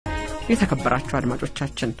የተከበራችሁ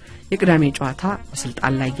አድማጮቻችን የቅዳሜ ጨዋታ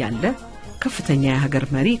በስልጣን ላይ ያለ ከፍተኛ የሀገር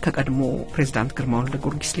መሪ ከቀድሞ ፕሬዝዳንት ግርማ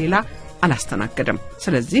ወልደጊዮርጊስ ሌላ አላስተናገደም።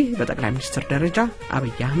 ስለዚህ በጠቅላይ ሚኒስትር ደረጃ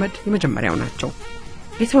አብይ አህመድ የመጀመሪያው ናቸው።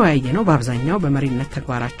 የተወያየነው በአብዛኛው በመሪነት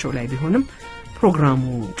ተግባራቸው ላይ ቢሆንም ፕሮግራሙ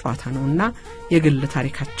ጨዋታ ነውና የግል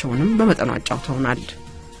ታሪካቸውንም በመጠኑ አጫውተውናል።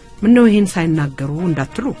 ምን ነው ይሄን ሳይናገሩ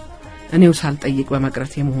እንዳትሉ እኔው ሳልጠይቅ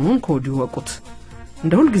በመቅረት የመሆኑን ከወዲሁ ወቁት።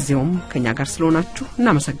 እንደ ሁሉ ጊዜውም ከኛ ጋር ስለሆናችሁ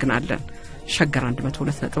እናመሰግናለን። ሸገር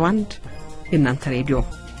 102.1 የእናንተ ሬዲዮ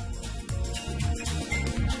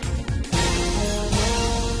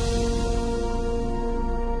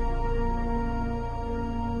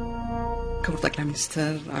ክቡር ጠቅላይ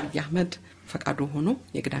ሚኒስትር አብይ አህመድ ፈቃዱ ሆኖ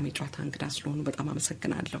የቅዳሜ ጨዋታ እንግዳ ስለሆኑ በጣም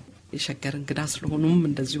አመሰግናለሁ። የሸገር እንግዳ ስለሆኑም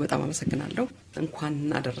እንደዚሁ በጣም አመሰግናለሁ። እንኳን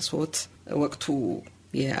አደረሰዎት። ወቅቱ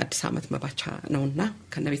የአዲስ ዓመት መባቻ ነውና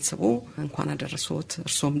ከነቤተሰቡ እንኳን አደረሰዎት።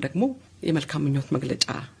 እርሶም ደግሞ የመልካም ምኞት መግለጫ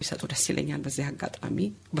ይሰጡ ደስ ይለኛል። በዚህ አጋጣሚ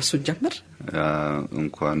በሱ ጀምር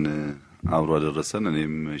እንኳን አብሮ አደረሰን።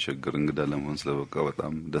 እኔም ሸገር እንግዳ ለመሆን ስለበቃ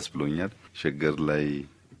በጣም ደስ ብሎኛል። ሸገር ላይ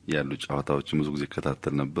ያሉ ጨዋታዎችን ብዙ ጊዜ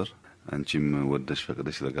ከታተል ነበር። አንቺም ወደሽ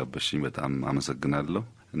ፈቅደሽ ስለጋበሽኝ በጣም አመሰግናለሁ።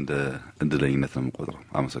 እንደ እድለኝነት ነው የምቆጥረው።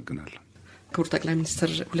 አመሰግናለሁ። ክቡር ጠቅላይ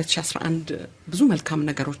ሚኒስትር 2011 ብዙ መልካም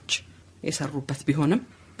ነገሮች የሰሩበት ቢሆንም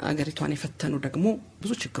አገሪቷን የፈተኑ ደግሞ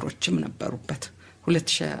ብዙ ችግሮችም ነበሩበት።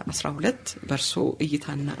 2012 በርሶ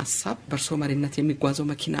እይታና ሐሳብ በርሶ መሪነት የሚጓዘው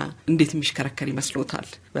መኪና እንዴት የሚሽከረከር ይመስሎታል?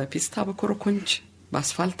 በፒስታ በኮረኮንች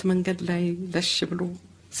በአስፋልት መንገድ ላይ ለሽ ብሎ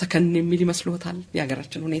ሰከን የሚል ይመስሎታል?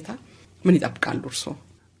 የሀገራችን ሁኔታ ምን ይጠብቃሉ እርሶ?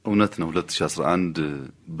 እውነት ነው 2011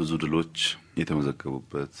 ብዙ ድሎች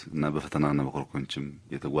የተመዘገቡበት እና በፈተናና በኮረኮንችም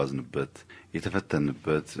የተጓዝንበት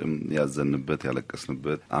የተፈተንበት ያዘንበት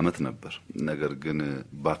ያለቀስንበት አመት ነበር። ነገር ግን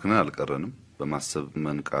ባክነን አልቀረንም። በማሰብ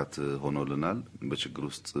መንቃት ሆኖልናል። በችግር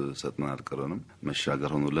ውስጥ ሰጥተን አልቀረንም።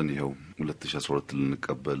 መሻገር ሆኖልን ይሄው 2012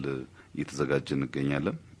 ልንቀበል እየተዘጋጀን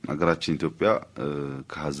እንገኛለን። ሀገራችን ኢትዮጵያ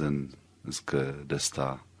ከሀዘን እስከ ደስታ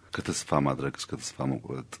ከተስፋ ማድረግ እስከ ተስፋ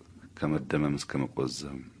መቁረጥ ከመደመም እስከ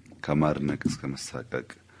መቆዘም ከማርነቅ እስከ መሳቀቅ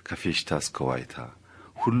ከፌሽታ እስከ ዋይታ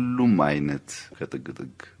ሁሉም አይነት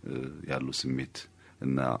ከጥግጥግ ያሉ ስሜት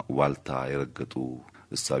እና ዋልታ የረገጡ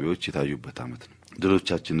እሳቢዎች የታዩበት አመት ነው።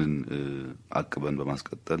 ድሎቻችንን አቅበን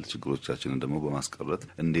በማስቀጠል ችግሮቻችንን ደግሞ በማስቀረት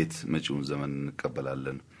እንዴት መጪውን ዘመን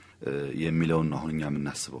እንቀበላለን የሚለውን ነው አሁን እኛ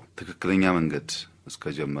የምናስበው። ትክክለኛ መንገድ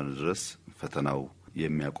እስከጀመርን ድረስ ፈተናው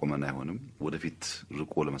የሚያቆመን አይሆንም። ወደፊት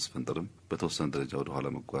ርቆ ለመስፈንጠርም በተወሰነ ደረጃ ወደ ኋላ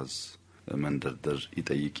መጓዝ መንደርደር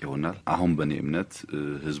ይጠይቅ ይሆናል። አሁን በእኔ እምነት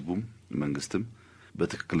ህዝቡም መንግስትም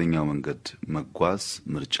በትክክለኛው መንገድ መጓዝ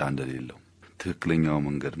ምርጫ እንደሌለው፣ ትክክለኛው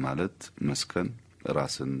መንገድ ማለት መስከን፣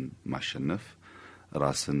 ራስን ማሸነፍ፣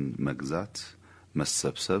 ራስን መግዛት፣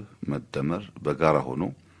 መሰብሰብ፣ መደመር፣ በጋራ ሆኖ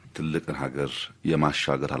ትልቅን ሀገር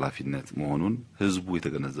የማሻገር ኃላፊነት መሆኑን ህዝቡ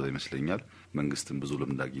የተገነዘበ ይመስለኛል። መንግስትም ብዙ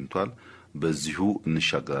ልምድ አግኝቷል። በዚሁ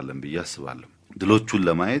እንሻገራለን ብዬ አስባለሁ። ድሎቹን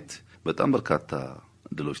ለማየት በጣም በርካታ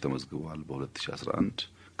ድሎች ተመዝግበዋል። በ2011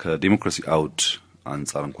 ከዲሞክራሲ አውድ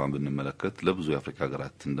አንፃር እንኳን ብንመለከት ለብዙ የአፍሪካ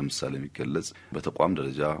ሀገራት እንደምሳሌ የሚገለጽ በተቋም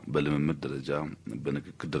ደረጃ በልምምድ ደረጃ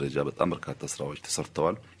በንግግር ደረጃ በጣም በርካታ ስራዎች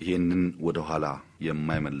ተሰርተዋል። ይሄንን ወደ ኋላ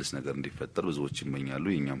የማይመልስ ነገር እንዲፈጠር ብዙዎች ይመኛሉ።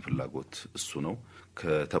 የኛም ፍላጎት እሱ ነው።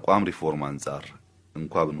 ከተቋም ሪፎርም አንፃር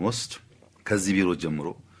እንኳን ብንወስድ ከዚህ ቢሮ ጀምሮ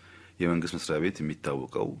የመንግስት መስሪያ ቤት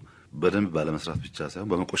የሚታወቀው በደንብ ባለመስራት ብቻ ሳይሆን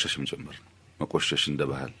በመቆሸሽም ጭምር ነው። መቆሸሽ እንደ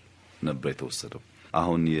ባህል ነበር የተወሰደው።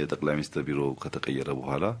 አሁን የጠቅላይ ሚኒስትር ቢሮ ከተቀየረ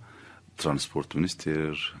በኋላ ትራንስፖርት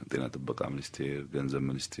ሚኒስቴር፣ ጤና ጥበቃ ሚኒስቴር፣ ገንዘብ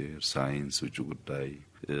ሚኒስቴር፣ ሳይንስ፣ ውጭ ጉዳይ፣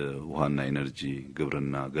 ውሃና ኢነርጂ፣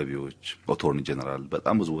 ግብርና፣ ገቢዎች፣ አቶርኒ ጀነራል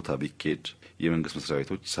በጣም ብዙ ቦታ ቢኬድ የመንግስት መስሪያ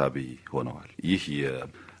ቤቶች ሳቢ ሆነዋል። ይህ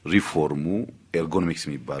የሪፎርሙ ኤርጎኖሚክስ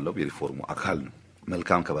የሚባለው የሪፎርሙ አካል ነው።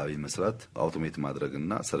 መልካም ከባቢ መስራት አውቶሜት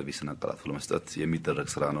ማድረግና ሰርቪስን አቀላጥፎ ለመስጠት የሚደረግ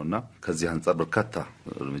ስራ ነውና ከዚህ አንፃር በርካታ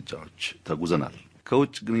እርምጃዎች ተጉዘናል።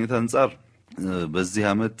 ከውጭ ግንኙነት አንፃር በዚህ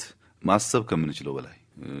አመት ማሰብ ከምንችለው በላይ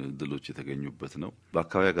ድሎች የተገኙበት ነው።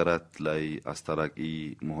 በአካባቢ ሀገራት ላይ አስታራቂ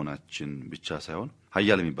መሆናችን ብቻ ሳይሆን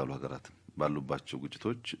ሀያል የሚባሉ ሀገራት ባሉባቸው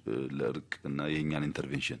ግጭቶች ለእርቅና የኛን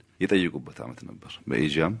ኢንተርቬንሽን የጠየቁበት አመት ነበር።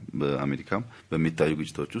 በኤዥያም በአሜሪካም በሚታዩ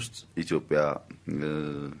ግጭቶች ውስጥ ኢትዮጵያ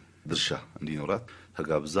ድርሻ እንዲኖራት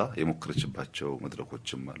ተጋብዛ የሞከረችባቸው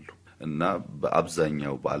መድረኮችም አሉ እና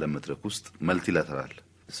በአብዛኛው በዓለም መድረክ ውስጥ መልቲላተራል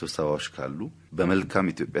ስብሰባዎች ካሉ በመልካም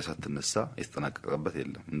ኢትዮጵያ ሳትነሳ የተጠናቀቀበት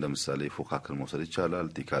የለም። እንደምሳሌ ፎካክር መውሰድ ይቻላል፣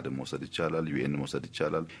 ቲካድ መውሰድ ይቻላል፣ ዩኤን መውሰድ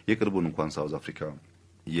ይቻላል። የቅርቡን እንኳን ሳውዝ አፍሪካ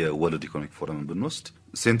የወርልድ ኢኮኖሚክ ፎረም ብንወስድ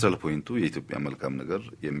ሴንትራል ፖይንቱ የኢትዮጵያ መልካም ነገር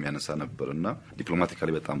የሚያነሳ ነበርና ዲፕሎማቲካሊ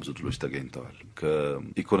በጣም ብዙ ድሎች ተገኝተዋል።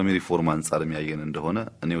 ከኢኮኖሚ ሪፎርም አንፃር የሚያየን እንደሆነ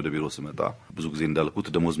እኔ ወደ ቢሮ ስመጣ ብዙ ጊዜ እንዳልኩት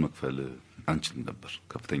ደሞዝ መክፈል አንችልም ነበር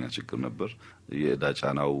ከፍተኛ ችግር ነበር የዕዳ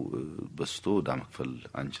ጫናው በስቶ ዕዳ መክፈል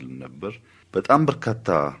አንችልም ነበር በጣም በርካታ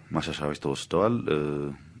ማሻሻያዎች ተወስደዋል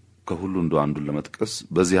ከሁሉ አንዱን ለመጥቀስ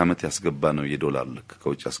በዚህ አመት ያስገባ ነው የዶላር ልክ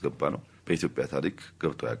ከውጭ ያስገባ ነው በኢትዮጵያ ታሪክ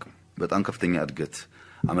ገብቶ ያቀም በጣም ከፍተኛ እድገት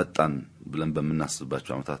አመጣን ብለን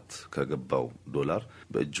በመናስባቸው አመታት ከገባው ዶላር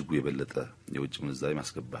በእጅጉ የበለጠ የውጭ ምንዛሪ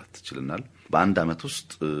ማስገባት ይችላል በአንድ አመት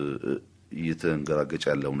ውስጥ እየተንገራገጨ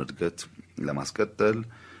ያለውን እድገት ለማስቀጠል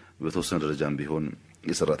በተወሰነ ደረጃም ቢሆን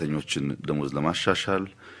የሰራተኞችን ደሞዝ ለማሻሻል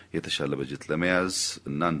የተሻለ በጀት ለመያዝ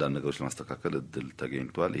እና አንዳንድ ነገሮች ለማስተካከል እድል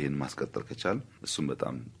ተገኝቷል ይሄን ማስቀጠል ከቻል እሱም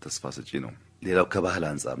በጣም ተስፋ ሰጪ ነው ሌላው ከባህል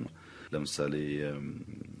አንፃር ነው ለምሳሌ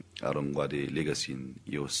አረንጓዴ ሌጋሲን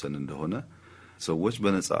የወሰን እንደሆነ ሰዎች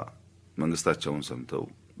በነፃ መንግስታቸውን ሰምተው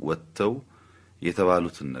ወጥተው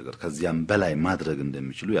የተባሉትን ነገር ከዚያም በላይ ማድረግ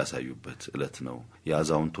እንደሚችሉ ያሳዩበት እለት ነው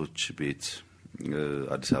የአዛውንቶች ቤት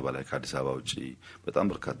አዲስ አበባ ላይ ከአዲስ አበባ ውጪ በጣም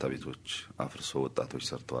በርካታ ቤቶች አፍርሶ ወጣቶች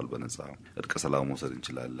ሰርተዋል በነፃ እርቀ ሰላም መውሰድ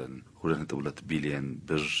እንችላለን 2.2 ቢሊዮን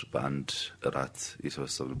ብር በአንድ ራት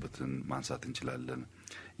የሰበሰብንበትን ማንሳት እንችላለን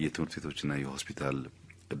የትምህርት ቤቶችና የሆስፒታል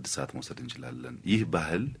እድሳት መውሰድ እንችላለን ይህ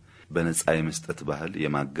ባህል በነፃ የመስጠት ባህል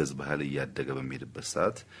የማገዝ ባህል እያደገ በሚሄድበት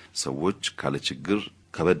ሰዓት ሰዎች ካለ ችግር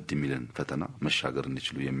ከበድ የሚልን ፈተና መሻገር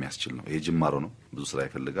እንዲችሉ የሚያስችል ነው ይሄ ጅማሮ ነው ብዙ ስራ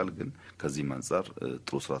ይፈልጋል ግን ከዚህ አንፃር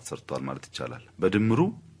ጥሩ ስራ ተሰርቷል ማለት ይቻላል በድምሩ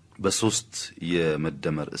በሶስት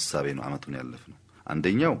የመደመር እሳቤ ነው አመቱን ያለፈው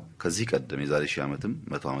አንደኛው ከዚህ ቀደም የዛሬ 1000 ዓመትም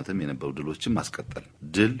 100 ዓመትም የነበሩ ድሎችን ማስቀጠል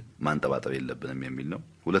ድል ማንጠባጠብ የለብንም የሚል ነው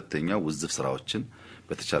ሁለተኛው ውዝፍ ስራዎችን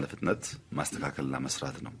በተቻለ ፍጥነት ማስተካከልና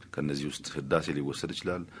መስራት ነው ከነዚህ ውስጥ ህዳሴ ሊወሰድ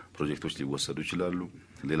ይችላል ፕሮጀክቶች ሊወሰዱ ይችላሉ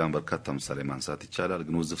ሌላም በርካታ ምሳሌ ማንሳት ይቻላል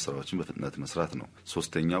ግን ውዝፍ ስራዎችን በፍጥነት መስራት ነው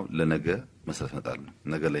ሶስተኛው ለነገ መሰረት መጣል ነው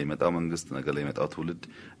ነገ ላይ የመጣው መንግስት ነገ ላይ የመጣው ትውልድ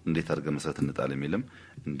እንዴት አድርገን መሰረት እንጣል የሚልም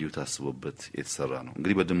እንዲሁ ታስቦበት የተሰራ ነው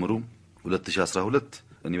እንግዲህ በድምሩ 2012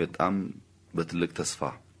 እኔ በጣም በትልቅ ተስፋ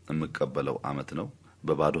የምቀበለው አመት ነው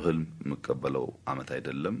በባዶ ህልም የምቀበለው አመት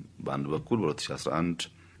አይደለም በአንድ በኩል 2011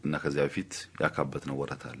 እና ከዚያ በፊት ያካበትነው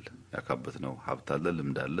ወራት አለ ያካበትነው ሀብት አለ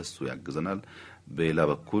ልምድ አለ እሱ ያግዘናል በሌላ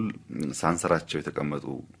በኩል ሳንሰራቸው የተቀመጡ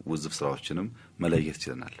ውዝፍ ስራዎችንም መለየት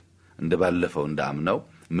ይችላል እንደ ባለፈው እንደ አምናው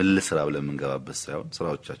ምልልስ ስራ ብለን የምንገባበት ሳይሆን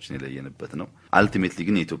ስራዎቻችን የለየንበት ነው አልቲሜትሊ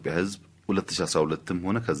ግን የኢትዮጵያ ህዝብ 2012ም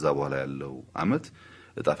ሆነ ከዛ በኋላ ያለው አመት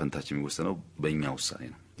እጣ ፈንታችን የሚወሰነው በእኛ ውሳኔ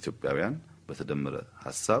ነው ኢትዮጵያውያን በተደመረ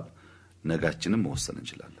ሐሳብ ነጋችንን መወሰን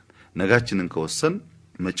እንችላለን ነጋችንን ከወሰን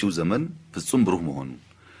መጪው ዘመን ፍጹም ብሩህ መሆኑ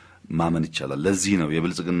ማመን ይቻላል ለዚህ ነው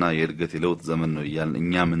የብልጽግና የእድገት የለውጥ ዘመን ነው ይያል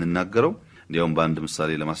እኛ ምን እናገረው እንዲያውም በአንድ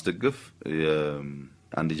ምሳሌ ለማስደገፍ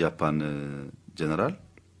አንድ ጃፓን ጀነራል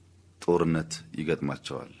ጦርነት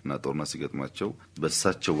ይገጥማቸዋል እና ጦርነት ሲገጥማቸው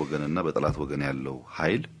በሳቸው ወገንና በጠላት ወገን ያለው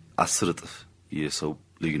ኃይል 10 እጥፍ የሰው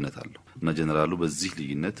ልዩነት አለው እና ጀነራሉ በዚህ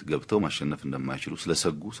ልዩነት ገብተው ማሸነፍ እንደማይችሉ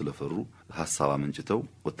ስለሰጉ ስለፈሩ ሐሳብ አመንጭተው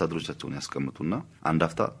ወታደሮቻቸውን ያስቀምጡና አንድ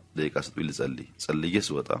አፍታ ደቂቃ ሰጥተው ጸልዬ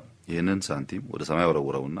ሲወጣ ይሄንን ሳንቲም ወደ ሰማይ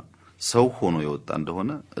ወረወረውና ሰው ሆኖ የወጣ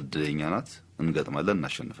እንደሆነ እድለኛ ናት እንገጥማለን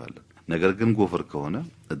እናሸንፋለን ነገር ግን ጎፈር ከሆነ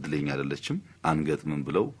እድለኛ አይደለችም አንገጥምም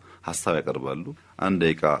ብለው ሐሳብ ያቀርባሉ አንድ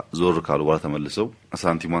ደቂቃ ዞር ካሉ በኋላ ተመልሰው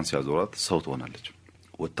ሳንቲሟን ሲያዞራት ሰው ትሆናለች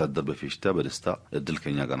ወታደር በፌሽታ በደስታ እድል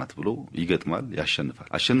ከኛ ጋር ናት ብሎ ይገጥማል ያሸንፋል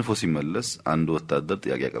አሸንፎ ሲመለስ አንድ ወታደር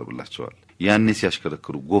ጥያቄ ያቀርብላቸዋል ያኔ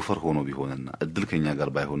ሲያሽከረክሩ ጎፈር ሆኖ ቢሆንና እድል ከኛ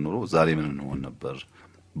ጋር ባይሆን ኖሮ ዛሬ ምን እንሆን ነበር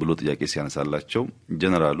ብሎ ጥያቄ ሲያነሳላቸው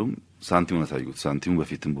ጀነራሉም ሳንቲሙን አሳዩት ሳንቲሙ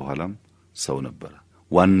በፊትም በኋላም ሰው ነበር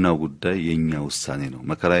ዋናው ጉዳይ የኛ ውሳኔ ነው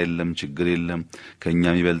መከራ የለም ችግር የለም ከኛ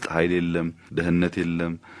የሚበልጥ ኃይል የለም ደህንነት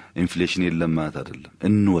የለም ኢንፍሌሽን የለም ማለት አይደለም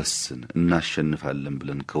እንወስን እናሸንፋለን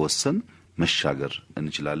ብለን ከወሰን መሻገር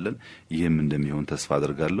እንችላለን ይሄም እንደሚሆን ተስፋ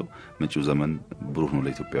አደርጋለሁ መጪው ዘመን ብሩህ ነው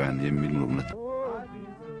ለኢትዮጵያውያን የሚል ምክንያት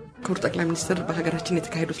ክቡር ጠቅላይ ሚኒስትር በሀገራችን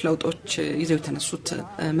የተካሄዱት ለውጦች ይዘው የተነሱት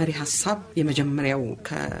መሪ ሐሳብ የመጀመሪያው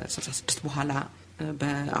ከ66 በኋላ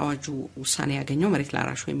በአዋጁ ውሳኔ ያገኘው መሬት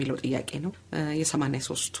ላራሹ የሚለው ጥያቄ ነው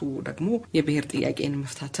የ83ቱ ደግሞ የብሔር ጥያቄን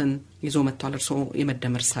መፍታትን ይዘው መጥቷል እርሶ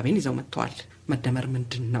የመደመር ሐሳብን ይዘው መጥቷል መደመር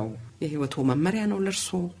ምንድነው የህይወቱ መመሪያ ነው ለርሶ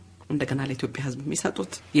እንደገና ለኢትዮጵያ ህዝብ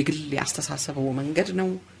የሚሰጡት የግል ያስተሳሰበው መንገድ ነው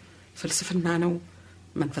ፍልስፍና ነው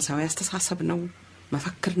መንፈሳዊ አስተሳሰብ ነው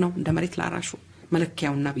መፈክር ነው እንደ መሬት ላራሹ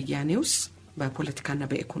መለኪያውና በያኔውስ በፖለቲካና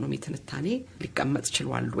በኢኮኖሚ ትንታኔ ሊቀመጥ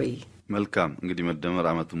ይችላል ወይ መልካም እንግዲህ መደመር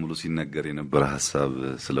አመቱ ሙሉ ሲነገር የነበረ ሐሳብ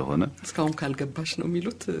ስለሆነ እስካሁን ካልገባሽ ነው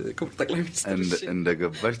የሚሉት ክቡር ጠቅላይ ሚኒስትር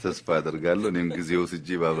እንደገባሽ ተስፋ አደርጋለሁ እኔም ጊዜው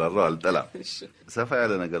ስጄ ባብራራው አልጠላም ሰፋ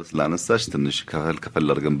ያለ ነገር ስላነሳሽ ትንሽ ከፈል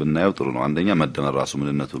አድርገን ብናየው ጥሩ ነው አንደኛ መደመር ራሱ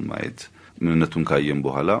ምንነቱን ማየት ምንነቱን ካየን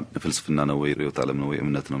በኋላ ፍልስፍና ነው ወይ ርዕዮተ ዓለም ነው ወይ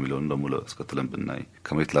እምነት ነው የሚለውን ደግሞ ለስከተለን ብናይ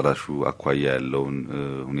ከመሬት ላራሹ አኳያ ያለውን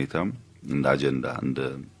ሁኔታም እንደ አጀንዳ እንደ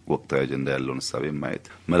ወቅታዊ አጀንዳ ያለውን ሐሳብ ማየት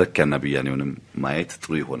መለኪያና ብያኔውንም ማየት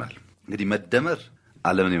ጥሩ ይሆናል። እንግዲህ መደመር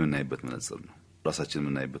ዓለምን የምናይበት መነጽር ነው። ራሳችንን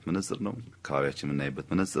የምናይበት መነጽር ነው። አካባቢያችንን የምናይበት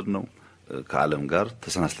መነጽር ነው። ከዓለም ጋር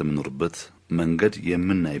ተሰናስለን የምንኖርበት መንገድ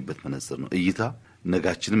የምናይበት መነጽር ነው። እይታ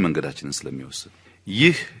ነጋችንን መንገዳችንን ስለሚወስን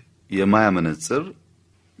ይህ የማያ መነጽር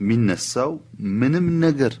የሚነሳው ምንም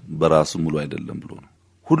ነገር በራሱ ሙሉ አይደለም ብሎ ነው።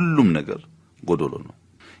 ሁሉም ነገር ጎዶሎ ነው።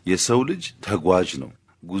 የሰው ልጅ ተጓዥ ነው።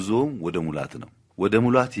 ጉዞም ወደ ሙላት ነው። ወደ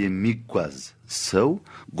ሙላት የሚጓዝ ሰው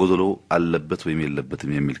ጎዶሎ አለበት ወይም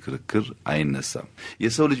የለበትም የሚል ክርክር አይነሳም።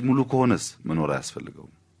 የሰው ልጅ ሙሉ ከሆነስ መኖር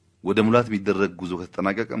አያስፈልገውም። ወደ ሙላት የሚደረግ ጉዞ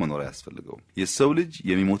ከተጠናቀቀ መኖር አያስፈልገውም። የሰው ልጅ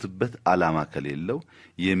የሚሞትበት ዓላማ ከሌለው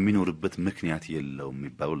የሚኖርበት ምክንያት የለውም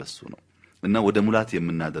የሚባለው ለሱ ነው። እና ወደ ሙላት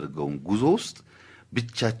የምናደርገው ጉዞ ውስጥ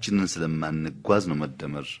ብቻችንን ስለማንጓዝ ነው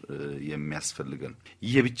መደመር የሚያስፈልገን።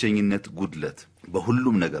 የብቸኝነት ጉድለት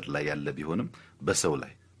በሁሉም ነገር ላይ ያለ ቢሆንም በሰው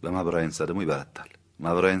ላይ በማህበራዊ እንስሳ ደግሞ ይበረታል።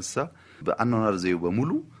 ማህበራዊ እንስሳ በአኗኗር ዘይቤው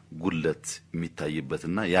በሙሉ ጉድለት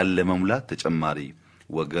የሚታይበትና ያለ መሙላት ተጨማሪ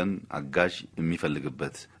ወገን አጋዥ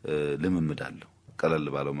የሚፈልግበት ልምምድ አለው። ቀለል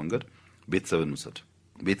ባለው መንገድ ቤተሰብን ውሰድ።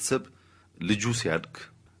 ቤተሰብ ልጁ ሲያድግ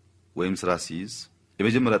ወይም ስራ ሲይዝ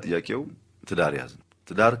የመጀመሪያ ጥያቄው ትዳር ያዝ ነው።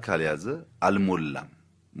 ትዳር ካልያዘ አልሞላም፣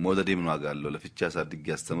 ሞደዴ ምን ዋጋ አለው፣ ለፍቻ ያሳድግ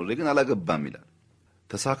ያስተምር ግን አላገባም ይላል።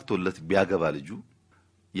 ተሳክቶለት ቢያገባ ልጁ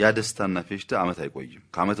ያ ደስታና ፌሽታ አመት አይቆይም።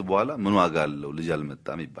 ከአመት በኋላ ምን ዋጋ አለው ልጅ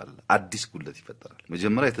አልመጣም ይባላል። አዲስ ጉድለት ይፈጠራል።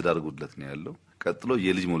 መጀመሪያ የትዳር ጉድለት ነው ያለው፣ ቀጥሎ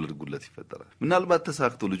የልጅ መውለድ ጉድለት ይፈጠራል። ምናልባት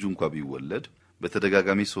ተሳክቶ ልጁ እንኳን ቢወለድ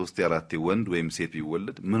በተደጋጋሚ 3-4 ወንድ ወይም ሴት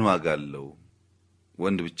ቢወለድ ምን ዋጋ አለው፣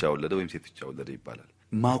 ወንድ ብቻ ወለደ ወይም ሴት ብቻ ወለደ ይባላል።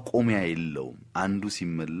 ማቆሚያ የለውም። አንዱ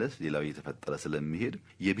ሲመለስ ሌላው እየተፈጠረ ስለሚሄድ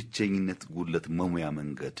የብቸኝነት ጉድለት መሙያ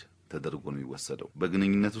መንገድ ተደርጎ ነው የሚወሰደው።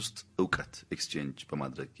 በግንኙነት ውስጥ ዕውቀት ኤክስቼንጅ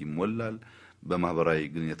በማድረግ ይሞላል። በማህበራዊ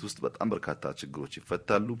ግንኙነት ውስጥ በጣም በርካታ ችግሮች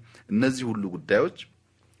ይፈታሉ። እነዚህ ሁሉ ጉዳዮች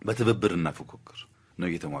በትብብርና ፉክክር ነው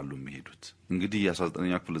እየተሟሉ የሚሄዱት። እንግዲህ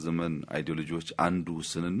የ19ኛው ክፍለ ዘመን አይዲዮሎጂዎች አንዱ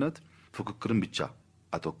ስንነት ፉክክርን ብቻ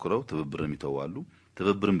አተኩረው ትብብርን ይተዋሉ፣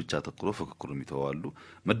 ትብብርን ብቻ አተኩረው ፉክክርን ይተዋሉ።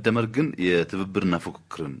 መደመር ግን የትብብርና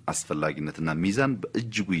ፉክክርን አስፈላጊነትና ሚዛን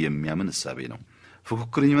በእጅጉ የሚያምን እሳቤ ነው።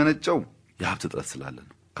 ፉክክርን የሚመነጨው የሀብት እጥረት ስላለ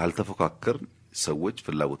ነው። ካልተፎካከር ሰዎች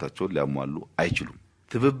ፍላጎታቸውን ሊያሟሉ አይችሉም።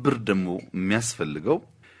 ትብብር ደግሞ የሚያስፈልገው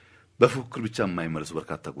በፉክክር ብቻ የማይመለሱ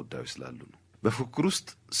በርካታ ጉዳዮች ስላሉ ነው። በፉክክር ውስጥ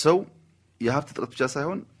ሰው የሀብት እጥረት ብቻ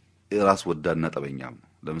ሳይሆን ራስ ወዳድና ጠበኛም ነው።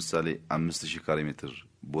 ለምሳሌ 5000 ካሬ ሜትር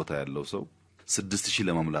ቦታ ያለው ሰው 6000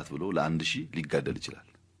 ለመሙላት ብሎ ለ1000 ሊጋደል ይችላል።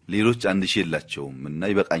 ሌሎች 1000 የላቸውም እና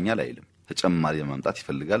ይበቃኛል አይልም። ተጨማሪ ማምጣት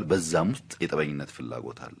ይፈልጋል። በዛም ውስጥ የጠበኝነት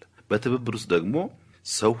ፍላጎት አለ። በትብብር ውስጥ ደግሞ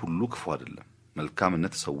ሰው ሁሉ ክፉ አይደለም።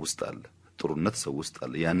 መልካምነት ሰው ውስጥ አለ፣ ጥሩነት ሰው ውስጥ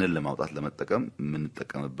አለ። ያንን ለማውጣት ለመጠቀም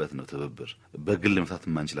የምንጠቀምበት ነው ትብብር። በግል መፍታት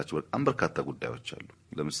የማንችላቸው በጣም በርካታ ጉዳዮች አሉ።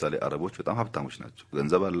 ለምሳሌ አረቦች በጣም ሀብታሞች ናቸው፣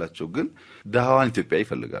 ገንዘብ አላቸው፣ ግን ደሃዋን ኢትዮጵያ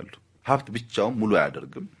ይፈልጋሉ። ሀብት ብቻውን ሙሉ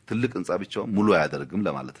አያደርግም፣ ትልቅ ህንጻ ብቻውን ሙሉ አያደርግም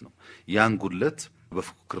ለማለት ነው። ያን ጉድለት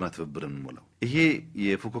በፉክክርና ትብብር እንሞላው። ይሄ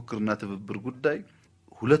የፉክክርና ትብብር ጉዳይ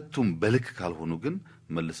ሁለቱም በልክ ካልሆኑ ግን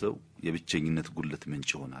መልሰው የብቸኝነት ጉድለት ምንጭ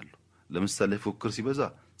ይሆናሉ። ለምሳሌ ፉክክር ሲበዛ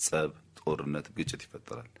ጸብ፣ ጦርነት፣ ግጭት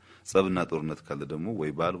ይፈጠራል። ጸብና ጦርነት ካለ ደግሞ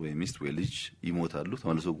ወይ ባል ወይ ሚስት ወይ ልጅ ይሞታሉ፣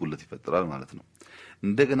 ተመልሶ ጉድለት ይፈጠራል ማለት ነው።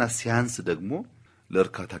 እንደገና ሲያንስ ደግሞ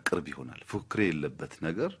ለእርካታ ቅርብ ይሆናል። ፉክክር የሌለበት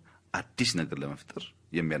ነገር አዲስ ነገር ለመፍጠር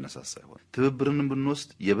የሚያነሳሳ ይሆናል። ትብብርንም ብንወስድ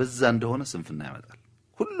የበዛ እንደሆነ ስንፍና ያመጣል።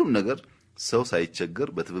 ሁሉም ነገር ሰው ሳይቸገር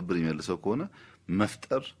በትብብር የሚመልሰው ከሆነ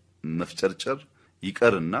መፍጠር መፍጨርጨር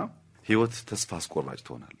ይቀርና ህይወት ተስፋ አስቆራጭ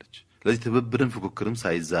ትሆናለች። ስለዚህ ትብብርን ፉክክርም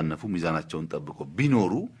ሳይዛነፉ ሚዛናቸውን ጠብቆ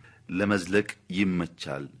ቢኖሩ ለመዝለቅ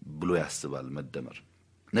ይመቻል ብሎ ያስባል መደመር።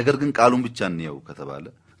 ነገር ግን ቃሉን ብቻ እንየው ከተባለ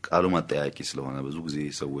ቃሉ ማጠያቂ ስለሆነ ብዙ ጊዜ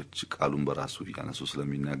ሰዎች ቃሉን በራሱ ያነሱ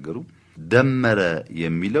ስለሚናገሩ ደመረ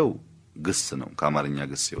የሚለው ግስ ነው፣ ከአማርኛ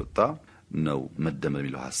ግስ የወጣ ነው መደመር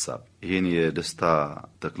የሚለው ሐሳብ። ይሄን የደስታ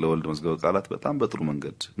ተክለወልድ መዝገበ ቃላት በጣም በጥሩ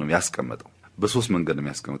መንገድ ነው ያስቀመጠው። በሶስት መንገድ ነው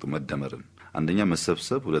ያስቀመጠው መደመርን። አንደኛ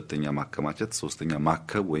መሰብሰብ፣ ሁለተኛ ማከማቸት፣ ሶስተኛ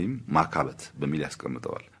ማከብ ወይም ማካበት በሚል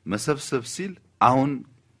ያስቀምጠዋል። መሰብሰብ ሲል አሁን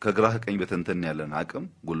ከግራህ ቀኝ በተንተን ያለን አቅም፣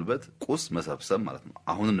 ጉልበት፣ ቁስ መሰብሰብ ማለት ነው።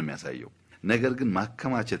 አሁን ነው የሚያሳየው። ነገር ግን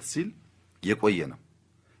ማከማቸት ሲል የቆየ ነው።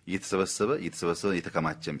 እየተሰበሰበ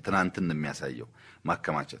የተከማቸ ትናንትን ነው የሚያሳየው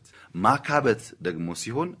ማከማቸት። ማካበት ደግሞ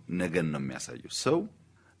ሲሆን ነገን ነው የሚያሳየው። ሰው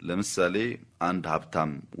ለምሳሌ አንድ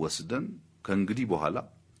ሀብታም ወስደን ከእንግዲህ በኋላ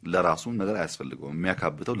ለራሱ ነገር አያስፈልገውም፣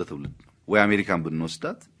 የሚያካብተው ለትውልድ ነው። ወይ አሜሪካን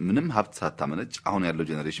ብንወስዳት ምንም ሀብት ሳታመነጭ አሁን ያለው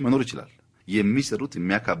ጄኔሬሽን መኖር ይችላል። የሚሰሩት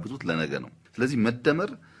የሚያካብቱት ለነገ ነው። ስለዚህ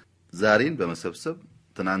መደመር ዛሬን በመሰብሰብ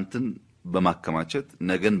ትናንትን በማከማቸት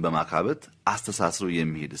ነገን በማካበት አስተሳስሮ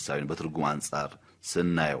የሚሄድ እሳቤ በትርጉም አንፃር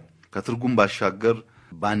ስናየው። ከትርጉም ባሻገር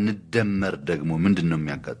ባንደመር ደግሞ ምንድነው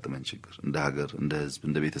የሚያጋጥመን ችግር እንደ ሀገር እንደ ህዝብ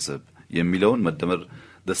እንደ ቤተሰብ የሚለውን መደመር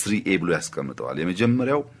the 3A ብሎ ያስቀምጠዋል።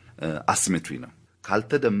 የመጀመሪያው አሲሜትሪ ነው።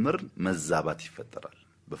 ካልተደመር መዛባት ይፈጠራል።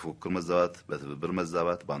 በፉክክር መዛባት፣ በትብብር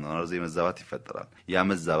መዛባት፣ በአኗኗር ዘይቤ መዛባት ይፈጠራል። ያ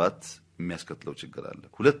መዛባት የሚያስከትለው ችግር አለ።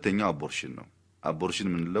 ሁለተኛው አቦርሽን ነው።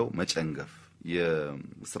 አቦርሽን ምንለው መጨንገፍ፣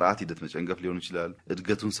 የስርዓት ሂደት መጨንገፍ ሊሆን ይችላል።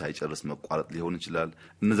 እድገቱን ሳይጨርስ መቋረጥ ሊሆን ይችላል።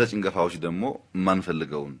 እነዛ ጭንገፋዎች ደግሞ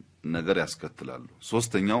ማንፈልገውን ነገር ያስከትላሉ።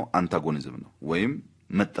 ሶስተኛው አንታጎኒዝም ነው ወይም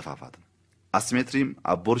መጠፋፋት ነው። አሲሜትሪም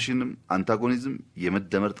አቦርሽንም አንታጎኒዝም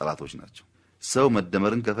የመደመር ጠላቶች ናቸው። ሰው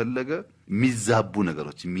መደመርን ከፈለገ ሚዛቡ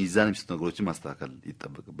ነገሮች ሚዛን የሚስቱ ነገሮችን ማስተካከል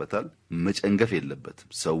ይጠበቅበታል። መጨንገፍ የለበትም።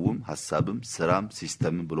 ሰውም ሐሳብም ስራም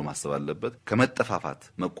ሲስተምም ብሎ ማሰብ አለበት። ከመጠፋፋት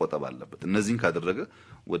መቆጠብ አለበት። እነዚህን ካደረገ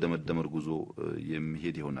ወደ መደመር ጉዞ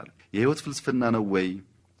የሚሄድ ይሆናል። የህይወት ፍልስፍና ነው ወይ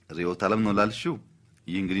ርዕዮተ ዓለም ነው ላልሽው፣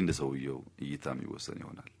 ይህ እንግዲህ እንደ ሰውየው እይታ የሚወሰን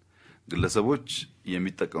ይሆናል። ግለሰቦች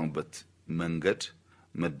የሚጠቀሙበት መንገድ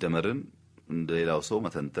መደመርን እንደሌላው ሰው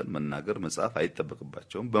መተንተን መናገር መጻፍ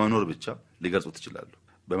አይተበቅባቸውም። በመኖር ብቻ ሊገልጹት ይችላሉ።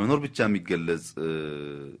 በመኖር ብቻ የሚገለጽ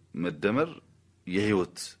መደመር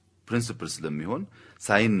የህይወት ፕሪንሲፕል ስለሚሆን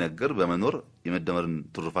ሳይነገር በመኖር የመደመርን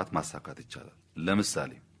ትሩፋት ማሳካት ይቻላል።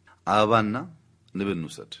 ለምሳሌ አበባና ንብን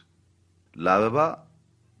ውሰድ። ለአበባ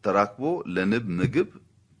ተራክቦ ለንብ ምግብ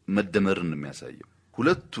መደመርን የሚያሳየው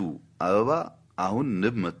ሁለቱ አበባ አሁን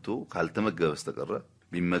ንብ መጥቶ ካልተመገበ በስተቀረ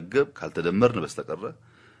ቢመገብ ካልተደመርን በስተቀረ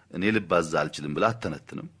እኔ ልባዛ አልችልም ብላ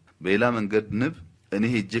አተነትንም። በሌላ መንገድ ንብ እኔ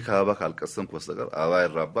ሄጄ ከአበባ ካልቀሰምኩ በስተቀር አበባ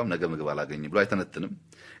አይራባም ነገ ምግብ አላገኝ ብሎ አይተነትንም።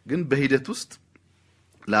 ግን በሂደት ውስጥ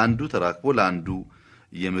ለአንዱ ተራክቦ ለአንዱ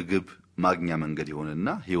የምግብ ማግኛ መንገድ ይሆንና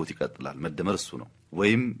ህይወት ይቀጥላል። መደመር እሱ ነው።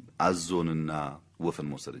 ወይም አዞንና ወፍን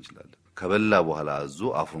መውሰድ እንችላለን። ከበላ በኋላ አዞ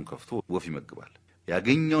አፉን ከፍቶ ወፍ ይመግባል።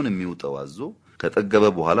 ያገኘውን የሚውጠው አዞ ከጠገበ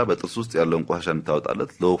በኋላ በጥርስ ውስጥ ያለውን ቆሻሻ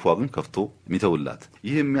እንታወጣለት፣ ለወፏ ግን ከፍቶ የሚተውላት።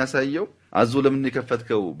 ይህ የሚያሳየው አዞ ለምን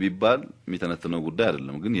የከፈትከው ቢባል የሚተነተነው ጉዳይ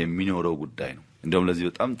አይደለም፣ ግን የሚኖረው ጉዳይ ነው። እንደውም ለዚህ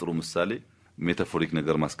በጣም ጥሩ ምሳሌ ሜታፎሪክ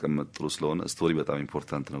ነገር ማስቀመጥ ጥሩ ስለሆነ ስቶሪ በጣም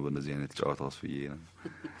ኢምፖርታንት ነው። በእነዚህ አይነት ጨዋታዎች ፍዬ ነው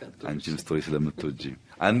አንቺን ስቶሪ ስለምትወጂ።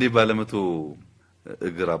 አንዴ ባለመቶ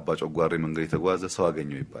እግር አባ ጨጓሬ መንገድ የተጓዘ ሰው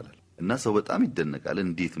አገኘው ይባላል እና ሰው በጣም ይደነቃል።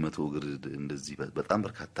 እንዴት 100 እግር እንደዚህ በጣም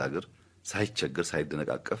በርካታ እግር ሳይቸገር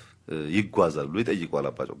ሳይደነቃቀፍ ይጓዛል ብሎ ይጠይቀዋል።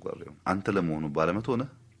 አባ ጨጓሬው አንተ ለመሆኑ ባለመቶ ነህ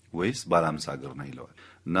ወይስ ባለ 50 እግር ነህ ይለዋል።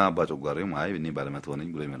 እና አባ ጨጓሬው አይ እኔ ባለመቶ ነኝ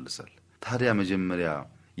ብሎ ይመልሳል። ታዲያ መጀመሪያ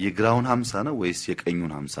የግራውን 50 ነው ወይስ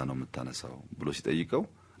የቀኙን 50 ነው የምታነሳው ብሎ ሲጠይቀው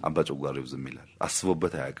አባ ጨጓሬው ዝም ይላል።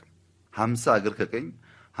 አስቦበት አያውቅም። 50 እግር ከቀኝ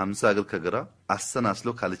 50 እግር ከግራ አሰናስሎ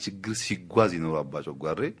ካለ ችግር ሲጓዝ ይኖር አባ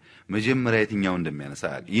ጨጓሬ መጀመሪያ የትኛው እንደሚያነሳ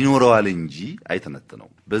ይኖረዋል እንጂ አይተነተነው።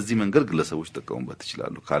 በዚህ መንገድ ግለሰቦች ተጠቀሙበት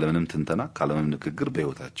ይችላሉ። ካለምንም ትንተና ካለምንም ንግግር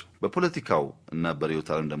በህይወታቸው። በፖለቲካው እና በርዕዮተ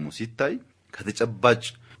ዓለም ደግሞ ሲታይ ከተጨባጭ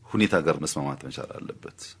ሁኔታ ጋር መስማማት መቻል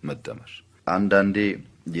አለበት መደመር። አንዳንዴ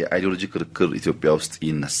የአይዲዮሎጂ ክርክር ኢትዮጵያ ውስጥ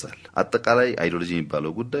ይነሳል። አጠቃላይ አይዲዮሎጂ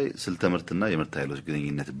የሚባለው ጉዳይ ስልተ ምርትና የምርት ኃይሎች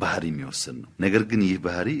ግንኙነት ባህሪ የሚወስን ነው። ነገር ግን ይህ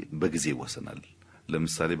ባህሪ በጊዜ ይወሰናል።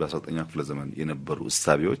 ለምሳሌ በ19ኛው ክፍለ ዘመን የነበሩ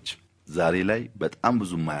እሳቤዎች ዛሬ ላይ በጣም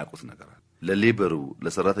ብዙ የማያውቁት ነገር አለ። ለሌበሩ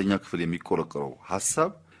ለሰራተኛው ክፍል የሚቆረቆረው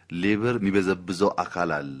ሐሳብ ሌበር የሚበዘብዘው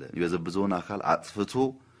አካል አለ። የሚበዘብዘውን አካል አጥፍቶ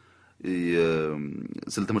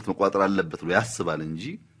ስልተ ምርት መቋጠር አለበት ብሎ ያስባል እንጂ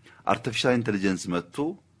አርቲፊሻል ኢንተለጀንስ መጥቶ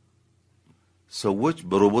ሰዎች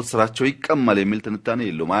በሮቦት ስራቸው ይቀማል የሚል ትንታኔ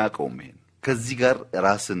የለውም። አያውቀውም። ይሄን ከዚህ ጋር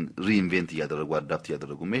ራስን ሪኢንቨንት እያደረጉ አዳፕት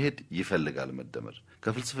እያደረጉ መሄድ ይፈልጋል መደመር።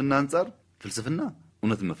 ከፍልስፍና አንፃር ፍልስፍና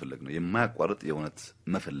እውነት መፈለግ ነው። የማያቋርጥ የእውነት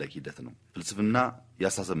መፈለግ ሂደት ነው። ፍልስፍና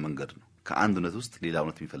ያሳሰብ መንገድ ነው። ከአንድ እውነት ውስጥ ሌላ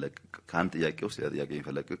እውነት የሚፈልቅ ከአንድ ጥያቄ ውስጥ ሌላ ጥያቄ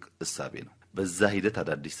የሚፈልቅ እሳቤ ነው። በዛ ሂደት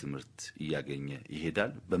አዳዲስ ትምህርት እያገኘ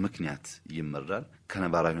ይሄዳል። በምክንያት ይመራል።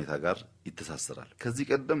 ከነባራዊ ሁኔታ ጋር ይተሳሰራል። ከዚህ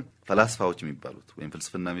ቀደም ፈላስፋዎች የሚባሉት ወይም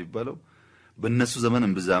ፍልስፍና የሚባለው በእነሱ ዘመን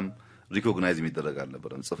እንብዛም ሪኮግናይዝ የሚደረግ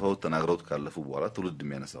አልነበረም። ጽፈው ተናግረውት ካለፉ በኋላ ትውልድ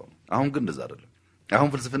የሚያነሳው ነው። አሁን ግን እንደዛ አይደለም። አሁን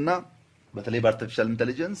ፍልስፍና በተለይ በአርቲፊሻል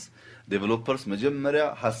ኢንተለጀንስ ዴቨሎፐርስ መጀመሪያ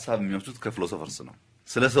ሐሳብ የሚወስዱት ከፊሎሶፈርስ ነው።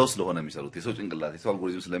 ስለ ሰው ስለሆነ የሚሰሩት የሰው ጭንቅላት የሰው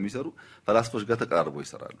አልጎሪዝም ስለሚሰሩ ፈላስፎች ጋር ተቀራርበው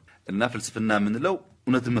ይሰራሉ። እና ፍልስፍና የምንለው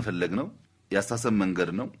እውነትን መፈለግ ነው። ያስተሳሰብ መንገድ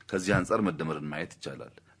ነው። ከዚህ አንፃር መደመርን ማየት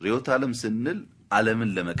ይቻላል። ርዕዮተ ዓለም ስንል ዓለምን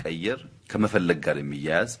ለመቀየር ከመፈለግ ጋር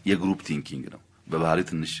የሚያያዝ የግሩፕ ቲንኪንግ ነው። በባህሪ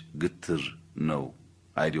ትንሽ ግትር ነው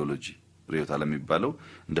አይዲዮሎጂ። ርዕዮተ ዓለም የሚባለው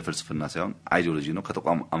እንደ ፍልስፍና ሳይሆን አይዲዮሎጂ ነው።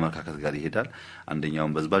 ከተቋም አመለካከት ጋር ይሄዳል።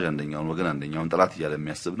 አንደኛውን በዝባዥ አንደኛውን ወገን አንደኛውን ጠላት እያለ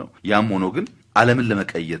የሚያስብ ነው። ያም ሆኖ ግን ዓለምን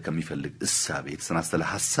ለመቀየር ከሚፈልግ እሳቤ የተሰናሰለ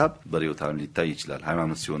ሐሳብ በርዕዮተ ዓለም ሊታይ ይችላል።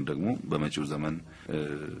 ሃይማኖት ሲሆን ደግሞ በመጪው ዘመን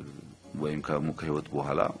ወይም ከህይወት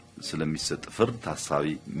በኋላ ስለሚሰጥ ፍርድ ታሳቢ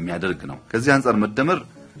የሚያደርግ ነው። ከዚህ አንፃር መደመር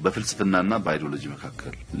በፍልስፍናና በአይዲዮሎጂ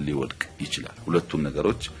መካከል ሊወድቅ ይችላል። ሁለቱን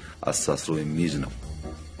ነገሮች አሳስሮ የሚይዝ ነው።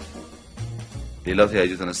 ሌላው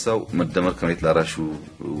ተያይዞ ተነሳው መደመር ከመሬት ላራሹ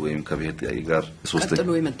ወይም ከብሔር ጥያቄ ጋር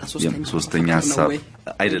ሶስተኛ ሐሳብ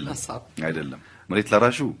አይደለም። መሬት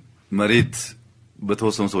ላራሹ መሬት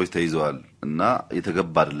በተወሰኑ ሰዎች ተይዘዋል እና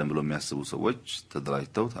የተገባ አይደለም ብለው የሚያስቡ ሰዎች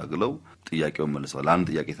ተደራጅተው ታግለው ጥያቄውን መልሰዋል። አንድ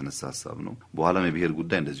ጥያቄ የተነሳ ሐሳብ ነው። በኋላም የብሔር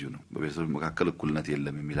ጉዳይ እንደዚሁ ነው። በብሔረሰቦች መካከል እኩልነት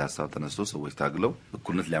የለም የሚል ሐሳብ ተነስቶ ሰዎች ታግለው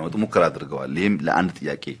እኩልነት ሊያመጡ ሙከራ አድርገዋል። ይሄም ለአንድ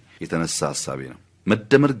ጥያቄ የተነሳ ሐሳብ ነው።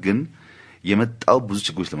 መደመር ግን የመጣው ብዙ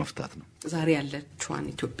ችግሮች ለመፍታት ነው። ዛሬ ያለችውን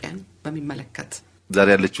ኢትዮጵያን በሚመለከት ዛሬ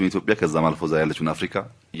ያለችውን ኢትዮጵያ ከዛም አልፎ ዛሬ ያለችውን አፍሪካ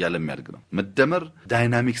ያለም ያድግ ነው። መደመር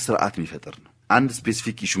ዳይናሚክ ስርዓት የሚፈጠር ነው። አንድ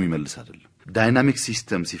ስፔሲፊክ ኢሹ የሚመልስ አይደለም። ዳይናሚክ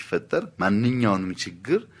ሲስተም ሲፈጠር ማንኛውንም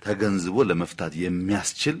ችግር ተገንዝቦ ለመፍታት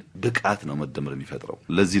የሚያስችል ብቃት ነው መደመር የሚፈጥረው።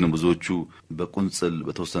 ለዚህ ነው ብዙዎቹ በቁንጽል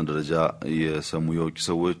በተወሰነ ደረጃ የሰሙ የውጭ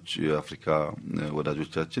ሰዎች የአፍሪካ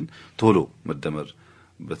ወዳጆቻችን ቶሎ መደመር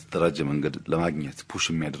በተደራጀ መንገድ ለማግኘት ፑሽ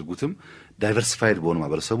የሚያደርጉትም ዳይቨርሲፋይድ በሆነ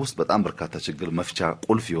ማህበረሰብ ውስጥ በጣም በርካታ ችግር መፍቻ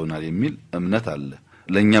ቁልፍ ይሆናል የሚል እምነት አለ።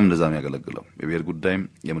 ለኛም እንደዛ ነው ያገለግለው። የብሔር ጉዳይም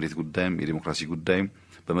የመሬት ጉዳይም የዲሞክራሲ ጉዳይም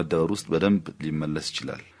በመደመር ውስጥ በደንብ ሊመለስ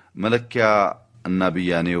ይችላል። መለኪያ እና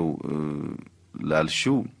ብያኔው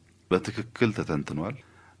ላልሽው በትክክል ተተንትኗል።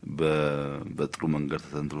 በጥሩ መንገድ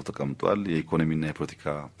ተተንትኖ ተቀምጧል። የኢኮኖሚና የፖለቲካ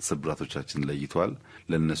ስብራቶቻችን ለይቷል።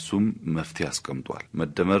 ለነሱም መፍትሄ አስቀምጧል።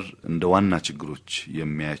 መደመር እንደ ዋና ችግሮች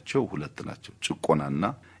የሚያያቸው ሁለት ናቸው። ጭቆናና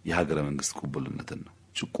የሀገረ መንግስት ቅቡልነትን ነው።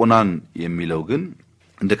 ጭቆናን የሚለው ግን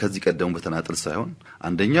እንደ ከዚህ ቀደሙ በተናጥል ሳይሆን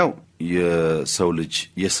አንደኛው የሰው ልጅ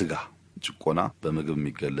የስጋ ጭቆና በመግብ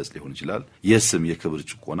የሚገለጽ ሊሆን ይችላል። የስም የክብር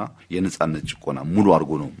ጭቆና፣ የነጻነት ጭቆና ሙሉ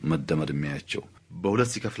አድርጎ ነው መደመር የሚያያቸው። በሁለት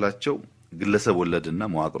ሲከፍላቸው ግለሰብ ወለድና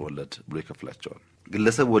መዋቅር ወለድ ብሎ ይከፍላቸዋል።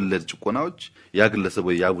 ግለሰብ ወለድ ጭቆናዎች ያ ግለሰብ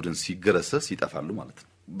ወይ ያ ቡድን ሲገረሰስ ይጠፋሉ ማለት ነው።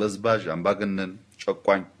 በዝባዥ አምባገነን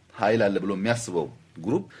ጨቋኝ ኃይል አለ ብሎ የሚያስበው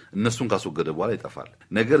ግሩፕ እነሱን ካስወገደ በኋላ ይጠፋል።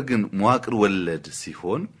 ነገር ግን መዋቅር ወለድ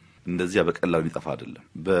ሲሆን እንደዚያ በቀላሉ ይጠፋ አይደለም።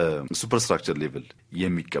 በሱፐርስትራክቸር ሌቭል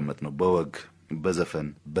የሚቀመጥ ነው። በወግ በዘፈን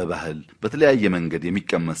በባህል በተለያየ መንገድ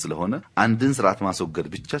የሚቀመጥ ስለሆነ አንድን ስርዓት ማስወገድ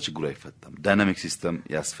ብቻ ችግሩ አይፈታም። ዳይናሚክ ሲስተም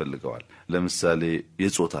ያስፈልገዋል። ለምሳሌ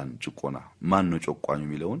የጾታን ጭቆና ማን ነው ጨቋኙ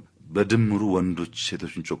የሚለውን በድምሩ ወንዶች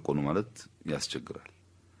ሴቶችን ጨቆኑ ማለት ያስቸግራል።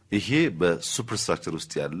 ይሄ በሱፐርስትራክቸር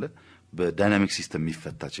ውስጥ ያለ በዳይናሚክ ሲስተም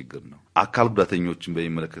የሚፈታ ችግር ነው። አካል ጉዳተኞችን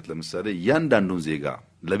በሚመለከት ለምሳሌ እያንዳንዱን ዜጋ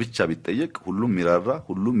ለብቻ ቢጠየቅ ሁሉም ሚራራ፣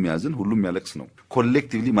 ሁሉም ሚያዝን፣ ሁሉም ያለቅስ ነው።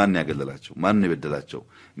 ኮሌክቲቭሊ ማን ያገለላቸው ማን የበደላቸው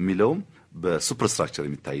የሚለውም በሱፐርስትራክቸር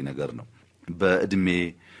የሚታይ ነገር ነው። በእድሜ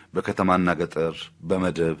በከተማና ገጠር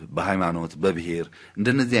በመደብ በሃይማኖት በብሔር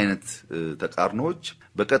እንደነዚህ አይነት ተቃርኖዎች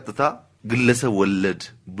በቀጥታ ግለሰብ ወለድ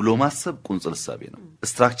ብሎ ማሰብ ቁንጽል ሐሳብ ነው።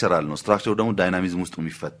 ስትራክቸራል ነው። ስትራክቸሩ ደግሞ ዳይናሚዝም ውስጥ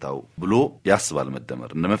የሚፈታው ብሎ ያስባል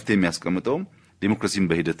መደመር። እንደ መፍትሄ የሚያስቀምጠው ዲሞክራሲን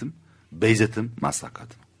በሂደትም በይዘትም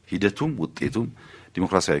ማሳካት ነው። ሂደቱም ውጤቱም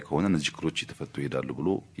ዲሞክራሲያዊ ከሆነ እነዚህ ችግሮች የተፈቱ ይሄዳሉ ብሎ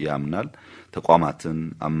ያምናል። ተቋማትን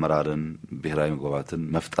አመራርን ብሔራዊ መግባባትን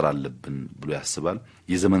መፍጠር አለብን ብሎ ያስባል።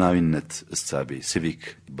 የዘመናዊነት እሳቤ ሲቪክ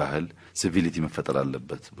ባህል ሲቪሊቲ መፈጠር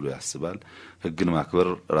አለበት ብሎ ያስባል። ህግን ማክበር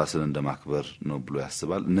ራስን እንደማክበር ነው ብሎ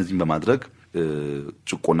ያስባል። እነዚህን በማድረግ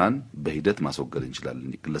ጭቆናን በሂደት ማስወገድ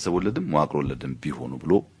እንችላለን። ግለሰብ ወለድም መዋቅር ወለድም ቢሆኑ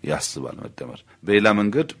ብሎ ያስባል መደመር። በሌላ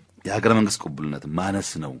መንገድ የሀገረ መንግስት ቅቡልነት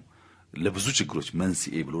ማነስ ነው ለብዙ ችግሮች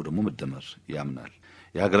መንስኤ ብሎ ደግሞ መደመር ያምናል።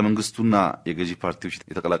 የሀገረ መንግስቱና የገዢ ፓርቲዎች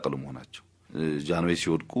የተቀላቀሉ መሆናቸው ጃንሆይ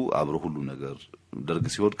ሲወድቁ አብሮ ሁሉ ነገር፣ ደርግ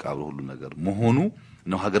ሲወድቅ አብሮ ሁሉ ነገር መሆኑ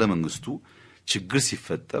ነው። ሀገረ መንግስቱ ችግር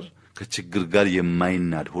ሲፈጠር ከችግር ጋር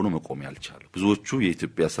የማይናድ ሆኖ መቆም ያልቻለ። ብዙዎቹ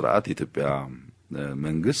የኢትዮጵያ ስርዓት የኢትዮጵያ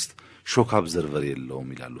መንግስት ሾክ አብዘርቨር የለውም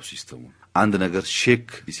ይላሉ። ሲስተሙ አንድ ነገር ሼክ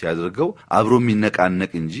ሲያደርገው አብሮ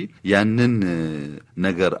የሚነቃነቅ እንጂ ያንን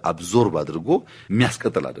ነገር አብዞርብ አድርጎ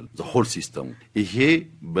የሚያስቀጥል አይደለም። ዘሆል ሲስተሙ ይሄ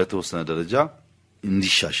በተወሰነ ደረጃ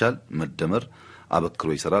እንዲሻሻል መደመር አበክሮ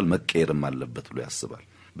ይሰራል፣ መቀየርም አለበት ብሎ ያስባል።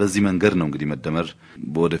 በዚህ መንገድ ነው እንግዲህ መደመር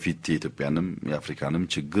ወደፊት የኢትዮጵያንም የአፍሪካንም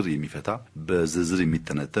ችግር የሚፈታ በዝርዝር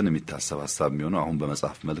የሚተነተን የሚታሰብ ሐሳብ የሚሆነው አሁን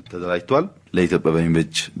በመጽሐፍ መልክ ተደራጅቷል። ለኢትዮጵያ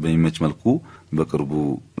በሚመች መልኩ በቅርቡ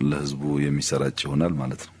ለህዝቡ የሚሰራጭ ይሆናል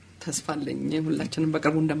ማለት ነው። ተስፋለኝ ሁላችንም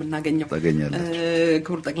በቅርቡ እንደምናገኘው ታገኛለች።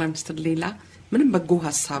 ክቡር ጠቅላይ ሚኒስትር ሌላ ምንም በጎ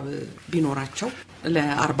ሐሳብ ቢኖራቸው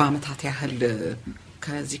ለ40 ዓመታት ያህል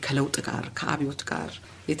ከዚህ ከለውጥ ጋር ከአብዮት ጋር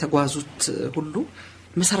የተጓዙት ሁሉ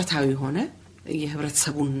መሰረታዊ ሆነ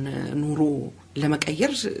የህብረተሰቡን ኑሮ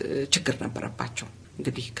ለመቀየር ችግር ነበረባቸው።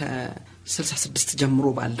 እንግዲህ ከ66 ጀምሮ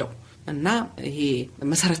ባለው እና ይሄ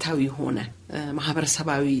መሰረታዊ ሆነ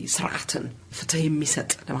ማህበረሰባዊ ስርዓትን ፍትህ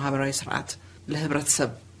የሚሰጥ ለማህበራዊ ስርዓት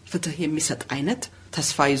ለህብረተሰብ ፍትህ የሚሰጥ አይነት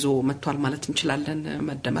ተስፋ ይዞ መጥቷል ማለት እንችላለን።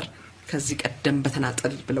 መደመር ከዚህ ቀደም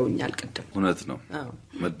በተናጠል ብለውኛል ቀደም እውነት ነው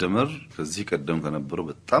መደመር ከዚህ ቀደም ከነበረው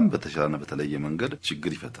በጣም በተሻለና በተለየ መንገድ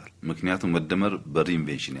ችግር ይፈታል ምክንያቱም መደመር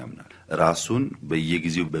በሪኢንቬንሽን ያምናል ራሱን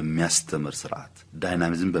በየጊዜው በሚያስተምር ስርዓት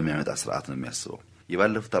ዳይናሚዝም በሚያመጣ ስርዓት ነው የሚያስበው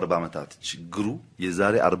የባለፉት 40 ዓመታት ችግሩ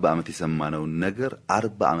የዛሬ 40 ዓመት የሰማነው ነገር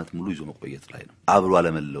 40 ዓመት ሙሉ ይዞ መቆየት ላይ ነው አብሮ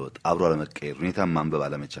አለመለወጥ አብሮ አለመቀየር ሁኔታን ማንበብ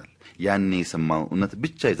አለመቻል ያኔ የሰማው እውነት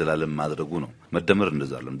ብቻ ይዘላለም ማድረጉ ነው መደመር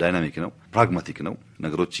እንደዛለም ዳይናሚክ ነው ፕራግማቲክ ነው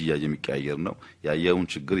ነገሮች የሚቀያየር ነው ያየውን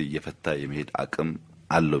ችግር እየፈታ የመሄድ አቅም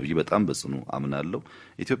አለው ብዬ በጣም በጽኑ አምናለሁ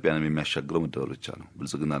ኢትዮጵያንም የሚያሻግረው መደመር ብቻ ነው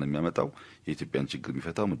ብልጽግናን የሚያመጣው የኢትዮጵያን ችግር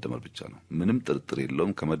የሚፈታው መደመር ብቻ ነው ምንም ጥርጥር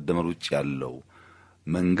የለውም ከመደመር ውጭ ያለው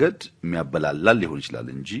መንገድ የሚያበላላል ሊሆን ይችላል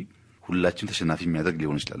እንጂ ሁላችን ተሸናፊ የሚያደርግ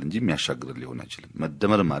ሊሆን ይችላል እንጂ የሚያሻግር ሊሆን አይችልም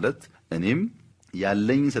መደመር ማለት እኔም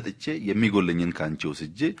ያለኝ ሰጥቼ የሚጎለኝን ካንቺ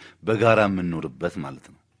ወስጄ በጋራ የምንኖርበት ማለት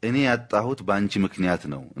ነው እኔ ያጣሁት ባንቺ ምክንያት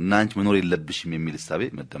ነው እና አንቺ መኖር የለብሽም የሚል ሐሳብ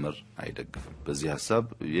መደመር አይደግፍም በዚህ ሐሳብ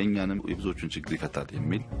የኛንም የብዙዎቹን ችግር ይፈታል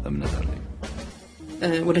የሚል እምነት አለኝ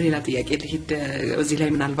ወደ ሌላ ጥያቄ ልሂድ እዚህ ላይ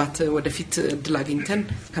ምናልባት ወደፊት እድል አግኝተን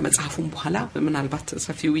ከመጽሐፉም በኋላ ምናልባት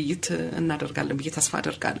ሰፊ ውይይት እናደርጋለን ብዬ ተስፋ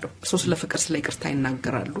አደርጋለሁ ሶስት ለፍቅር ስለ ይቅርታ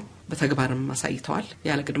ይናገራሉ በተግባርም አሳይተዋል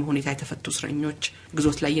ያለ ቅድመ ሁኔታ የተፈቱ እስረኞች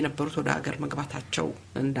ግዞት ላይ የነበሩት ወደ ሀገር መግባታቸው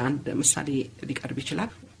እንደ አንድ ምሳሌ ሊቀርብ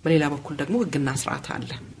ይችላል በሌላ በኩል ደግሞ ህግና ስርዓት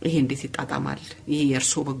አለ ይሄ እንዴት ይጣጣማል ይሄ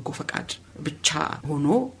የርሶ በጎ ፈቃድ ብቻ ሆኖ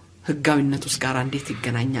ህጋዊነቱስ ጋር እንዴት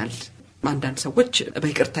ይገናኛል አንዳንድ ሰዎች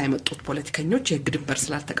በይቅርታ የመጡት ፖለቲከኞች የህግ ድንበር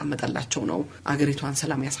ስላልተቀመጠላቸው ነው አገሪቷን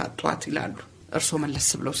ሰላም ያሳጧት ይላሉ እርሶ መለስ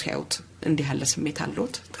ብለው ሲያዩት እንዲህ ያለ ስሜት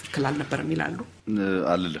አለዎት ትክክል አልነበረም ይላሉ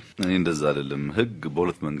አይደለም እኔ እንደዛ አይደለም ህግ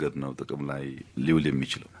በሁለት መንገድ ነው ጥቅም ላይ ሊውል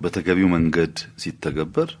የሚችለው በተገቢው መንገድ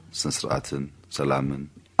ሲተገበር ስርዓትን ሰላምን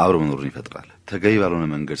አብሮ መኖርን ይፈጥራል ተገቢ ባልሆነ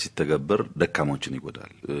መንገድ ሲተገበር ደካሞችን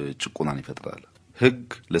ይጎዳል ጭቆናን ይፈጥራል ህግ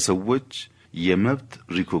ለሰዎች የመብት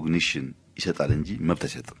ሪኮግኒሽን ይሰጣል እንጂ መብት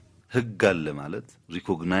አይሰጥም ህግ አለ ማለት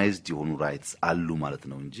ሪኮግናይዝድ የሆኑ ራይትስ አሉ ማለት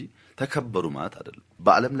ነው እንጂ ተከበሩ ማለት አይደለም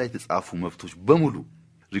በአለም ላይ የተጻፉ መብቶች በሙሉ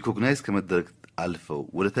ሪኮግናይዝ ከመደረግ አልፈው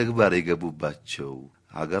ወደ ተግባር የገቡባቸው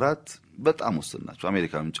ሀገራት በጣም ውስን ናቸው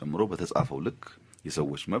አሜሪካን ጨምሮ በተጻፈው ልክ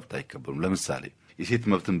የሰዎች መብት አይከበሩም ለምሳሌ የሴት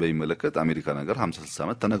መብትን በሚመለከት አሜሪካ ነገር 50-60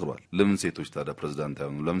 ዓመት ተነግሯል ለምን ሴቶች ታዲያ ፕሬዝዳንት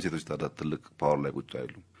አይሆኑ ለምን ሴቶች ታዲያ ትልቅ ፓወር ላይ ቁጭ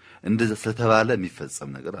አይሉ እንደዛ ስለተባለ የሚፈጸም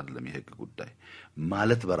ነገር አይደለም የህግ ጉዳይ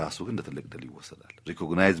ማለት በራሱ ግን እንደ ትልቅ ድል ይወሰዳል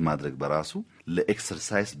ሪኮግናይዝ ማድረግ በራሱ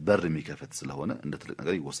ለኤክሰርሳይዝ በር የሚከፈት ስለሆነ እንደ ትልቅ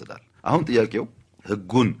ነገር ይወሰዳል አሁን ጥያቄው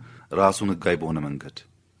ህጉን ራሱን ህጋዊ በሆነ መንገድ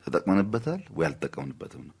ተጠቅመንበታል ወይ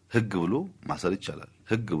አልተጠቀምንበትም ነው ህግ ብሎ ማሰር ይቻላል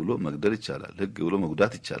ህግ ብሎ መግደል ይቻላል ህግ ብሎ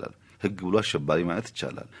መጉዳት ይቻላል ህግ ብሎ አሸባሪ ማለት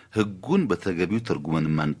ይቻላል ህጉን በተገቢው ትርጉምን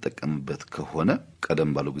ማንጠቀምበት ከሆነ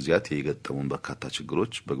ቀደም ባሉ ጊዜያት የገጠሙን በርካታ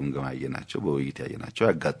ችግሮች በግምገማ ያየናቸው በውይይት ያየናቸው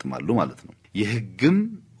ያጋጥማሉ ማለት ነው የህግም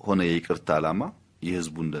ሆነ የይቅርታ ዓላማ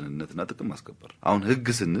የህዝቡን ደህንነትና ጥቅም ማስከበር አሁን ህግ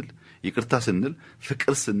ስንል ይቅርታ ስንል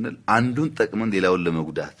ፍቅር ስንል አንዱን ጠቅመን ሌላውን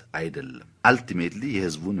ለመጉዳት አይደለም አልቲሜትሊ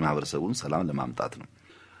የህዝቡን ማህበረሰቡን ሰላም ለማምጣት ነው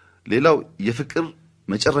ሌላው የፍቅር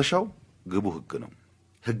መጨረሻው ግቡ ህግ ነው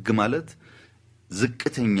ህግ ማለት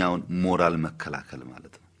ዝቅተኛውን ሞራል መከላከል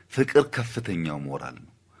ማለት ነው ፍቅር ከፍተኛው ሞራል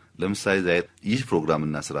ነው ለምሳሌ ይህ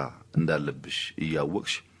ፕሮግራምና ስራ እንዳለብሽ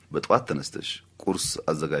እያወቅሽ በጧት ተነስተሽ ቁርስ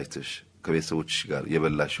አዘጋጅተሽ ከቤተሰቦችሽ ጋር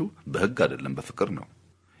የበላሽው በህግ አይደለም በፍቅር ነው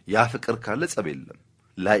ያ ፍቅር ካለ ጸብ የለም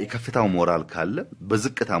ላይ ከፍታው ሞራል ካለ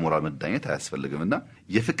በዝቅታ ሞራል መዳኘት አያስፈልግምና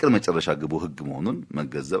የፍቅር መጨረሻ ግቡ ህግ መሆኑን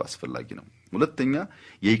መገንዘብ አስፈላጊ ነው ሁለተኛ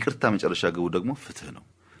የይቅርታ መጨረሻ ግቡ ደግሞ ፍትህ ነው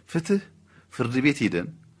ፍትህ ፍርድ ቤት ሄደን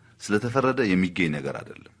ስለተፈረደ የሚገኝ ነገር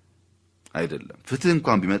አይደለም ፍትህ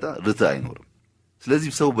እንኳን ቢመጣ ርትዕ አይኖርም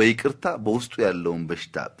ስለዚህ ሰው በይቅርታ በውስጡ ያለውን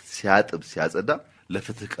በሽታ ሲያጥብ ሲያጸዳ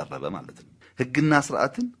ለፍትህ ቀረበ ማለት ነው ህግና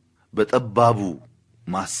ስርዓትን በጠባቡ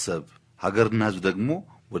ማሰብ ሀገርና ህዝብ ደግሞ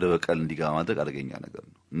ወደ በቀል እንዲገባ ማድረግ አደገኛ ነገር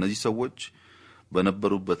ነው እነዚህ ሰዎች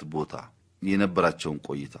በነበሩበት ቦታ የነበራቸውን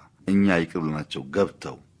ቆይታ እኛ ይቅርብልናቸው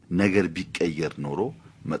ገብተው ነገር ቢቀየር ኖሮ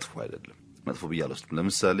መጥፎ አይደለም መጥፎ ብያለሁ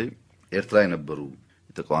ለምሳሌ ኤርትራ የነበሩ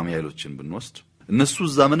ተቃዋሚ ኃይሎችን ብንወስድ እነሱ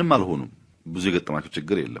ዘመንም አልሆኑም ብዙ የገጠማቸው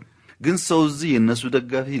ችግር የለም ግን ሰው እዚህ የነሱ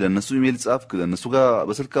ደጋፊ ለነሱ ኢሜል ጻፍክ ለነሱ ጋር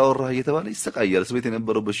በስልክ አወራህ እየተባለ ይሰቃያል ስቤት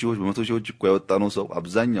የነበረው በሺዎች በመቶ ሺዎች እኮ ያወጣ ነው ሰው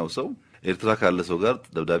አብዛኛው ሰው ኤርትራ ካለ ሰው ጋር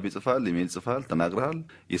ደብዳቤ ጽፋል ኢሜል ጽፋል ተናግረሃል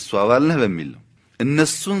የሱ አባል ነህ በሚል ነው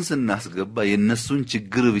እነሱን ስናስገባ የነሱን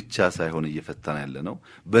ችግር ብቻ ሳይሆን እየፈታን ያለ ነው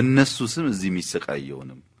በእነሱ ስም እዚህ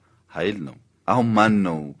የሚሰቃየውንም ኃይል ነው አሁን ማን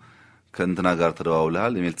ነው ከእንትና ጋር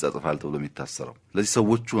ተደዋውለሃል ኢሜል ጽፋል ተብሎ የሚታሰረው ለዚህ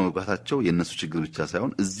ሰዎቹ መግባታቸው የነሱ ችግር ብቻ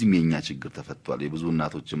ሳይሆን እዚህም የኛ ችግር ተፈቷል የብዙ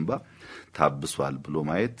እናቶች እንባ ታብሷል ብሎ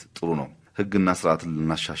ማየት ጥሩ ነው ህግና ስርዓትን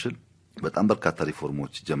ልናሻሽል በጣም በርካታ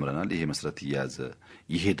ሪፎርሞች ጀምረናል ይሄ መስረት ይያዘ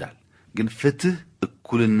ይሄዳል ግን ፍትህ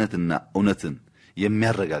እኩልነትና እውነትን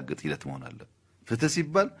የሚያረጋግጥ ሂደት መሆን አለ ፍትህ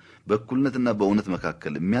ሲባል በእኩልነትና በእውነት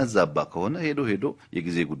መካከል የሚያዛባ ከሆነ ሄዶ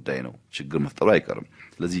የጊዜ ጉዳይ ነው ችግር መፍጠሩ አይቀርም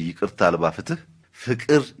ስለዚህ ይቅርታ አልባ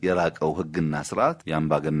ፍቅር የራቀው ህግና ስርዓት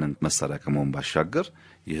ያምባገነን መሳሪያ ከመሆን ባሻገር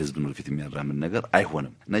የህዝብን ወደፊት የሚያራምን ነገር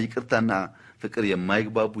አይሆንም እና ይቅርታና ፍቅር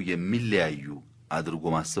የማይግባቡ የሚለያዩ አድርጎ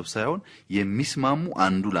ማሰብ ሳይሆን የሚስማሙ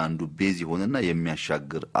አንዱ ለአንዱ ቤዝ ይሆንና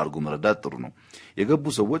የሚያሻግር አርጎ መረዳት ጥሩ ነው የገቡ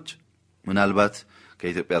ሰዎች ምናልባት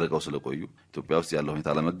ከኢትዮጵያ ርቀው ስለቆዩ ኢትዮጵያ ውስጥ ያለው ሁኔታ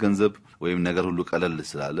ለመገንዘብ ወይም ነገር ሁሉ ቀለል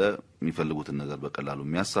ስላለ የሚፈልጉትን ነገር በቀላሉ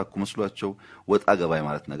የሚያሳኩ መስሏቸው ወጣ ገባይ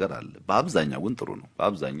ማለት ነገር አለ በአብዛኛው ግን ጥሩ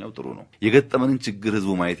ነው የገጠመንን ችግር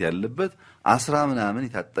ህዝቡ ማየት ያለበት 10 ምናምን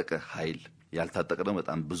የታጠቀ ኃይል ያልታጠቀ ደግሞ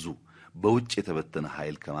በጣም ብዙ በውጭ የተበተነ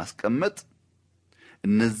ኃይል ከማስቀመጥ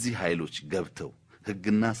እነዚህ ኃይሎች ገብተው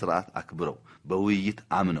ህግና ስርዓት አክብረው በውይይት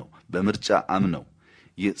አምነው በምርጫ አምነው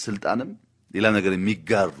የስልጣንም ሌላ ነገር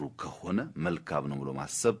የሚጋሩ ከሆነ መልካም ነው ብሎ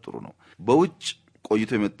ማሰብ ጥሩ ነው በውጭ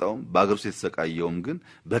ቆይቶ የመጣው በአገር ውስጥ የተሰቃየውም ግን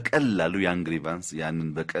በቀላሉ ያን ግሪቫንስ ያንን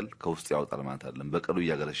በቀል ከውስጥ ያወጣል ማለት አይደለም በቀሉ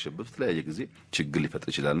ያገረሸበት ለያየ ጊዜ ችግር ሊፈጥር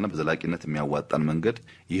ይችላልና በዘላቂነት የሚያዋጣን መንገድ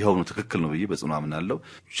ይሄው ነው ትክክል ነው ብዬ በጽኑ አምናለሁ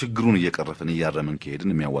ችግሩን እየቀረፈን እያረመን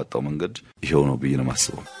ከሄድን የሚያዋጣው መንገድ ይሄው ነው ብዬ ነው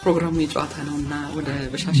ማስበው ፕሮግራሙ የጨዋታ ነውና ወደ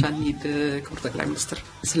በሻሻን ሂድ ክቡር ጠቅላይ ሚኒስትር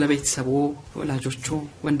ስለ ቤተሰቡ ወላጆቹ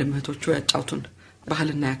ወንድም እህቶቹ ያጫውቱን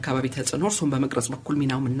ባህልና የአካባቢ ተጽዕኖ እርሱን በመቅረጽ በኩል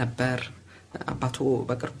ሚናው ምን ነበር አባቶ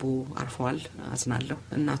በቅርቡ አርፈዋል አዝናለሁ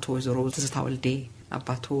እናቶ ወይዘሮ ትዝታ ወልዴ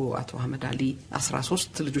አባቶ አቶ አህመድ አሊ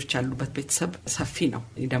 13 ልጆች ያሉበት ቤተሰብ ሰፊ ነው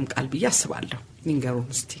ይደምቃል ብዬ አስባለሁ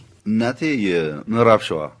ንገሩን እስቲ እናቴ የምዕራብ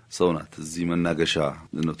ሸዋ ሰው ናት እዚህ መናገሻ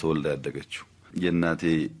ነው ተወልዳ ያደገችው የእናቴ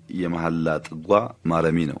የመሐላ ጥጓ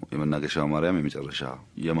ማረሚ ነው የመናገሻው ማርያም የመጨረሻ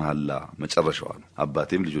የመሐላ መጨረሻዋ ነው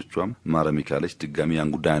አባቴም ልጆቿም ማረሚ ካለች ድጋሚ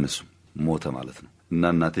ያን ጉዳይ አነሱ ሞተ ማለት ነው እና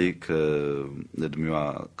እናቴ ከእድሜዋ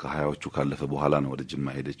ከ20ዎቹ ካለፈ በኋላ ነው ወደ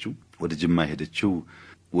ጅማ ሄደችው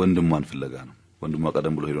ወንድሟን ፍለጋ ነው ወንድሟ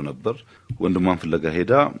ቀደም ብሎ ሄዶ ነበር ወንድሟን ፍለጋ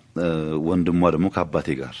ሄዳ ወንድሟ ደግሞ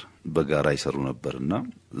ከአባቴ ጋር በጋራ ይሰሩ ነበርና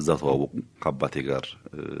እዛው ተዋወቁ ከአባቴ ጋር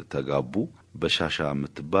ተጋቡ በሻሻ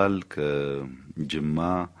የምትባል ከጅማ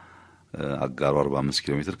አጋሩ 45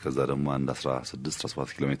 ኪሎ ሜትር ከዛ ደግሞ 16-17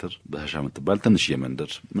 ኪሎ ሜትር በሻሻ የምትባል ትንሽ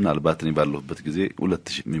የመንደር ምናልባት እኔ ባለሁበት ጊዜ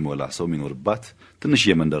 2000 የሚሞላ ሰው የሚኖርባት ትንሽ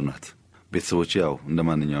የመንደር ናት ቤተሰቦቼ ያው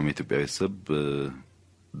እንደማንኛውም የኢትዮጵያ ቤተሰብ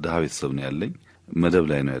ደሃ ቤተሰብ ነው ያለኝ መደብ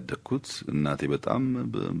ላይ ነው ያደግኩት እናቴ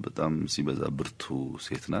በጣም ሲበዛ ብርቱ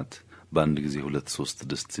ሴት ናት በአንድ ጊዜ 2-3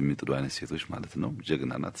 ድስት የሚጥዱ አይነት ሴቶች ማለት ነው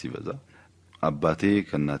ጀግና ናት ሲበዛ አባቴ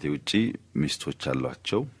ከእናቴ ውጪ ሚስቶች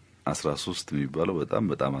አሏቸው 13 የሚባለው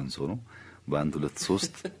በጣም አንሶ ነው በአንድ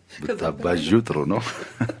 2-3 ብታባጁ ጥሩ ነው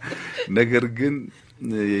ነገር ግን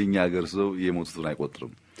የኛ ሀገር ሰው የሞቱትን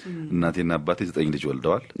አይቆጥርም እናቴና አባቴ 9 ልጅ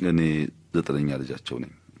ወልደዋል እኔ 9ኛ ልጃቸው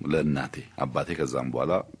ነኝ ለእናቴ አባቴ ከዛም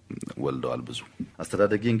በኋላ ወልደዋል ብዙ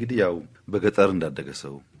አስተዳደጌ እንግዲህ ያው በገጠር እንዳደገ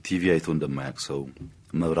ሰው ቲቪ አይቶ እንደማያቅ ሰው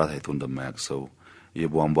መብራት አይቶ እንደማያቅ ሰው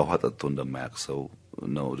የቧንቧ ውሃ ጠጥቶ እንደማያቅ ሰው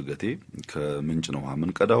ነው እድገቴ ከምንጭ ነው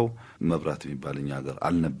ምን ቀዳው መብራት የሚባልኛ ሀገር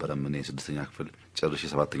አልነበረም እኔ 6ኛ ክፍል ጨርሼ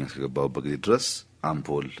 7ኛ እስከገባሁበት ጊዜ ድረስ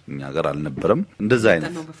አምፖል እኛ ሀገር አልነበረም እንደዛ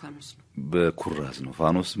አይነት በኩራዝ ነው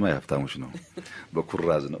ፋኖስማ ያፍታሞች ነው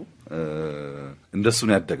በኩራዝ ነው እንደሱ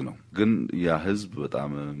ነው ያደግነው ግን ያ ህዝብ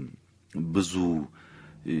በጣም ብዙ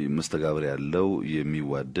መስተጋብር ያለው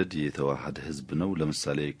የሚዋደድ የተዋሃደ ህዝብ ነው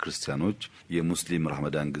ለምሳሌ ክርስቲያኖች የሙስሊም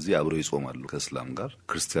ረመዳን ጊዜ አብረው ይጾማሉ ከእስላም ጋር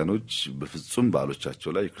ክርስቲያኖች በፍጹም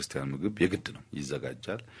ባሎቻቸው ላይ ክርስቲያን ምግብ የግድ ነው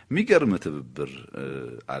ይዘጋጃል የሚገርም ትብብር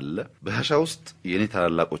አለ በሻሻ ውስጥ የኔ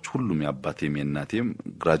ታላላቆች ሁሉም ያባቴም የእናቴም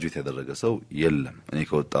ግራጁዌት ያደረገ ሰው የለም እኔ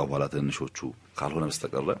ከወጣው በኋላ ትንሾቹ ካልሆነ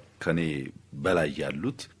በስተቀር ከኔ በላይ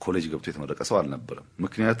ያሉት ኮሌጅ ገብቶ የተመረቀ ሰው አልነበረም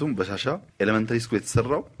ምክንያቱም በሻሻ ኤሌመንተሪ ስኩል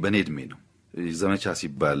የተሰራው በኔ እድሜ ነው ዘመቻ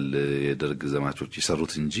ሲባል የደርግ ዘማቾች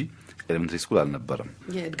ይሰሩት እንጂ ኤሌመንተሪ ስኩል አልነበረም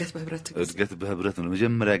እድገት በህብረት ነው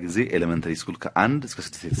መጀመሪያ ጊዜ ኤሌመንተሪ ስኩል ከ1 እስከ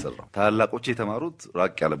 6 የተሰራው ታላላቆች የተማሩት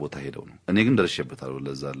ራቅ ያለ ቦታ ሄደው ነው እኔ ግን ደርሼበታለሁ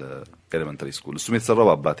ለዛ ለኤሌመንተሪ ስኩል እሱም የተሰራው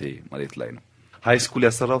በአባቴ መሬት ላይ ነው ሃይ ስኩል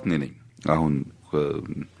ያሰራሁት እኔ ነኝ አሁን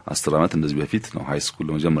 10 አመት እንደዚህ በፊት ነው ሃይ ስኩል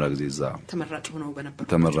ለመጀመሪያ ጊዜ እዛ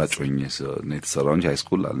ተመራጭ ሆኜ ነው የተሰራው እንጂ ሃይ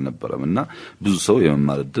ስኩል አልነበረምና ብዙ ሰው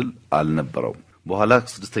የመማር እድል አልነበረው በኋላ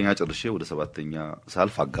 6ኛ ጨርሼ ወደ 7ኛ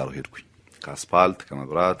ሳልፍ አጋሩ ሄድኩኝ ከአስፋልት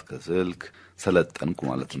ከመብራት ከስልክ ሰለጠንኩ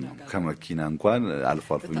ማለት ነው ከመኪና እንኳን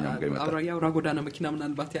አልፋልፉኛም ጋር ይመጣ ያውራ ጎዳና መኪና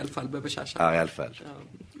ምናልባት ያልፋል በበሻሻ ያልፋል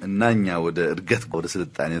እናኛ ወደ እድገት ወደ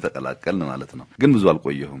ስልጣኔ ተቀላቀልን ማለት ነው ግን ብዙ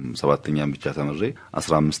አልቆየሁም 7ኛም ብቻ ተመሬ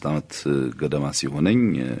 15 አመት ገደማ ሲሆነኝ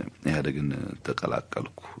ኢህአዴግን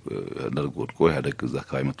ተቀላቀልኩ ደርግ ወድቆ ኢህአዴግ እዛ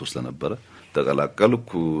አካባቢ መጥቶ ስለነበረ ተቀላቀልኩ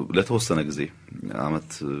ለተወሰነ ጊዜ አመት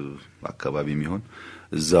አካባቢ የሚሆን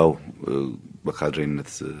እዛው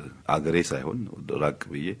በካድሬነት አገሬ ሳይሆን ራቅ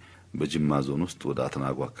ብዬ በጅማ ዞን ውስጥ ወደ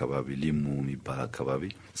አተናጎ አካባቢ ሊሙ የሚባል አካባቢ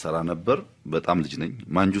ሰራ ነበር። በጣም ልጅ ነኝ።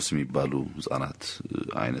 ማንጁስ የሚባሉ ህፃናት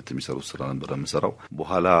አይነት የሚሰሩት ስራ ነበር የምሰራው።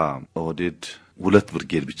 በኋላ ኦህዴድ 2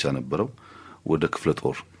 ብርጌድ ብቻ ነበረው። ወደ ክፍለ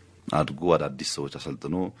ጦር አድጎ አዳዲስ ሰዎች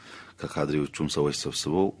አሰልጥኖ ከካድሬዎቹም ሰዎች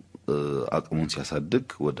ሰብስበው አቅሙን ሲያሳድግ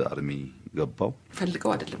ወደ አርሚ ገባው።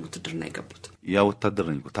 ፈልገው አይደለም ውትድርና የገቡት። ያ ወታደር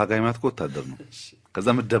ነኝ። ታጋይ ማለት ወታደር ነው። ከዛ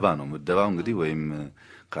ምደባ ነው። ምደባው እንግዲህ ወይም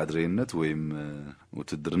ካድሬነት ወይም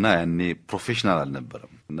ውትድርና ያኔ ፕሮፌሽናል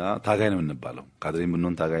አልነበረም እና ታጋይ ነው የምንባለው። ካድሬን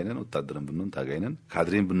ብንሆን ታጋይ ነን፣ ወታደርን ብንሆን ታጋይ ነን።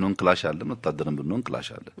 ካድሬን ብንሆን ክላሽ አለን፣ ወታደርን ብንሆን ክላሽ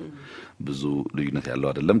አለን። ብዙ ልዩነት ያለው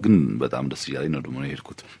አይደለም። ግን በጣም ደስ ይላል ነው ደግሞ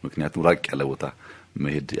የሄድኩት። ምክንያቱም ራቅ ያለ ቦታ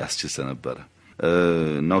መሄድ ያስችል ነበር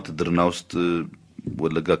እና ውትድርና ውስጥ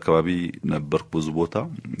ወለጋ አካባቢ ነበርኩ ብዙ ቦታ፣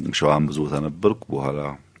 ሸዋም ብዙ ቦታ ነበርኩ። በኋላ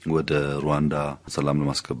ወደ ሩዋንዳ ሰላም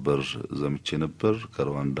ለማስከበር ዘምቼ ነበር።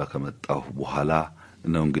 ከሩዋንዳ ከመጣሁ በኋላ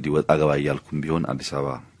ነው እንግዲህ ወጣ ገባ ያልኩም ቢሆን አዲስ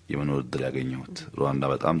አበባ የመኖር እድል ያገኘሁት። ሩዋንዳ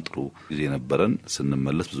በጣም ጥሩ ጊዜ ነበረን።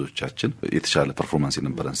 ስንመለስ ብዙዎቻችን የተሻለ ፐርፎርማንስ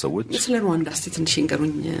የነበረን ሰዎች። ስለ ሩዋንዳ እስቲ ትንሽ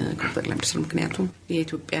እንገሩኝ ከጠቅላይ ሚኒስትሩ። ምክንያቱም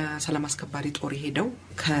የኢትዮጵያ ሰላም አስከባሪ ጦር ሄደው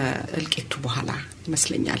ከእልቂቱ በኋላ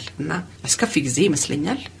ይመስለኛል እና አስከፊ ጊዜ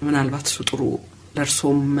ይመስለኛል። ምናልባት እሱ ጥሩ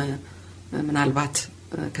ለርሶም ምናልባት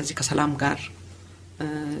ከዚህ ከሰላም ጋር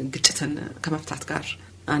ግጭትን ከመፍታት ጋር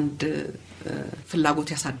አንድ ፍላጎት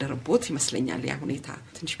ያሳደረቦት ይመስለኛል። ያ ሁኔታ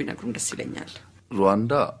ትንሽ ቢነግሩን ደስ ይለኛል።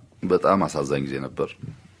 ሩዋንዳ በጣም አሳዛኝ ጊዜ ነበር።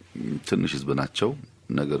 ትንሽ ህዝብ ናቸው።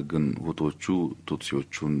 ነገር ግን ሁቶቹ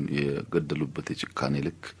ቱትሲዎቹን የገደሉበት የጭካኔ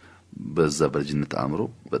ልክ በዛ በልጅነት አእምሮ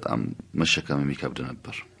በጣም መሸከም የሚከብድ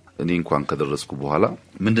ነበር። እኔ እንኳን ከደረስኩ በኋላ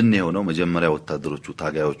ምንድነው የሆነው? መጀመሪያ ወታደሮቹ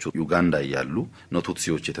ታጋዮቹ ዩጋንዳ ያያሉ ነው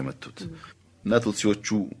ቱትሲዎች የተመቱት እና ቱትሲዎቹ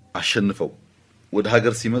አሸንፈው ወደ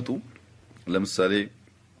ሀገር ሲመጡ ለምሳሌ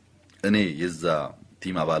እኔ የዛ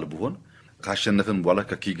ቲም አባል ብሆን ካሸነፈን በኋላ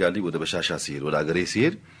ከኪጋሊ ወደ በሻሻ ሲሄድ ወደ ሀገሬ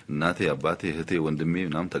ሲሄድ እናቴ አባቴ እህቴ ወንድሜ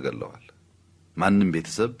ምናም ተገለዋል። ማንንም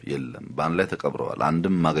ቤተሰብ የለም። ባን ላይ ተቀብረዋል።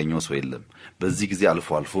 አንድም ማገኘው ሰው የለም። በዚህ ጊዜ አልፎ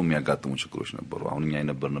አልፎ የሚያጋጥሙ ችግሮች ነበሩ። አሁን እኛ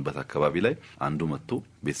የነበርንበት አካባቢ ላይ አንዱ መጥቶ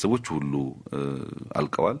ቤተሰቦች ሁሉ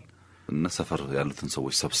አልቀዋል እና ሰፈር ያሉትን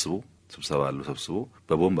ሰዎች ሰብስቦ ስብሰባ አሉ ሰብስቦ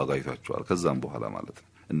በቦምብ አጋይቷቸዋል። ከዛም በኋላ ማለት ነው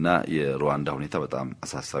እና የሩዋንዳ ሁኔታ በጣም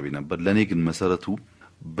አሳሳቢ ነበር። ለኔ ግን መሰረቱ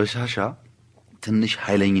በሻሻ ትንሽ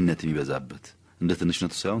ኃይለኝነት የሚበዛበት እንደ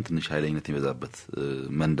ትንሽነቱ ሳይሆን ትንሽ ኃይለኝነት የሚበዛበት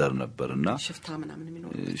መንደር ነበርና ሽፍታ ምናምን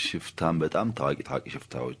የሚኖር ሽፍታም በጣም ታዋቂ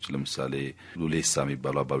ሽፍታዎች ለምሳሌ ሉሌሳ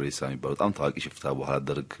የሚባለው አባሉሌሳ የሚባለው በጣም ታዋቂ ሽፍታ በኋላ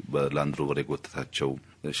ደርግ በላንድሮቨር የጎተታቸው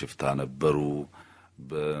ሽፍታ ነበሩ።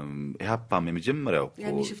 በኢሃፓም የመጀመሪያው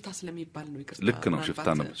ያኔ ሽፍታ ስለሚባል ነው ይቅርታ። ልክ ነው። ሽፍታ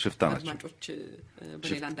ናቸው።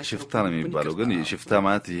 ሽፍታ ነው የሚባለው። ግን ሽፍታ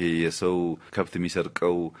ማለት ይሄ የሰው ከብት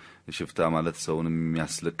የሚሰርቀው ሽፍታ ማለት ሰውን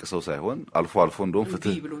የሚያስለቅሰው ሳይሆን አልፎ አልፎ እንደውም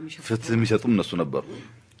ፍትህ የሚሰጡም እነሱ ነበሩ።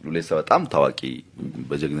 ሉሌሳ በጣም ታዋቂ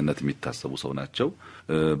በጀግንነት የሚታሰቡ ሰው ናቸው።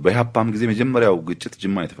 በኢሃፓም ጊዜ መጀመሪያው ግጭት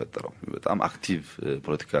ጅማ የተፈጠረው በጣም አክቲቭ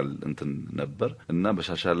ፖለቲካል እንትን ነበር እና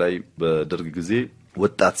በሻሻ ላይ በደርግ ጊዜ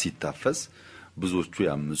ወጣት ሲታፈስ ብዙዎቹ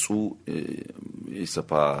ያምጹ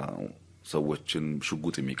የሰፓ ሰዎችን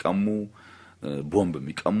ሽጉጥ የሚቀሙ ቦምብ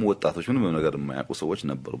የሚቀሙ ወጣቶች ምንም ነገር የማያውቁ ሰዎች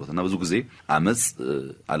ነበሩበትና ብዙ ጊዜ አመጽ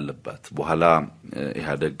አለባት። በኋላ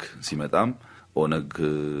ኢህአደግ ሲመጣም ኦነግ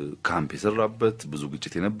ካምፕ የሰራበት ብዙ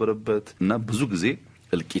ግጭት የነበረበት እና ብዙ ጊዜ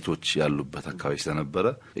እልቂቶች ያሉበት አካባቢ ስለነበረ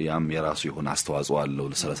ያም የራሱ የሆነ አስተዋጽኦ አለው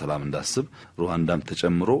ለሰላም እንዳስብ ሩዋንዳም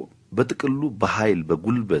ተጨምሮ በጥቅሉ በኃይል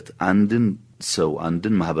በጉልበት አንድን ሰው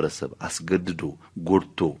አንድን ማህበረሰብ አስገድዶ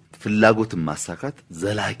ጎድቶ ፍላጎትን ማሳካት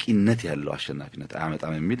ዘላቂነት ያለው አሸናፊነት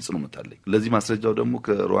አያመጣም የሚል ጽኑ መታለኝ። ለዚህ ማስረጃው ደግሞ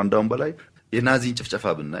ከሩዋንዳውን በላይ የናዚን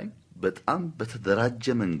ጭፍጨፋ ብናይ በጣም በተደራጀ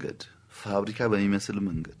መንገድ ፋብሪካ በሚመስል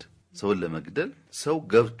መንገድ ሰው ለመግደል ሰው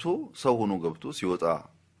ገብቶ ሰው ሆኖ ገብቶ ሲወጣ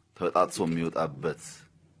ተጣጥሶ የሚወጣበት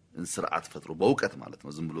እንስርዓት ፈጥሮ በእውቀት ማለት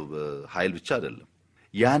ነው። ዝም ብሎ በኃይል ብቻ አይደለም።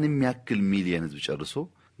 ያን የሚያክል ሚሊየን ህዝብ ጨርሶ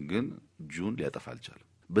ግን ጁን ሊያጠፋ አልቻለም።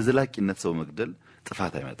 በዘላቂነት ሰው መግደል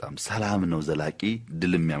ጥፋት አይመጣም፣ ሰላም ነው ዘላቂ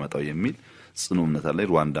ድል የሚያመጣው የሚል ጽኑ እምነት አለ።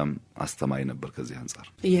 ሩዋንዳም አስተማሪ ነበር ከዚህ አንፃር።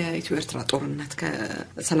 የኢትዮ ኤርትራ ጦርነት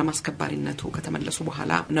ከሰላም አስከባሪነቱ ከተመለሱ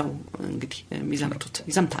በኋላ ነው እንግዲህ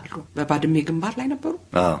ይዘምታሉ። በባድሜ ግንባር ላይ ነበሩ።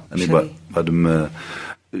 እኔ ባድሜ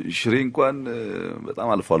ሽሬ እንኳን በጣም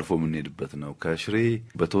አልፎ አልፎ የምንሄድበት ነው። ከሽሬ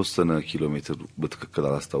በተወሰነ ኪሎ ሜትር በትክክል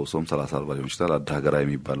አላስታውሰውም 30-40 ሊሆን ይችላል። አዳሀገራ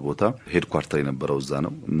የሚባል ቦታ ሄድኳርተር የነበረው እዛ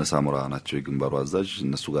ነው። እነሳሙራ ናቸው የግንባሩ አዛዥ።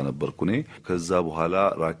 እነሱ ጋር ነበርኩ እኔ። ከዛ በኋላ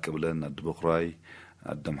ራቅ ብለን አድበኩራይ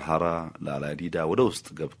አደምሐራ ላላዲዳ ወደ ውስጥ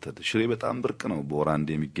ገብተን ሽሬ በጣም ብርቅ ነው፣ በወራንዴ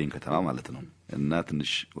የሚገኝ ከተማ ማለት ነው እና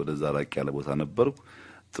ትንሽ ወደዛ ራቅ ያለ ቦታ ነበርኩ።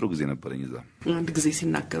 ጥሩ ጊዜ ነበርኝ እዛ አንድ ጊዜ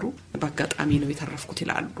ሲናገሩ በአጋጣሚ ነው የተረፍኩት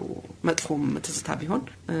ይላሉ መጥፎም ትዝታ ቢሆን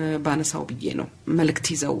ባነሳው ብዬ ነው መልእክት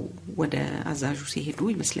ይዘው ወደ አዛዡ ሲሄዱ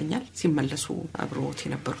ይመስለኛል ሲመለሱ አብሮት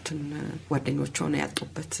የነበሩትን ጓደኞቻቸውን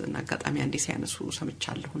ያጡበት አጋጣሚ አንዴ ሲያነሱ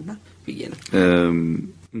ሰምቻለሁና ብዬ ነው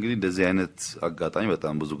እንግዲህ እንደዚህ አይነት አጋጣሚ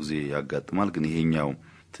በጣም ብዙ ጊዜ ያጋጥማል ግን ይሄኛው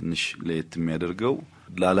ትንሽ ለየት የሚያደርገው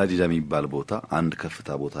ላላዲዳ የሚባል ቦታ አንድ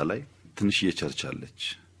ከፍታ ቦታ ላይ ትንሽ የቸርች አለች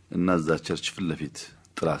እና እዛ ቸርች ፊት ለፊት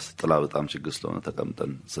ጥላ በጣም ችግር ስለሆነ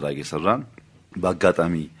ተቀምጠን ስራ እየሰራን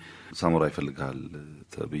በአጋጣሚ ሳሙራ ይፈልጋል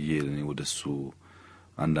ተብዬ እኔ ወደሱ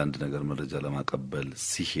አንዳንድ ነገር መረጃ ለማቀበል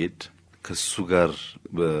ሲሄድ ከሱ ጋር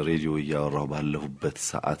በሬዲዮ ያወራው ባለሁበት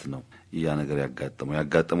ሰዓት ነው ያ ነገር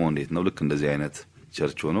ያጋጠመው እንዴት ነው ልክ እንደዚህ አይነት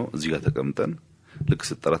ቸርች ሆኖ እዚህ ጋር ተቀምጠን ልክ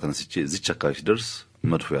ስጠራ ተነስቼ እዚህ ቸካሽ ደርስ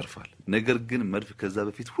መድፎ ያርፋል ነገር ግን መድፍ ከዛ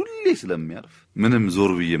በፊት ሁሌ ስለሚያርፍ ምንም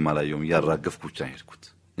ዞር ብዬ ማላየውም ያራገፍኩ ብቻ ሄድኩት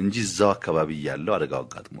እንጂ እዛው አካባቢ ያለው አደጋው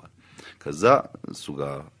አጋጥሟል ከዛ እሱ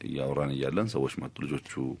ጋር ያወራን ይያለን ሰዎች መጡ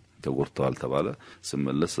ልጆቹ ተጎርተዋል ተባለ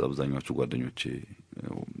ስመለስ አብዛኛዎቹ ጓደኞቼ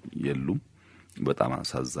የሉም በጣም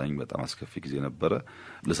አሳዛኝ በጣም አስከፊ ጊዜ ነበር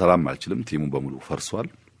ለሰላም አልችልም ቲሙ በሙሉ ፈርሷል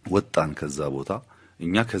ወጣን ከዛ ቦታ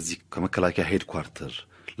እኛ ከዚህ ከመከላከያ ሄድኳርተር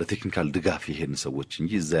ለቴክኒካል ድጋፍ ይሄን ሰዎች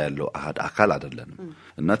እንጂ እዛ ያለው አካል አይደለም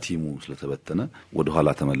እና ቲሙ ስለተበተነ ወደ ኋላ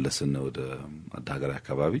ተመለስን ወደ አዳገራ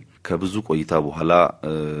አካባቢ ከብዙ ቆይታ በኋላ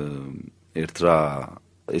ኤርትራ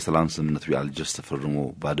የሰላም ስምምነቱ ያልጀስት ተፈርሞ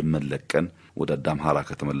ባድመለቀን ወደ አዳምሃራ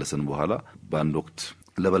ከተመለስን በኋላ ባንድ ወቅት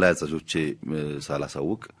ለበላይ አዛዦቼ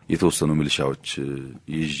ሳላሳውቅ የተወሰኑ ሚሊሻዎች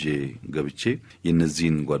ይዤ ገብቼ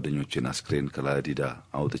የነዚህን ጓደኞቼን አስክሬን ከላዲዳ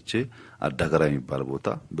አውጥቼ አዳገራ የሚባል ቦታ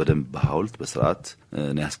በደንብ በሐውልት በስርዓት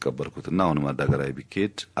ነው ያስቀበርኩትና አሁንም አዳገራ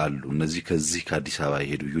ቢኬድ አሉ እነዚህ ከዚህ ከአዲስ አበባ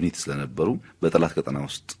የሄዱ ዩኒት ስለነበሩ በጠላት ቀጠና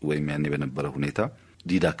ውስጥ ወይም ያኔ በነበረ ሁኔታ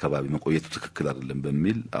ዲዳ አካባቢ መቆየቱ ትክክል አይደለም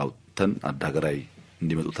በሚል አውጥተን አዳገራ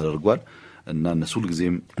እንዲመጡ ተደርጓል እና እነሱ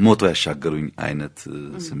ሁልጊዜም ሞቶ ያሻገሩኝ አይነት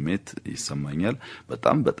ስሜት ይሰማኛል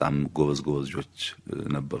በጣም ጎበዞች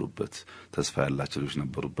ነበሩበት ተስፋ ያላቸው ልጆች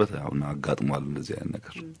ነበሩበት አሁን አጋጥሟል እንደዚህ አይነት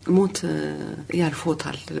ነገር ሞት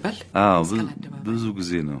ያልፎታል ልበል ብዙ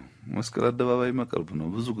ጊዜ ነው መስቀል አደባባይ መቅረብ ነው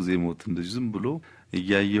ብዙ ጊዜ ሞት እንደዚህ ዝም ብሎ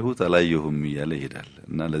እያየሁት አላየሁም እያለ ይሄዳል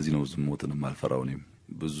እና ለዚህ ነው ዝም ሞትንም አልፈራው ነኝ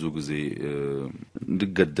ብዙ ጊዜ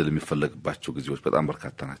እንድገደል የሚፈልግባቸው ጊዜዎች በጣም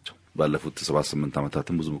በርካታ ናቸው ባለፉት 78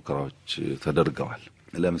 አመታትም ብዙ ሙከራዎች ተደርገዋል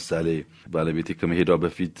ለምሳሌ ባለቤቴ ከመሄዷ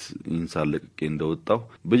በፊት ኢንሳለቅቄ እንደወጣው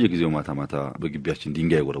በየጊዜው ማታ በግቢያችን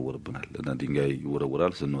ድንጋይ ይወረወርብናል እና ድንጋይ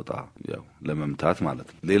ይወረወራል ስንወጣ ያው ለመምታት ማለት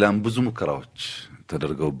ነው ሌላም ብዙ ሙከራዎች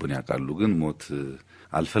ተደርገውብን ያቃሉ ግን ሞት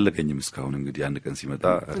አልፈለገኝም እስካሁን እንግዲህ አንድ ቀን ሲመጣ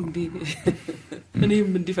እኔም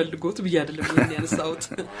እንዲፈልጎት ብዬ አይደለም ምን ያነሳውት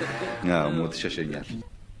ሞት ይሸሸኛል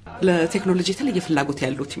ለቴክኖሎጂ የተለየ ፍላጎት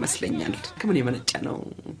ያሉት ይመስለኛል ከምን የመነጨ ነው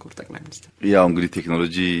ክቡር ጠቅላይ ሚኒስትር ያው እንግዲህ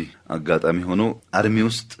ቴክኖሎጂ አጋጣሚ ሆኖ አርሚ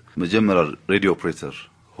ውስጥ መጀመሪያ ሬዲዮ ኦፕሬተር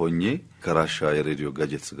ሆኜ ከራሻ የሬዲዮ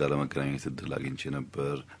ጋጀትስ ጋር ለመገናኘት እድል አግኝቼ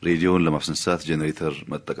ነበር ሬዲዮን ለማስነሳት ጄኔሬተር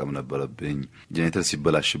መጠቀም ነበረብኝ ጄኔሬተር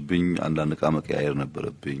ሲበላሽብኝ አንዳንድ ዕቃ መቀያየር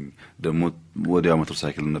ነበረብኝ ደግሞ ወዲያ ሞተር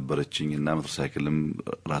ሳይክል ነበረችኝና ሞተር ሳይክልም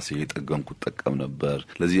ራሴ የጠገንኩት ተጠቀም ነበር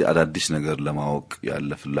ለዚህ አዳዲስ ነገር ለማወቅ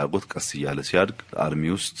ያለ ፍላጎት ቀስ ያለ ሲያድግ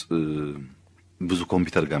አርሚ ውስጥ ብዙ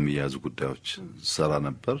ኮምፒውተር ጋር የሚያዙ ጉዳዮች ሰራ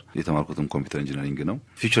ነበር የተማርኩትም ኮምፒውተር ኢንጂነሪንግ ነው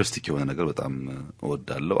ፊቸሪስቲክ የሆነ ነገር በጣም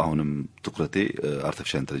እወዳለሁ አሁንም ትኩረቴ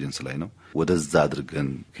አርቲፊሻል ኢንተለጀንስ ላይ ነው ወደዛ አድርገን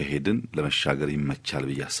ከሄድን ለመሻገር ይመቻል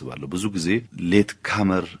ብዬ አስባለሁ ብዙ ጊዜ ሌት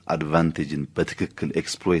ካመር አድቫንቴጅን በትክክል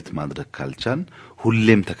ኤክስፕሎይት ማድረግ ካልቻን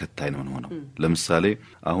ሁሌም ተከታይ ነው ነው ለምሳሌ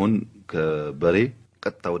አሁን ከበሬ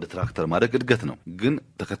ቀጥታ ወደ ትራክተር ማድረግ እድገት ነው ግን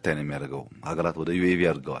ተከታይ ነው የሚያደርገው ሀገራት ወደ ዩኤቪ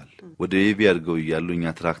አድርገዋል ወደ ዩኤቪ አድርገው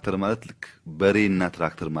ያሉኛ ትራክተር ማለት ልክ በሬና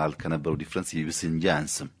ትራክተር ማለት ከነበረው ዲፈረንስ ይብስንጂ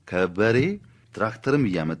አንስም ከበሬ ትራክተርም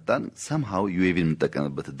ያመጣን somehow ዩኤቪን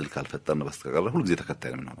እንጠቀምበት እድል ካልፈጠርን በስተቀር ሁሉ ጊዜ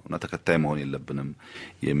ተከታይ ነው እና ተከታይ መሆን የለብንም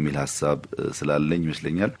የሚል ሐሳብ ስላለኝ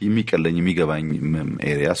ይመስለኛል የሚቀለኝ የሚገባኝ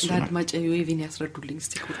ኤሪያስ ነው ዳድማጭ ዩኤቪን ያስረዱልኝ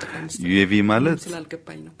እስቲ ክቡር ጠቅላይ ሚኒስትር ዩኤቪ ማለት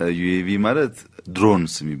ስላልገባኝ ነው ዩኤቪ ማለት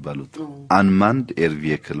ድሮንስ የሚባሉት unmanned air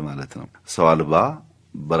vehicle ማለት ነው ሰው አልባ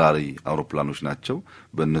በራሪ አውሮፕላኖች ናቸው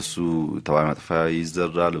በእነሱ ተባይ ማጥፋያ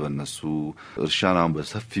ይዘራል በእነሱ እርሻናው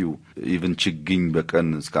በሰፊው ኢቭን ችግኝ በቀን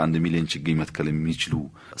እስከ 1 ሚሊዮን ችግኝ መትከል የሚችሉ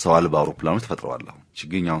ሰው አልባ አውሮፕላኖች ተፈጥረዋል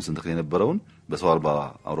ችግኝ አሁን ስንተከለ የነበረውን በሰው አልባ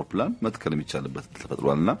አውሮፕላን መትከል የሚቻልበት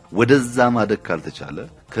ተፈጥሯልና ወደዛ ማደግ ካልተቻለ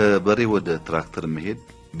ከበሬ ወደ ትራክተር መሄድ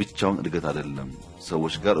ብቻውን እድገት አይደለም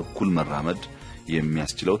ሰዎች ጋር እኩል መራመድ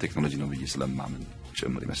የሚያስችለው ቴክኖሎጂ ነው ብዬ ስለማምን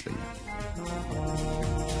ጭምር ይመስለኛል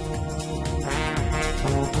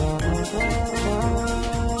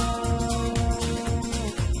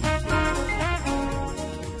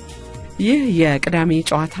ይህ የቅዳሜ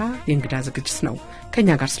ጨዋታ የእንግዳ ዝግጅት ነው ከኛ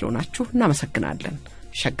ጋር ስለሆናችሁ እናመሰግናለን።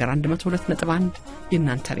 ሸገር 102.1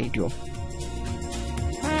 የእናንተ ሬዲዮ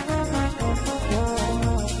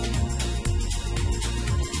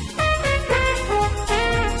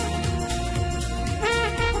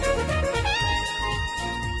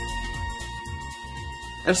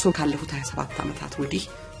እርሶ ካለፉት 27 ዓመታት ወዲህ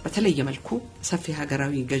በተለየ መልኩ ሰፊ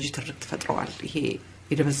ሀገራዊ ገዢ ትርክት ፈጥረዋል። ይሄ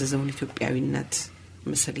የደበዘዘውን ኢትዮጵያዊነት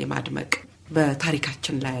ምስል የማድመቅ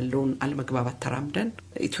በታሪካችን ላይ ያለውን አለመግባባት ተራምደን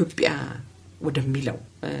ኢትዮጵያ ወደሚለው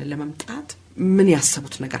ለመምጣት ምን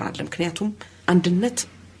ያሰቡት ነገር አለ? ምክንያቱም አንድነት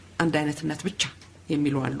አንድ አይነትነት ብቻ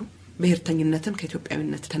የሚሉ አሉ፣ ብሔርተኝነትን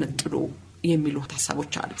ከኢትዮጵያዊነት ተነጥሎ የሚሉ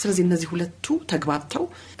ሐሳቦች አሉ። ስለዚህ እነዚህ ሁለቱ ተግባብተው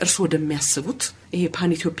እርሱ ወደሚያስቡት ይሄ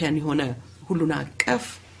ፓን ኢትዮጵያን የሆነ ሁሉን አቀፍ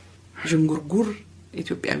ጅንጉርጉር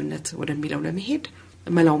ኢትዮጵያዊነት ወደሚለው ለመሄድ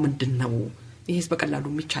መላው ምንድነው? ይሄስ በቀላሉ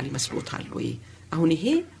የሚቻል ይመስሎታል ወይ? አሁን ይሄ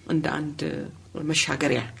እንደ አንድ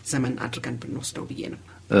መሻገሪያ ዘመን አድርገን ብንወስደው ብዬ ነው።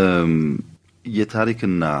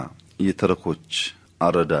 የታሪክና የተረኮች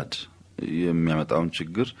አረዳድ የሚያመጣውን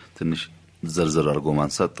ችግር ትንሽ ዘርዘር አድርጎ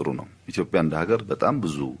ማንሳት ጥሩ ነው። ኢትዮጵያ እንደ ሀገር በጣም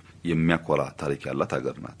ብዙ የሚያኮራ ታሪክ ያላት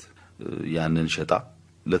ሀገር ናት። ያንን ሸጣ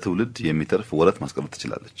ለትውልድ የሚተርፍ ወረት ማስቀመጥ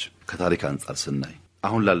ትችላለች። ከታሪክ አንፃር ስናይ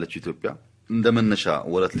አሁን ላለች ኢትዮጵያ እንደመነሻ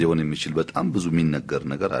ወረት ሊሆን የሚችል በጣም ብዙ የሚነገር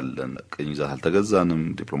ነገር አለ። ቅኝ ግዛት አልተገዛንም፣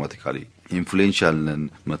 ዲፕሎማቲካሊ ኢንፍሉዌንሻል ነን፣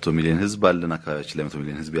 100 ሚሊዮን ህዝብ አለን፣ አካባቢያችን ላይ 100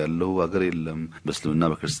 ሚሊዮን ህዝብ ያለው ሀገር የለም፣ በእስልምና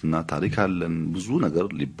በክርስትና ታሪክ አለን፣ ብዙ ነገር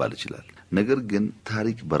ሊባል ይችላል። ነገር ግን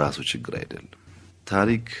ታሪክ በራሱ ችግር አይደለም።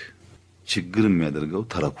 ታሪክ ችግር የሚያደርገው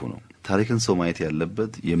ተረኩ ነው። ታሪክን ሰው ማየት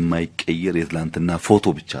ያለበት የማይቀየር የትላንትና ፎቶ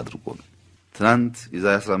ብቻ አድርጎ ነው። ትናንት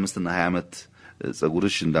የዛሬ 15 እና 20 ዓመት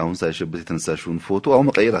ጸጉርሽ እንዳሁን ሳይሸበት የተነሳሽውን ፎቶ አሁን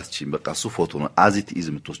መቀየር አትችይም። በቃ እሱ ፎቶ ነው፣ አዚት ኢዝ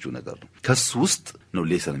የምትወስጂው ነገር ነው። ከሱ ውስጥ ነው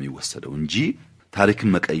ሌሰን የሚወሰደው እንጂ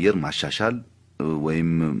ታሪክን መቀየር ማሻሻል ወይም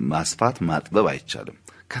ማስፋት ማጥበብ አይቻልም።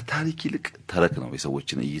 ከታሪክ ይልቅ ተረክ ነው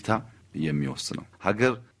የሰዎችን እይታ የሚወስነው።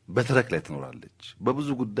 ሀገር በተረክ ላይ ትኖራለች። በብዙ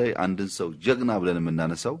ጉዳይ አንድን ሰው ጀግና ብለን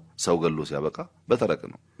የምናነሳው ሰው ገሎ ሲያበቃ በተረክ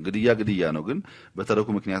ነው። ግድያ ነው፣ ግን በተረኩ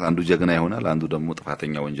ምክንያት አንዱ ጀግና ይሆናል፣ አንዱ ደግሞ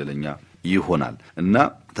ጥፋተኛ ወንጀለኛ ይሆናል። እና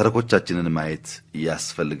ተረኮቻችንን ማየት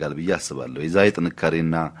ያስፈልጋል ብዬ አስባለሁ። የዛሬ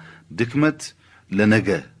ጥንካሬና ድክመት ለነገ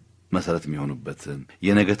መሰረት የሚሆኑበትን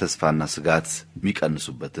የነገ ተስፋና ስጋት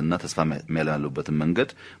የሚቀንሱበትና ተስፋ የሚያለማሉበትን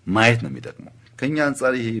መንገድ ማየት ነው የሚጠቅመው። ከኛ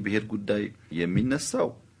አንፃር ይሄ ብሔር ጉዳይ የሚነሳው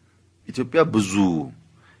ኢትዮጵያ ብዙ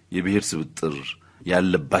የብሔር ስብጥር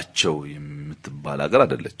ያለባቸው የምትባል ሀገር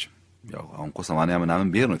አይደለችም። ያው አሁን 80 ምናምን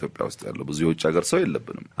ብሔር ነው ኢትዮጵያ ውስጥ ያለው። ብዙ የውጭ ሀገር ሰው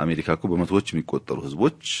የለብንም። አሜሪካ እኮ በመቶዎች የሚቆጠሩ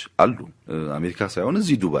ህዝቦች አሉ። አሜሪካ ሳይሆን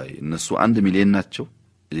እዚህ ዱባይ እነሱ 1 ሚሊዮን ናቸው።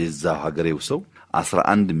 የዛው ሀገሬው ሰው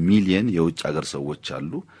 11 ሚሊዮን የውጭ ሀገር ሰዎች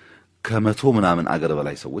አሉ። ከመቶ ምናምን አገር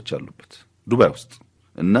በላይ ሰዎች አሉበት ዱባይ ውስጥ።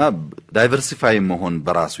 እና ዳይቨርሲፋይ መሆን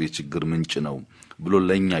በራሱ የችግር ምንጭ ነው ብሎ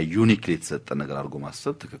ለኛ ዩኒክሊ የተሰጠ ነገር አድርጎ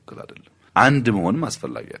ማሰብ ትክክል አይደለም። አንድ መሆንም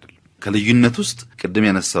አስፈላጊ አይደለም። ከልዩነት ውስጥ ቅድም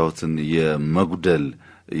ያነሳሁትን የመጉደል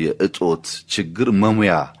የእጦት ችግር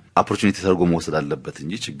መሙያ ኦፖርቹኒቲ ተርጎ መወሰድ አለበት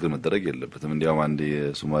እንጂ ችግር መደረግ የለበትም። እንዲያውም አንድ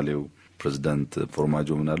የሶማሌው ፕሬዝዳንት ፎርማጆ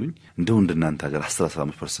ምን አሉኝ? እንደው እንደናንተ ሀገር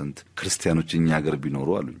 15% ክርስቲያኖች እኛ ሀገር ቢኖሩ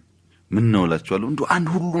አሉኝ። ምን ነው እላቸዋለሁ። እንደው አንድ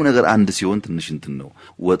ሁሉ ነገር አንድ ሲሆን ትንሽ እንትን ነው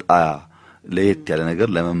ወጣ ለየት ያለ ነገር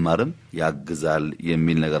ለመማርም ያግዛል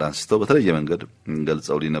የሚል ነገር አንስተው በተለየ መንገድ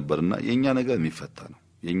ገልጸውልኝ ነበርና የኛ ነገር የሚፈታ ነው።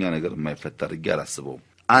 የኛ ነገር የማይፈታ አድርጌ አላስበውም።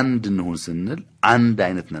 አንድ እንሁን ስንል አንድ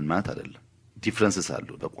አይነት ነን ማለት አይደለም። ዲፍረንስስ አሉ፣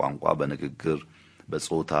 በቋንቋ፣ በንግግር፣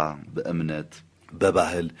 በጾታ፣ በእምነት፣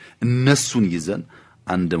 በባህል። እነሱን ይዘን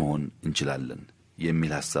አንድ መሆን እንችላለን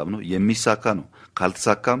የሚል ሐሳብ ነው። የሚሳካ ነው።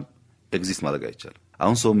 ካልተሳካም ኤግዚስት ማድረግ አይቻልም።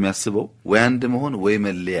 አሁን ሰው የሚያስበው ወይ አንድ መሆን ወይ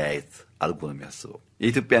መለያየት አልጎ ነው የሚያስበው።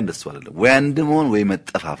 የኢትዮጵያ እንደሱ አይደለም። ወይ አንድ መሆን ወይ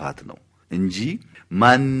መጠፋፋት ነው እንጂ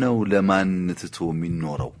ማን ነው ለማን ትቶ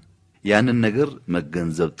የሚኖረው? ያንን ነገር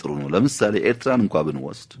መገንዘብ ጥሩ ነው። ለምሳሌ ኤርትራን እንኳን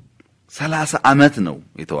ብንወስድ 30 ዓመት ነው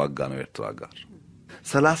የተዋጋ ነው ኤርትራ ጋር።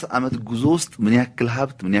 30 ዓመት ጉዞ ውስጥ ምን ያክል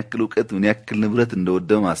ሀብት፣ ምን ያክል ዕውቀት፣ ምን ያክል ንብረት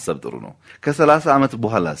እንደወደመ ማሰብ ጥሩ ነው። ከ30 ዓመት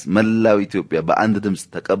በኋላስ መላው ኢትዮጵያ በአንድ ድምጽ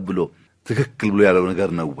ተቀብሎ ትክክል ብሎ ያለው ነገር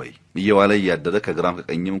ነው ወይ? እየዋለ ያደረ ከግራም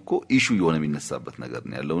ከቀኝም እኮ ኢሹ የሆነ የሚነሳበት ነገር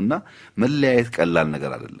ነው ያለውና መለያየት ቀላል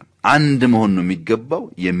ነገር አይደለም። አንድ መሆን ነው የሚገባው፣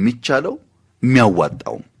 የሚቻለው፣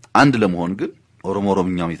 የሚያዋጣው። አንድ ለመሆን ግን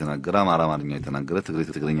ኦሮሞኛው የተናገረ፣ አማርኛው የተናገረ፣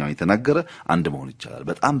 ትግርኛው የተናገረ አንድ መሆን ይቻላል።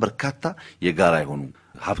 በጣም በርካታ የጋራ የሆኑ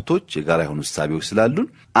ሀብቶች፣ የጋራ የሆኑ ሐሳቦች ስላሉን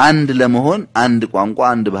አንድ ለመሆን አንድ ቋንቋ፣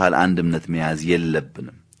 አንድ ባህል፣ አንድ እምነት መያዝ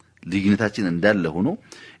የለብንም። ልዩነታችን እንዳለ ሆኖ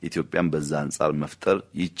ኢትዮጵያን በዛ አንፃር መፍጠር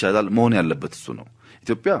ይቻላል። መሆን ያለበት እሱ ነው።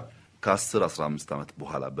 ኢትዮጵያ ከ10-15 ዓመት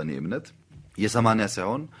በኋላ በኔ እምነት የ80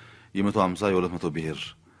 ሳይሆን የ150 የ200 ብሔር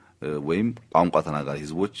ወይም ቋንቋ ተናጋሪ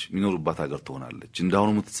ህዝቦች የሚኖሩባት ሀገር ትሆናለች እንዳሁኑ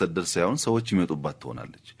የምትሰደድ ሳይሆን ሰዎች የሚመጡባት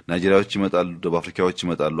ትሆናለች ናይጄሪያዎች ይመጣሉ ደቡብ አፍሪካዎች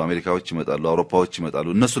ይመጣሉ አሜሪካዎች ይመጣሉ አውሮፓዎች ይመጣሉ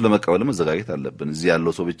እነሱ ለመቀበል መዘጋጀት አለብን እዚህ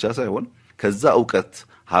ያለው ሰው ብቻ ሳይሆን ከዛ ዕውቀት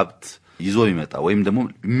ሀብት ይዞ ይመጣ ወይም ደግሞ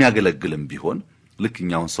የሚያገለግልም ቢሆን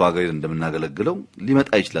ልክኛውን ሰው ሀገር እንደምናገለግለው ሊመጣ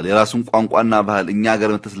ይችላል የራሱን ቋንቋና ባህል እኛ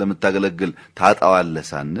ሀገር መተስ ለምታገለግል ታጣዋለ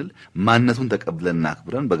ሳንል ማንነቱን ተቀብለና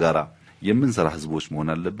አክብረን በጋራ የምንሰራ ህዝቦች መሆን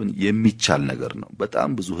አለብን የሚቻል ነገር ነው በጣም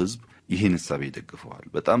ብዙ ህዝብ ይሄን ሐሳብ ይደግፈዋል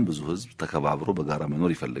በጣም ብዙ ህዝብ ተከባብሮ በጋራ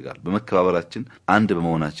መኖር ይፈልጋል በመከባበራችን አንድ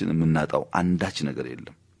በመሆናችን የምናጣው አንዳች ነገር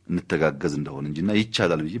የለም እንተጋገዝ እንደሆነ እንጂና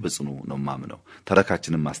ይቻላል ብዬ በጽኑ ነው ማምነው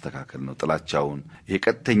ተረካችንን ማስተካከል ነው ጥላቻውን ይሄ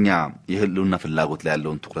ቀጥተኛ የህልውና ፍላጎት ላይ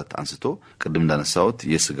ያለውን ትኩረት አንስቶ ቅድም እንዳነሳሁት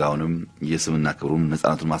የስጋውንም የስምና ክብሩን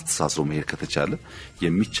ነፃነቱን ማስተሳሰሩ መሄድ ከተቻለ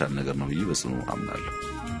የሚቻል ነገር ነው ብዬ በጽኑ አምናለሁ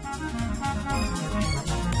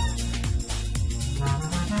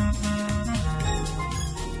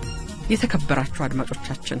የተከበራችሁ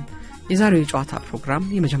አድማጮቻችን የዛሬው የጨዋታ ፕሮግራም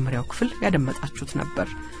የመጀመሪያው ክፍል ያደመጣችሁት ነበር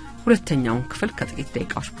ሁለተኛውን ክፍል ከጥቂት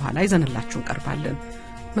ደቂቃዎች በኋላ ይዘንላችሁ እንቀርባለን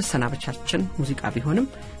መሰናበቻችን ሙዚቃ ቢሆንም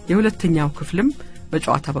የሁለተኛው ክፍልም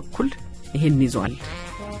በጨዋታ በኩል ይሄን ይዟል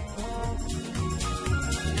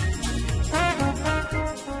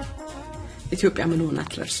ኢትዮጵያ ምን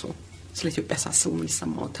ሆናት ለርሶ ስለ ኢትዮጵያ ሳስቡ ምን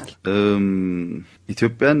ይሰማውታል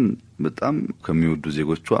ኢትዮጵያን በጣም ከሚወዱ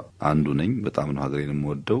ዜጎቿ አንዱ ነኝ በጣም ነው ሀገሬን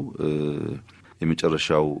የምወደው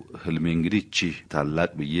የመጨረሻው ህልሜ እንግዲህ እቺ ታላቅ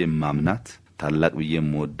ብዬ ማምናት ታላቅ ብዬ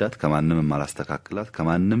የምወዳት ከማንንም ማላስተካክላት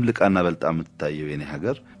ከማንንም ልቃና በልጣ የምትታየው የኔ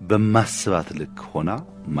ሀገር በማስባት ልክ ሆና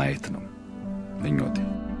ማየት ነው ምኞቴ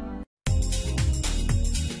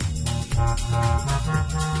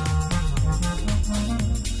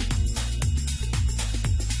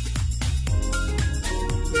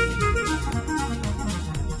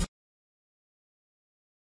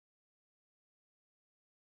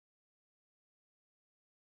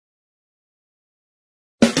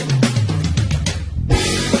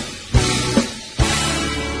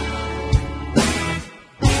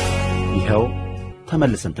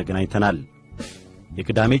ተመልሰን ተገናኝተናል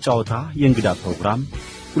የቅዳሜ ጨዋታ የእንግዳ ፕሮግራም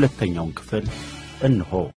ሁለተኛውን ክፍል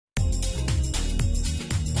እንሆ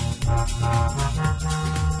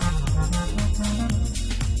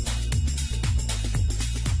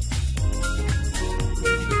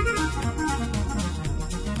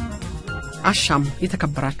አሻም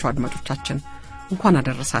የተከበራችሁ አድማጮቻችን እንኳን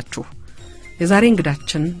አደረሳችሁ የዛሬ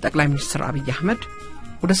እንግዳችን ጠቅላይ ሚኒስትር አብይ አህመድ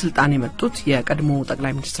ወደ ስልጣን የመጡት የቀድሞ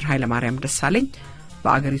ጠቅላይ ሚኒስትር ኃይለ ማርያም ደሳለኝ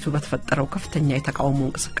በአገሪቱ በተፈጠረው ከፍተኛ የተቃውሞ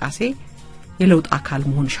እንቅስቃሴ የለውጥ አካል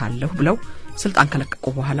መሆን ሻለሁ ብለው ስልጣን ከለቀቁ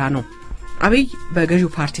በኋላ ነው አብይ በገዢው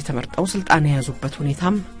ፓርቲ ተመርጠው ስልጣን የያዙበት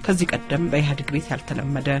ሁኔታም ከዚህ ቀደም በኢህአዴግ ቤት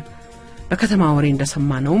ያልተለመደ በከተማ ወሬ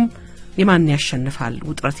እንደሰማነውም የማን ያሸንፋል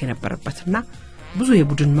ውጥረት የነበረበትና ብዙ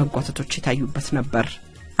የቡድን መጓተቶች የታዩበት ነበር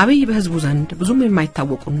አብይ በህዝቡ ዘንድ ብዙም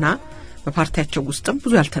የማይታወቁና በፓርቲያቸው ውስጥም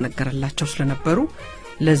ብዙ ያልተነገረላቸው ስለነበሩ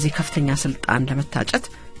ለዚህ ከፍተኛ ስልጣን ለመታጨት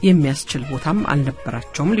የሚያስችል ቦታም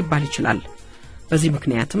አልነበራቸውም ሊባል ይችላል በዚህ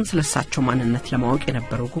ምክንያትም ስለሳቸው ማንነት ለማወቅ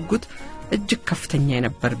የነበረው ጉጉት እጅግ ከፍተኛ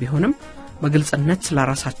የነበር ቢሆንም በግልጽነት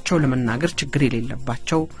ስለራሳቸው ለመናገር ችግር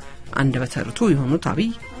የሌለባቸው አንደበተ ርቱዕ የሆኑት አብይ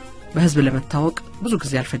በህዝብ ለመታወቅ ብዙ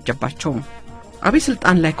ጊዜ አልፈጀባቸውም አብይ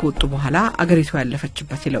ስልጣን ላይ ከወጡ በኋላ አገሪቱ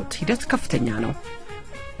ያለፈችበት የለውጥ ሂደት ከፍተኛ ነው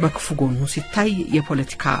በክፉ ጎኑ ሲታይ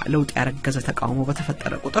የፖለቲካ ለውጥ ያረገዘ ተቃውሞ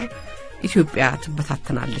በተፈጠረ ቁጥር ኢትዮጵያ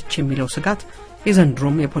ትበታተናለች የሚለው ስጋት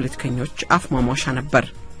የዘንድሮም የፖለቲከኞች አፍማማሻ ነበር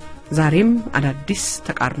ዛሬም አዳዲስ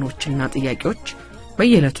ተቃርኖችና ጥያቄዎች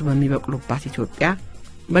በየለቱ በሚበቅሉባት ኢትዮጵያ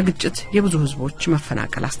በግጭት የብዙ ህዝቦች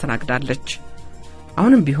መፈናቀል አስተናግዳለች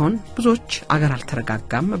አሁንም ቢሆን ብዙዎች አገር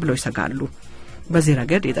አልተረጋጋም ብለው ይሰጋሉ በዚህ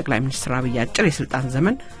ረገድ የጠቅላይ ሚኒስትር አብይ አጭር የስልጣን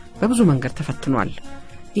ዘመን በብዙ መንገድ ተፈትኗል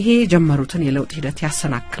ይሄ ጀመሩትን የለውጥ ሂደት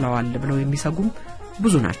ያሰናክለዋል ብለው የሚሰጉም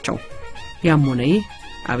ብዙ ናቸው ያም ሆነ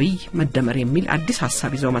አብይ መደመር የሚል አዲስ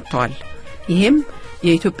ሐሳብ ይዘው መጥተዋል ይሄም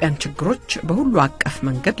የኢትዮጵያን ችግሮች በሁሉ አቀፍ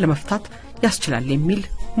መንገድ ለመፍታት ያስችላል የሚል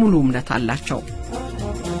ሙሉ እምነት አላቸው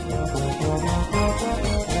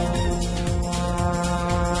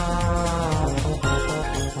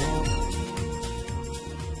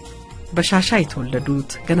በሻሻ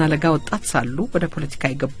የተወለዱት ገና ለጋ ወጣት ሳሉ ወደ ፖለቲካ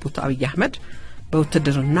የገቡት አብይ አህመድ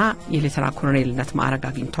በውትድርና የሌተና ኮሎኔልነት ማዕረግ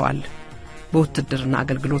አግኝተዋል በውትድርና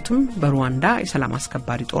አገልግሎትም በሩዋንዳ የሰላም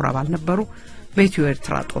አስከባሪ ጦር አባል ነበሩ በኢትዮ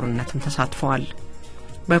ኤርትራ ጦርነትም ተሳትፈዋል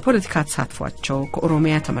በፖለቲካ ተሳትፏቸው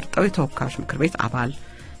ከኦሮሚያ ተመርጠው የተወካዮች ምክር ቤት አባል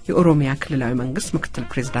የኦሮሚያ ክልላዊ መንግስት ምክትል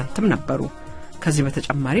ፕሬዝዳንትም ነበሩ ከዚህ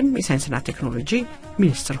በተጨማሪም የሳይንስና ቴክኖሎጂ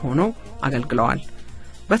ሚኒስትር ሆነው አገልግለዋል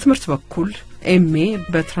በትምህርት በኩል ኤምኤ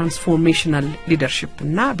በትራንስፎርሜሽናል ሊደርሺፕ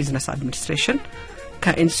እና ቢዝነስ አድሚኒስትሬሽን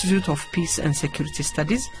ከኢንስቲትዩት ኦፍ ፒስ ኤንድ ሴኩሪቲ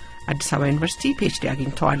ስታዲዝ አዲስ አበባ ዩኒቨርሲቲ ፒኤችዲ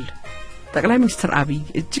አግኝተዋል። ጠቅላይ ሚኒስትር አብይ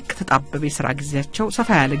እጅግ ተጣበበ የሥራ ጊዜያቸው ሰፋ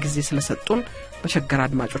ያለ ጊዜ ስለሰጡን በሸገር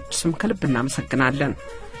አድማጮች ስም ከልብ እናመሰግናለን።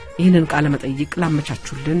 ይህንን ቃለ መጠይቅ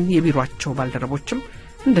ላመቻቹልን የቢሮአቸው ባልደረቦችም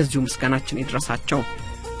እንደዚሁ ምስጋናችን ይድረሳቸው።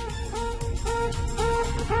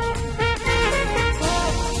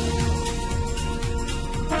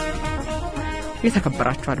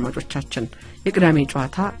 የተከበራችሁ አድማጮቻችን የቅዳሜ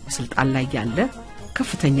ጨዋታ በስልጣን ላይ ያለ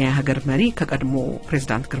ከፍተኛ የሀገር መሪ ከቀድሞ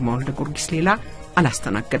ፕሬዝዳንት ግርማ ወልደ ጊዮርጊስ ሌላ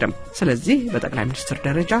አላስተናገደም። ስለዚህ በጠቅላይ ሚኒስትር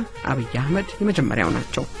ደረጃ አብይ አህመድ የመጀመሪያው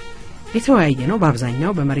ናቸው። የተወያየነው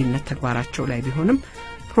በአብዛኛው በመሪነት ተግባራቸው ላይ ቢሆንም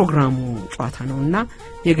ፕሮግራሙ ጨዋታ ነውና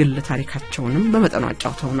የግል ታሪካቸውንም በመጠኑ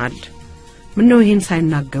አጫውተውናል። ምነው ይሄን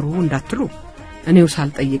ሳይናገሩ እንዳትሉ እኔው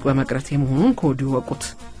ሳልጠይቅ በመቅረት የመሆኑን ከወዲሁ ወቁት።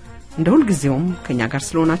 እንደ ሁሉ ጊዜውም ከኛ ጋር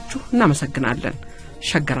ስለሆናችሁ እናመሰግናለን።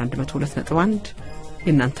 ሸገር 102.1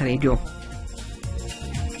 የእናንተ ሬዲዮ።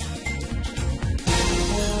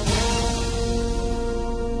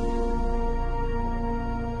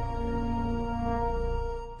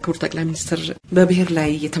 ክቡር ጠቅላይ ሚኒስትር በብሔር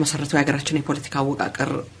ላይ የተመሰረተው የሀገራችን የፖለቲካ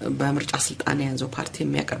አወቃቀር በምርጫ ስልጣን የያዘው ፓርቲ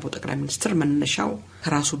የሚያቀርበው ጠቅላይ ሚኒስትር መነሻው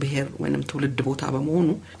ከራሱ ብሔር ወይንም ትውልድ ቦታ በመሆኑ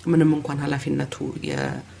ምንም እንኳን ኃላፊነቱ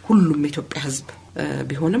የሁሉም የኢትዮጵያ ሕዝብ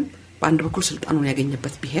ቢሆንም በአንድ በኩል ስልጣኑን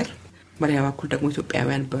ያገኘበት ብሔር በሌላ በኩል ደግሞ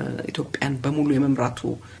ኢትዮጵያን በሙሉ የመምራቱ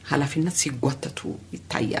ኃላፊነት ሲጓተቱ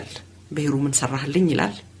ይታያል። ብሔሩ ምን ሰራህልኝ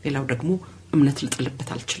ይላል፣ ሌላው ደግሞ እምነት ልጥልበት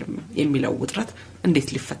አልችልም የሚለው ውጥረት እንዴት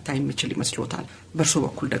ሊፈታ የሚችል ይመስሎታል? በርሶ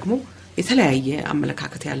በኩል ደግሞ የተለያየ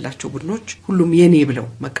አመለካከት ያላቸው ቡድኖች ሁሉም የኔ ብለው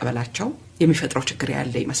መቀበላቸው የሚፈጥረው ችግር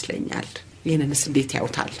ያለ ይመስለኛል። ይሄንንስ እንዴት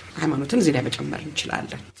ያውታል? ሃይማኖትን እዚህ ላይ መጨመር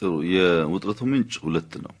እንችላለን። ጥሩ። የውጥረቱ ምንጭ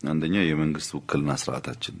ሁለት ነው። አንደኛው የመንግስት ውክልና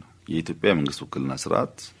ስርዓታችን ነው። የኢትዮጵያ መንግስት ውክልና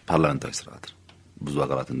ስርዓት ፓርላሜንታሪ ስርዓት ነው፣ ብዙ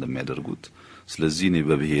ሀገራት እንደሚያደርጉት። ስለዚህ እኔ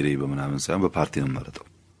በብሔሬ በመናምን ሳይሆን በፓርቲ ነው መረጠው።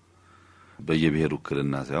 በየብሔር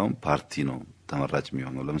ውክልና ሳይሆን ፓርቲ ነው ተመራጭ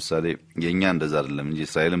የሚሆነው። ለምሳሌ የኛ እንደዛ አይደለም እንጂ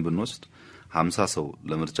እስራኤልን ብንወስድ 50 ሰው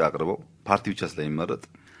ለምርጫ አቅርበው ፓርቲ ብቻ ስለሚመረጥ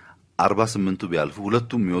 48ቱ ቢያልፉ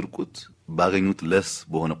ሁለቱም የሚወድቁት ባገኙት ለስ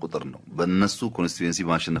በሆነ ቁጥር ነው። በእነሱ ኮንስቲትዩንሲ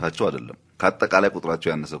ማሸነፋቸው አይደለም። ከአጠቃላይ ቁጥራቸው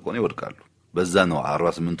ያነሰ ከሆነ ይወድቃሉ። በዛ ነው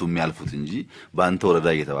 48ቱ የሚያልፉት እንጂ በአንተ ወረዳ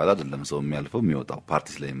እየተባለ አይደለም ሰው የሚያልፈው የሚወጣው ፓርቲ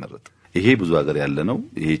ስለሚመረጥ። ይሄ ብዙ ሀገር ያለ ነው።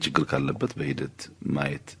 ይሄ ችግር ካለበት በሂደት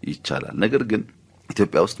ማየት ይቻላል። ነገር ግን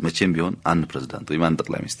ኢትዮጵያ ውስጥ መቼም ቢሆን አንድ ፕሬዝዳንት ወይ አንድ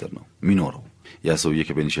ጠቅላይ ሚኒስትር ነው የሚኖረው። ያ ሰውዬ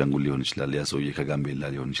ከቤኒሻንጉል ሊሆን ይችላል፣ ያ ሰውዬ ከጋምቤላ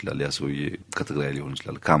ሊሆን ይችላል፣ ያ ሰውዬ ከትግራይ ሊሆን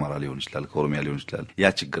ይችላል፣ ከአማራ ሊሆን ይችላል፣ ከኦሮሚያ ሊሆን ይችላል።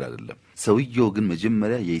 ያ ችግር አይደለም። ሰውዬው ግን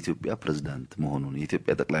መጀመሪያ የኢትዮጵያ ፕሬዝዳንት መሆኑን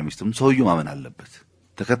የኢትዮጵያ ጠቅላይ ሚኒስትሩን ሰውዬው ማመን አለበት።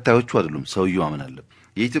 ተከታዮቹ አይደሉም፣ ሰውዬው ማመን አለበት።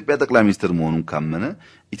 የኢትዮጵያ ጠቅላይ ሚኒስትር መሆኑን ካመነ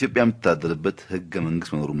ኢትዮጵያ የምትተዳደርበት ህገ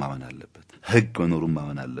መንግስት መኖሩን ማመን አለበት። ህግ መኖሩን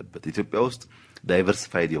ማመን አለበት። ኢትዮጵያ ውስጥ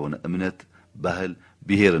ዳይቨርሲፋይድ የሆነ እምነት፣ ባህል፣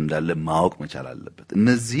 ብሔር እንዳለ ማወቅ መቻል አለበት።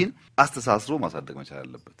 እነዚህን አስተሳስሮ ማሳደግ መቻል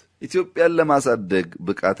አለበት። ኢትዮጵያን ለማሳደግ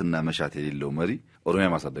ብቃትና መሻት የሌለው መሪ ኦሮሚያ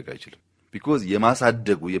ማሳደግ አይችልም። ቢኮዝ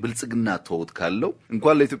የማሳደጉ የብልጽግና ተውት ካለው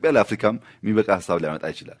እንኳን ለኢትዮጵያ ለአፍሪካም የሚበቃ ሐሳብ ሊያመጣ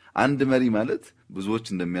ይችላል። አንድ መሪ ማለት ብዙዎች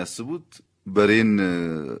እንደሚያስቡት በሬን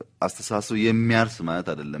አስተሳስሮ የሚያርስ ማለት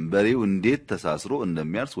አይደለም። በሬው እንዴት ተሳስሮ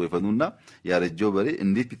እንደሚያርስ ወይፈኑና ያረጀው በሬ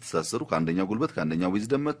እንዴት ቢተሳሰሩ ከአንደኛው ጉልበት ከአንደኛው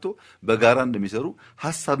ዊዝደም መጥቶ በጋራ እንደሚሰሩ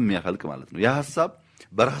ሐሳብ የሚያፈልቅ ማለት ነው። ያ ሐሳብ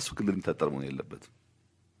በራሱ ክልል የሚታጠር መሆን የለበትም።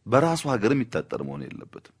 በራሱ ሀገር የሚታጠር መሆን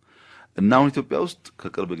የለበትም። እና አሁን ኢትዮጵያ ውስጥ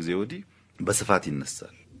ከቅርብ ጊዜ ወዲህ በስፋት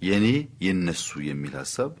ይነሳል የኔ የነሱ የሚል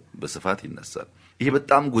ሐሳብ በስፋት ይነሳል። ይሄ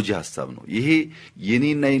በጣም ጎጂ ሐሳብ ነው። ይሄ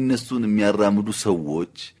የኔና የነሱን የሚያራምዱ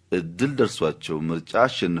ሰዎች እድል ደርሷቸው ምርጫ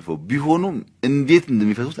አሸንፈው ቢሆኑም እንዴት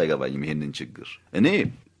እንደሚፈቱት አይገባኝም ይሄንን ችግር። እኔ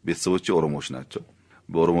ቤተሰቦቼ ኦሮሞዎች ናቸው።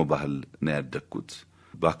 በኦሮሞ ባህል ነው ያደግኩት።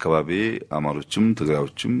 በአካባቢ አማሮችም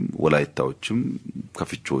ትግራዮችም ወላይታዎችም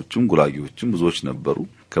ከፍቾችም ጉራጌዎችም ብዙዎች ነበሩ።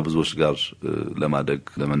 ከብዙዎች ጋር ለማደግ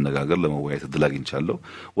ለመነጋገር ለመወያየት እድል አግኝቻለሁ።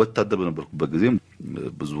 ወታደር በነበርኩበት ጊዜ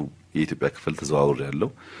ብዙ የኢትዮጵያ ክፍል ተዘዋውሬያለሁ።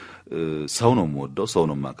 ሰው ነው የምወደው፣ ሰው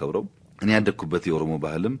ነው የማከብረው። እኔ ያደግኩበት የኦሮሞ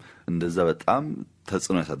ባህልም እንደዛ በጣም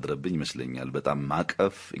ተጽዕኖ ያሳደረብኝ ይመስለኛል። በጣም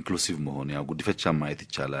ማቀፍ ኢንክሉሲቭ መሆን ያው ጉዲፈቻ ማየት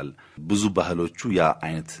ይቻላል። ብዙ ባህሎቹ ያ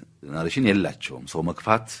አይነት ናሬሽን የላቸውም። ሰው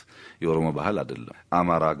መክፋት የኦሮሞ ባህል አይደለም።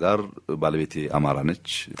 አማራ ጋር ባለቤቴ አማራ ነች፣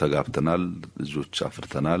 ተጋብተናል፣ ልጆች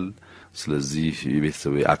አፍርተናል። ስለዚህ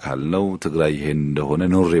የቤተሰብ አካል ነው። ትግራይ ይሄን እንደሆነ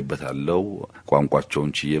ኖሬበታለሁ።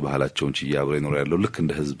 ቋንቋቸውን ችዬ ባህላቸውን ችዬ አብሬ ኖሬያለሁ። ልክ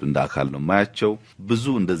እንደ ህዝብ እንደ አካል ነው ማያቸው። ብዙ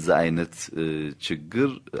እንደዛ አይነት ችግር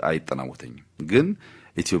አይጠናወተኝም። ግን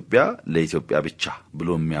ኢትዮጵያ ለኢትዮጵያ ብቻ ብሎ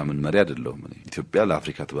የሚያምን መሪ አይደለሁም። ኢትዮጵያ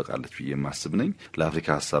ለአፍሪካ ትበቃለች ብዬ የማስብ ነኝ። ለአፍሪካ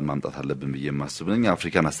ሐሳብ ማምጣት አለብን ብዬ የማስብ ነኝ።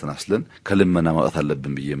 አፍሪካን አስተናስለን ከልመና ማውጣት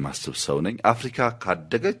አለብን ብዬ የማስብ ሰው ነኝ። አፍሪካ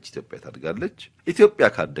ካደገች ኢትዮጵያ ታድጋለች። ኢትዮጵያ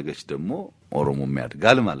ካደገች ደግሞ ኦሮሞም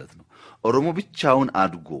ያድጋል ማለት ነው። ኦሮሞ ብቻውን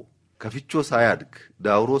አድጎ ከፍቾ ሳያድግ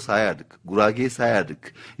ዳውሮ ሳያድግ ጉራጌ ሳያድግ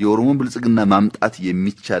የኦሮሞን ብልጽግና ማምጣት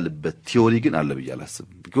የሚቻልበት ቲዮሪ ግን አለ ብዬ አላስብም።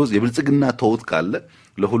 because የብልጽግና ተውት ካለ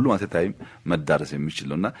ለሁሉም አተታይም መዳረስ የሚችል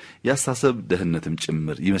ነውና ያሳሰብ ደህነትም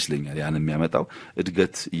ጭምር ይመስለኛል ያን የሚያመጣው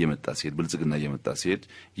እድገት እየመጣ ሲሄድ ብልጽግና እየመጣ ሲሄድ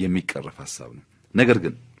የሚቀርፍ ሐሳብ ነው። ነገር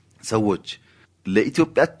ግን ሰዎች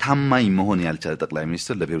ለኢትዮጵያ ታማኝ መሆን ያልቻለ ጠቅላይ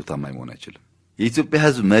ሚኒስትር ለብሔሩ ታማኝ መሆን አይችልም። የኢትዮጵያ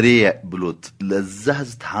ሕዝብ መሪ ብሎት ለዛ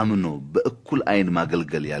ሕዝብ ታምኖ በእኩል አይን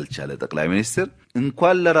ማገልገል ያልቻለ ጠቅላይ ሚኒስትር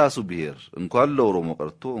እንኳን ለራሱ ብሔር እንኳን ለኦሮሞ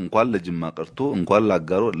ቀርቶ እንኳን ለጅማ ቀርቶ እንኳን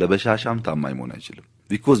ለአጋሮ ለበሻሻም ታማኝ መሆን አይችልም።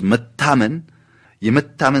 because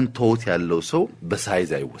የመታመን ተውት ያለው ሰው በሳይዝ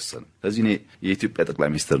አይወሰንም። ስለዚህ እኔ የኢትዮጵያ ጠቅላይ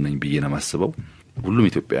ሚኒስትር ነኝ ብዬ ነው ማስበው። ሁሉም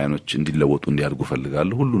ኢትዮጵያውያኖች እንዲለወጡ እንዲያድጉ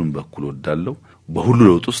ፈልጋለሁ። ሁሉንም በኩል ወዳለው በሁሉ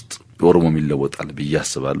ለውጥ ውስጥ ኦሮሞ ይለወጣል ብዬ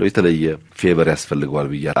አስባለሁ። የተለየ ፌቨር ያስፈልገዋል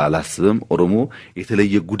ብዬ አላስብም። ኦሮሞ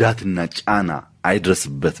የተለየ ጉዳትና ጫና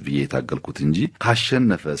አይድረስበት ብዬ ታገልኩት እንጂ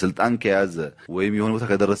ካሸነፈ ስልጣን ከያዘ ወይም የሆነ ቦታ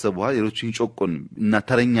ከደረሰ በኋላ ሌሎችን ጮቆን እና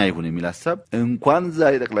ተረኛ ይሁን የሚል ሐሳብ እንኳን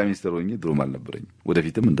ዛሬ ጠቅላይ ሚኒስትር ሆኜ ድሮም አልነበረኝ።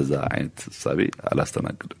 ወደፊትም እንደዛ አይነት ሐሳቤ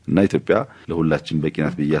አላስተናግድም እና ኢትዮጵያ ለሁላችን በቂ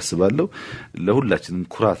ናት ብዬ አስባለሁ። ለሁላችንም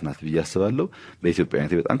ኩራት ናት ብዬ አስባለሁ።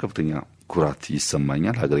 በኢትዮጵያዊነቴ በጣም ከፍተኛ ኩራት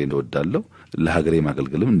ይሰማኛል። ሀገሬን እወዳለሁ። ለሀገሬ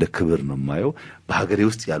ማገልገልም እንደ ክብር ነው የማየው። በሀገሬ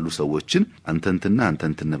ውስጥ ያሉ ሰዎችን አንተንትና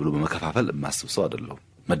ብሎ በመከፋፈል ማስብ ሰው አይደለሁም።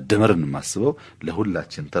 መደመርን ማስበው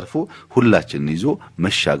ለሁላችን ተርፎ ሁላችንን ይዞ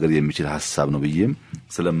መሻገር የሚችል ሐሳብ ነው ብዬም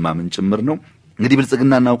ስለማምን ጭምር ነው። እንግዲህ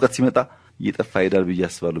ብልጽግናና ዕውቀት ሲመጣ እየጠፋ ይሄዳል ብዬ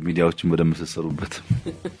አስባለሁ። ሚዲያዎችን በደንብ ተሰሩበት።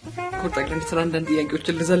 ኮርታክ ለምሳሌ አንዳንድ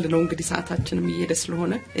ጥያቄዎችን ልዘል ነው እንግዲህ ሰዓታችንም እየሄደ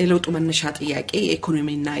ስለሆነ የለውጡ መነሻ ጥያቄ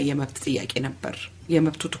የኢኮኖሚና የመብት ጥያቄ ነበር።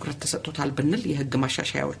 የመብቱ ትኩረት ተሰጥቶታል ብንል የህግ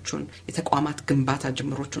ማሻሻያዎቹን የተቋማት ግንባታ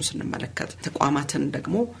ጅምሮቹን ስንመለከት ተቋማትን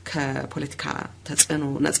ደግሞ ከፖለቲካ ተጽዕኖ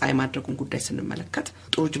ነፃ የማድረጉን ጉዳይ ስንመለከት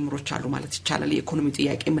ጥሩ ጅምሮች አሉ ማለት ይቻላል። የኢኮኖሚ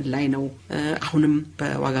ጥያቄ ምን ላይ ነው? አሁንም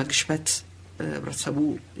በዋጋ ግሽበት ህብረተሰቡ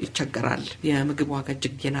ይቸገራል። የምግብ ዋጋ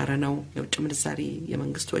እጅግ የናረ ነው። የውጭ ምንዛሪ፣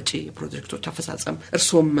 የመንግስት ወጪ፣ የፕሮጀክቶች አፈጻጸም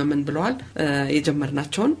እርሶም ምን ብለዋል?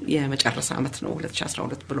 የጀመርናቸውን የመጨረሻ አመት ነው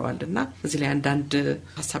 2012 ብለዋልና እዚህ ላይ አንዳንድ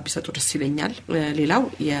ሐሳብ ቢሰጡ ደስ ይለኛል። ሌላው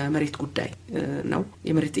የመሬት ጉዳይ ነው።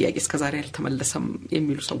 የመሬት ጥያቄ እስከዛሬ አልተመለሰም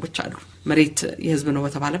የሚሉ ሰዎች አሉ። መሬት የህዝብ ነው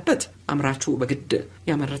በተባለበት አምራቹ በግድ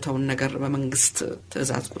ያመረተውን ነገር በመንግስት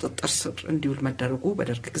ትዕዛዝ ቁጥጥር ስር እንዲውል መደረጉ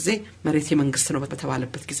በደርግ ጊዜ፣ መሬት የመንግስት ነው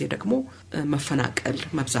በተባለበት ጊዜ ደግሞ መፈናቀል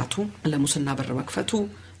መብዛቱ፣ ለሙስና በር መክፈቱ፣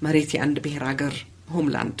 መሬት የአንድ ብሔር ሀገር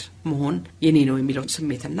ሆምላንድ መሆን የኔ ነው የሚለው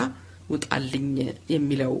ስሜትና ውጣልኝ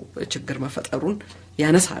የሚለው ችግር መፈጠሩን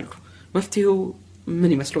ያነሳሉ። መፍትሄው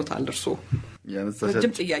ምን ይመስሎታል እርሶ?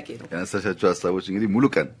 ረጅም ጥያቄ ነው። ያነሳሻቸው ሐሳቦች እንግዲህ ሙሉ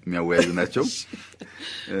ቀን የሚያወያዩ ናቸው።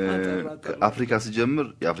 አፍሪካ ሲጀምር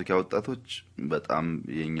የአፍሪካ ወጣቶች በጣም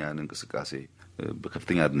የኛን እንቅስቃሴ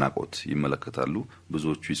በከፍተኛ አድናቆት ይመለከታሉ።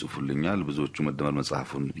 ብዙዎቹ ይጽፉልኛል። ብዙዎቹ መደመር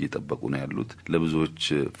መጽሐፉን እየጠበቁ ነው ያሉት። ለብዙዎች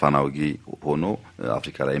ፋናውጊ ሆኖ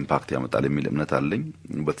አፍሪካ ላይ ኢምፓክት ያመጣል የሚል እምነት አለኝ።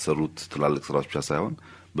 በተሰሩት ትላልቅ ስራዎች ብቻ ሳይሆን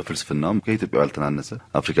በፍልስፍናውም ከኢትዮጵያ ያልተናነሰ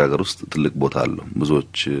አፍሪካ ሀገር ውስጥ ትልቅ ቦታ አለው።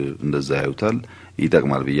 ብዙዎች እንደዛ ያዩታል።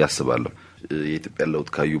 ይጠቅማል ብዬ አስባለሁ። የኢትዮጵያ ለውጥ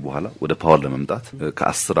ካዩ በኋላ ወደ ፓወር ለመምጣት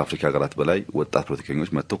ከ10 አፍሪካ ሀገራት በላይ ወጣት ፖለቲከኞች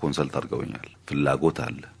መጥተው ኮንሰልት አድርገውኛል። ፍላጎት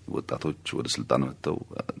አለ። ወጣቶች ወደ ስልጣን መጥተው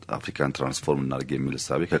አፍሪካን ትራንስፎርም እናድርግ የሚል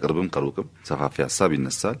ሐሳብ ከቅርብም ከሩቅም ሰፋፊ ሐሳብ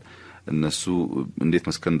ይነሳል። እነሱ እንዴት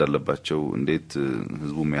መስከን እንዳለባቸው እንዴት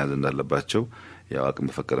ህዝቡ መያዝ እንዳለባቸው ያው አቅም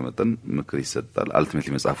በፈቀደ መጠን ምክር ይሰጣል።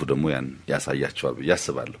 አልቲሜትሊ መጽሐፉ ደግሞ ያን ያሳያቸዋል ብዬ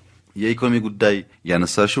አስባለሁ። የኢኮኖሚ ጉዳይ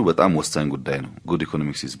ያነሳሽው በጣም ወሳኝ ጉዳይ ነው። ጉድ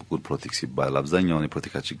ኢኮኖሚክስ ኢዝ ጉድ ፖለቲክስ ይባላል። አብዛኛውን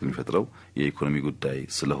የፖለቲካ ችግር የሚፈጥረው የኢኮኖሚ ጉዳይ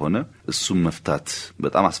ስለሆነ እሱም መፍታት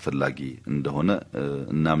በጣም አስፈላጊ እንደሆነ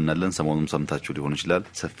እናምናለን። ሰሞኑን ሰምታችሁ ሊሆን ይችላል።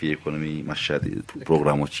 ሰፊ የኢኮኖሚ ማሻሻያ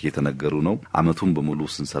ፕሮግራሞች እየተነገሩ ነው። አመቱን በሙሉ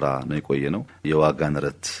ስንሰራ ነው የቆየነው። የዋጋ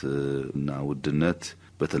ንረት እና ውድነት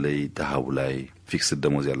በተለይ ደሃው ላይ ፊክስድ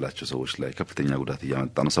ደሞዝ ያላቸው ሰዎች ላይ ከፍተኛ ጉዳት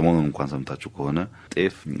እያመጣ ነው። ሰሞኑን እንኳን ሰምታችሁ ከሆነ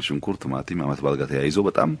ጤፍ፣ ሽንኩርት፣ ቲማቲም አመት ባልጋ ተያይዞ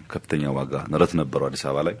በጣም ከፍተኛ ዋጋ ንረት ነበረው አዲስ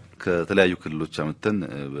አበባ ላይ። ከተለያዩ ክልሎች አመተን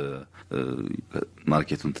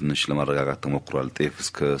ማርኬቱን ትንሽ ለማረጋጋት ተሞክሯል። ጤፍ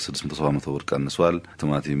እስከ 600-700 ብር ቀንሷል።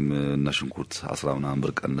 ቲማቲም እና ሽንኩርት 10 ምናምን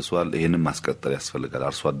ብር ቀንሷል። ይሄንን ማስቀጠል ያስፈልጋል።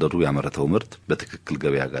 አርሶ አደሩ ያመረተው ምርት በትክክል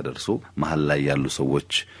ገበያ ጋር ደርሶ መሀል ላይ ያሉ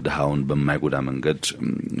ሰዎች ደሃውን በማይጎዳ መንገድ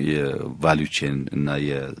የቫልዩ ቼን እና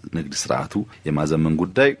የንግድ ስርዓቱ የማዘመን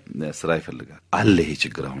ጉዳይ ስራ ይፈልጋል። አለ ይሄ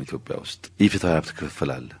ችግር አሁን ኢትዮጵያ ውስጥ ኢፍትሐዊ ሀብት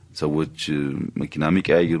ክፍፍል አለ። ሰዎች መኪና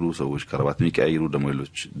የሚቀያይሩ፣ ሰዎች ከረባት የሚቀያይሩ፣ ደግሞ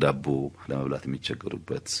ሌሎች ዳቦ ለመብላት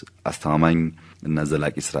የሚቸገሩበት፣ አስተማማኝ እና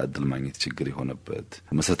ዘላቂ ስራ እድል ማግኘት ችግር የሆነበት፣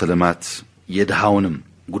 መሰረተ ልማት የድሃውንም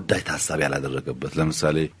ጉዳይ ታሳቢ ያላደረገበት።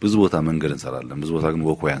 ለምሳሌ ብዙ ቦታ መንገድ እንሰራለን፣ ብዙ ቦታ ግን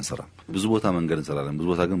ወኮያ አንሰራም። ብዙ ቦታ መንገድ እንሰራለን፣ ብዙ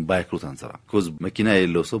ቦታ ግን ባይክ ሩት አንሰራም። ኮዝ መኪና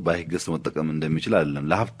የሌለው ሰው ባይክ ገዝቶ መጠቀም እንደሚችል አይደለም።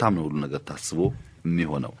 ለሀብታም ነው ሁሉ ነገር ታስቦ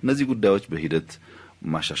የሚሆነው። እነዚህ ጉዳዮች በሂደት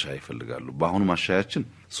ማሻሻያ ይፈልጋሉ። በአሁኑ ማሻሻያችን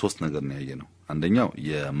 3 ነገር ነው ያየነው። አንደኛው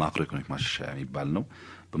የማክሮ ኢኮኖሚክ ማሻሻያ የሚባል ነው።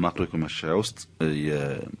 በማክሮ ኢኮኖሚክ ማሻሻያ ውስጥ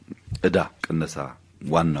የዕዳ ቅነሳ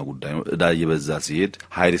ዋና ጉዳይ ነው። ዕዳ እየበዛ ሲሄድ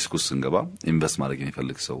ሃይ ሪስክ ውስጥ ስንገባ ኢንቨስት ማድረግ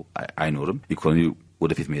የሚፈልግ ሰው አይኖርም። ኢኮኖሚው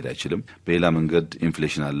ወደፊት መሄድ አይችልም። በሌላ መንገድ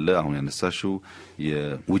ኢንፍሌሽን አለ። አሁን ያነሳሽው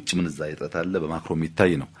የውጭ ምንዛሪ እጥረት አለ። በማክሮ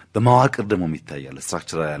የሚታይ ነው። በማዋቅር ደግሞ የሚታያል።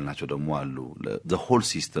 ስትራክቸራል ያልናቸው ደግሞ አሉ። the whole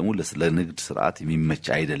ሲስተሙ ለንግድ ስርዓት የሚመች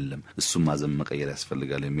አይደለም። እሱም ማዘም መቀየር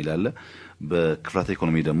ያስፈልጋል የሚል አለ። በክፍላተ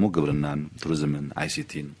ኢኮኖሚ ደግሞ ግብርናን፣ ቱሪዝምን፣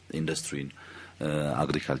 አይሲቲን፣ ኢንዱስትሪን፣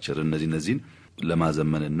 አግሪካልቸር እነዚህን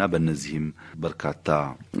ለማዘመንና በእነዚህም በርካታ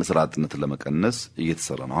ስራ አጥነትን ለመቀነስ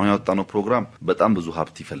እየተሰራ ነው። አሁን ያወጣነው ፕሮግራም በጣም ብዙ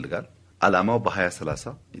ሀብት ይፈልጋል። አላማው በ2030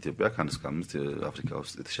 ኢትዮጵያ ከ1-5 አፍሪካ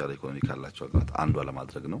ውስጥ የተሻለ ኢኮኖሚ ካላቸው ሀገራት አንዷ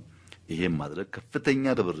ለማድረግ ነው። ይሄም ማድረግ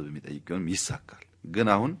ከፍተኛ ርብርብ የሚጠይቅ ቢሆንም ይሳካል። ግን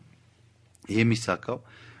አሁን ይሄ የሚሳካው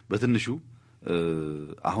በትንሹ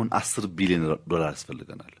አሁን $10 ቢሊዮን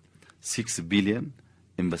ያስፈልገናል። 6 ቢሊዮን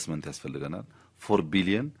ኢንቨስትመንት ያስፈልገናል። 4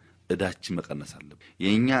 ቢሊዮን እዳችን መቀነስ አለበት።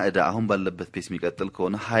 የኛ እዳ አሁን ባለበት ፔስ የሚቀጥል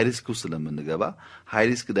ከሆነ ሃይ ሪስክ ውስጥ ስለምንገባ ሃይ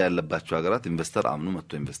ሪስክ እዳ ያለባቸው ሀገራት ኢንቨስተር አምኑ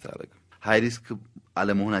መጥቶ ኢንቨስት ያደርጋል። ሃይ ሪስክ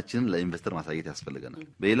አለመሆናችንን ለኢንቨስተር ማሳየት ያስፈልገናል።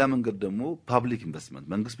 በሌላ መንገድ ደግሞ ፓብሊክ ኢንቨስትመንት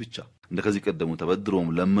መንግስት ብቻ እንደከዚህ ቀደሙ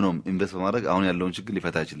ተበድሮም ለምኖም ኢንቨስት በማድረግ አሁን ያለውን ችግር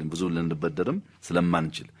ሊፈታ አይችልም። ብዙ ልንበደርም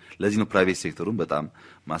ስለማንችል ለዚህ ነው ፕራይቬት ሴክተሩን በጣም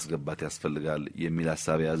ማስገባት ያስፈልጋል የሚል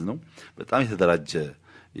ሐሳብ ያዝ ነው። በጣም የተደራጀ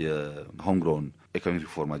የሆም ግሮውን ኢኮኖሚክ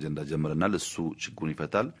ሪፎርም አጀንዳ ጀምረናል። እሱ ችግሩን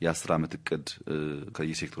ይፈታል። የ10 ዓመት እቅድ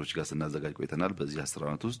ከየሴክተሮች ጋር ስናዘጋጅ ቆይተናል። በዚህ 10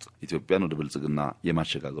 ዓመት ውስጥ ኢትዮጵያን ወደ ብልጽግና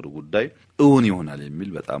የማሸጋገሩ ጉዳይ እውን ይሆናል የሚል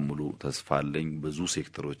በጣም ሙሉ ተስፋ አለኝ። ብዙ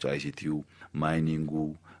ሴክተሮች አይሲቲው፣ ማይኒንጉ፣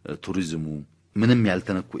 ቱሪዝሙ ምንም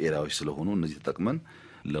ያልተነኩ ኤሪያዎች ስለሆኑ እነዚህ ተጠቅመን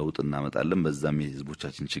ለውጥ እናመጣለን። በዛም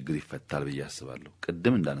የህዝቦቻችን ችግር ይፈታል ብዬ አስባለሁ።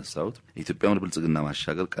 ቅድም እንዳነሳሁት ኢትዮጵያን ወደ ብልጽግና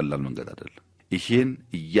ማሻገር ቀላል መንገድ አይደለም። ይሄን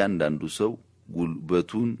እያንዳንዱ ሰው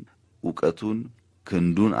ጉልበቱን፣ ዕውቀቱን፣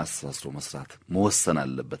 ክንዱን አስተሳስሮ መስራት መወሰን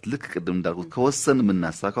አለበት። ልክ ቅድም እንዳልኩት ከወሰን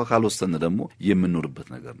የምናሳካው ካልወሰን ደግሞ የምንኖርበት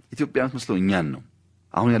ነገር ነው። ኢትዮጵያ መስለው እኛን ነው።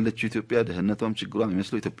 አሁን ያለችው ኢትዮጵያ ደህንነቷም ችግሯም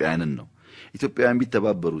የሚመስለው ኢትዮጵያውያንን ነው። ኢትዮጵያውያን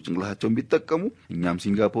ቢተባበሩ ጭንቅላታቸውን ቢጠቀሙ እኛም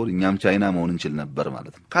ሲንጋፖር እኛም ቻይና መሆን እንችል ነበር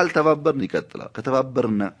ማለት ነው። ካልተባበርን ይቀጥላል።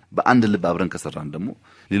 ከተባበርና በአንድ ልብ አብረን ከሰራን ደግሞ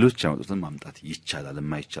ሌሎች ያመጡትን ማምጣት ይቻላል።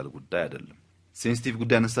 የማይቻል ጉዳይ አይደለም። ሴንሲቲቭ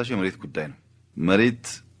ጉዳይ አነሳሽው የመሬት ጉዳይ ነው። መሬት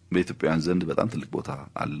በኢትዮጵያውያን ዘንድ በጣም ትልቅ ቦታ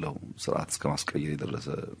አለው። ስርዓት እስከ ማስቀየር የደረሰ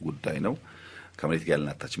ጉዳይ ነው። ከመሬት ጋር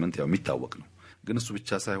ያለን አታችመንት ያው የሚታወቅ ነው። ግን እሱ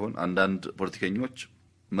ብቻ ሳይሆን አንዳንድ ፖለቲከኞች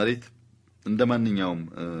መሬት እንደማንኛውም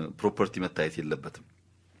ፕሮፐርቲ መታየት የለበትም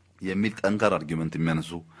የሚል ጠንካራ አርጊመንት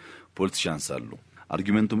የሚያነሱ ፖለቲሻንስ አሉ።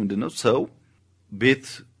 አርጊመንቱ ምንድነው? ሰው ቤት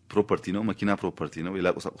ፕሮፐርቲ ነው፣ መኪና ፕሮፐርቲ ነው፣ ሌላ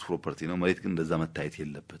ቁሳቁስ ፕሮፐርቲ ነው። መሬት ግን እንደዛ መታየት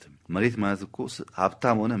የለበትም። መሬት ማለት እኮ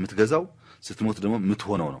ሀብታም ሆነ የምትገዛው ስትሞት ደግሞ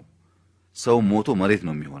የምትሆነው ነው። ሰው ሞቶ መሬት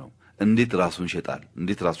ነው የሚሆነው። እንዴት ራሱን ይሸጣል?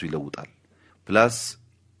 እንዴት ራሱ ይለውጣል? ፕላስ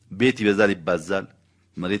ቤት ይበዛል ይባዛል፣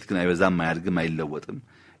 መሬት ግን አይበዛም፣ አያድግም፣ አይለወጥም።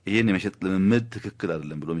 ይሄን የመሸጥ ልምምድ ትክክል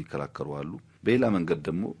አይደለም ብሎ የሚከራከሩ አሉ። በሌላ መንገድ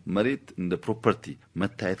ደግሞ መሬት እንደ ፕሮፐርቲ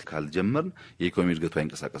መታየት ካልጀመርን የኢኮኖሚ እድገቱ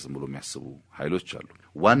አይንቀሳቀስም ብሎ የሚያስቡ ኃይሎች አሉ።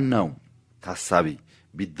 ዋናው ታሳቢ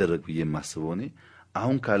ቢደረግ ብዬ የማስበው እኔ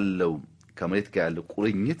አሁን ካለው ከመሬት ጋር ያለው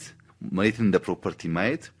ቁርኝት መሬትን እንደ ፕሮፐርቲ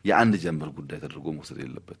ማየት የአንድ ጀንበር ጉዳይ ተደርጎ መውሰድ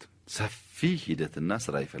የለበትም። ሰፊ ሂደትና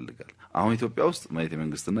ስራ ይፈልጋል። አሁን ኢትዮጵያ ውስጥ መሬት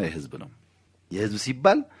የመንግስትና የህዝብ ነው። የህዝብ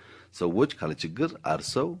ሲባል ሰዎች ካለ ችግር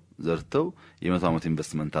አርሰው ዘርተው የ100 ዓመት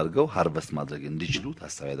ኢንቨስትመንት አድርገው ሃርቨስት ማድረግ እንዲችሉ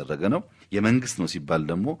ታሳቢ ያደረገ ነው። የመንግስት ነው ሲባል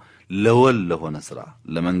ደግሞ ለወል ለሆነ ስራ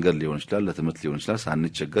ለመንገድ ሊሆን ይችላል፣ ለትምህርት ሊሆን ይችላል፣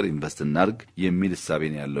 ሳንቸገር ኢንቨስት እናድርግ የሚል ሐሳብ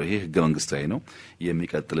ነው ያለው። ይሄ ህገ መንግስታዊ ነው፣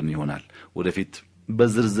 የሚቀጥልም ይሆናል። ወደፊት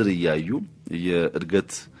በዝርዝር እያዩ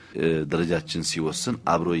የእድገት ደረጃችን ሲወስን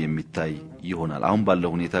አብሮ የሚታይ ይሆናል። አሁን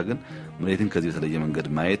ባለው ሁኔታ ግን መሬትን ከዚህ የተለየ መንገድ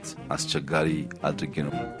ማየት አስቸጋሪ አድርጌ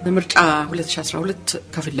ነው። ምርጫ 2012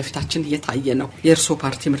 ከፊት ለፊታችን እየታየ ነው። የእርሶ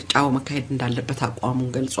ፓርቲ ምርጫው መካሄድ እንዳለበት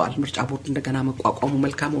አቋሙን ገልጿል። ምርጫ ቦርድ እንደገና መቋቋሙ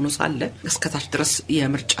መልካም ሆኖ ሳለ እስከታች ድረስ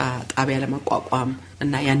የምርጫ ጣቢያ ለማቋቋም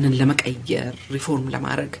እና ያንን ለመቀየር ሪፎርም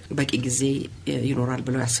ለማድረግ በቂ ጊዜ ይኖራል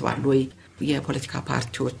ብለው ያስባሉ ወይ? የፖለቲካ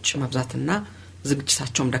ፓርቲዎች መብዛትና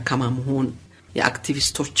ዝግጅታቸውም ደካማ መሆን፣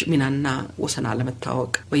 የአክቲቪስቶች ሚናና ወሰን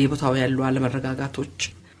አለመታወቅ፣ በየቦታው ያሉ አለመረጋጋቶች፣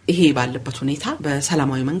 ይሄ ባለበት ሁኔታ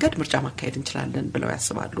በሰላማዊ መንገድ ምርጫ ማካሄድ እንችላለን ብለው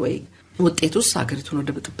ያስባሉ ወይ? ውጤቱስ ሀገሪቱን ወደ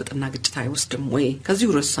ብጥብጥና ግጭት አይወስድም ወይ? ከዚህ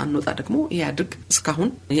ርዕስ ሳንወጣ ደግሞ ኢህአዴግ እስካሁን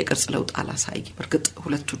የቅርጽ ለውጥ አላሳይ። በርግጥ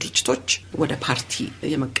ሁለቱ ድርጅቶች ወደ ፓርቲ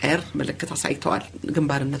የመቀየር ምልክት አሳይተዋል።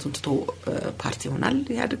 ግንባርነቱን ትቶ ፓርቲ ይሆናል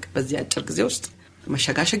ኢህአዴግ በዚህ አጭር ጊዜ ውስጥ።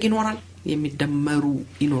 መሸጋሸግ ይኖራል የሚደመሩ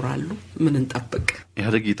ይኖራሉ ምን እንጠብቅ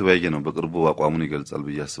ኢህአዴግ የተወያየ ነው በቅርቡ አቋሙን ይገልጻል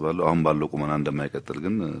ብዬ አስባለሁ አሁን ባለው ቁመና እንደማይቀጥል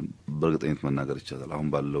ግን በእርግጠኝነት መናገር ይቻላል አሁን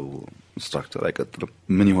ባለው ስትራክቸር አይቀጥልም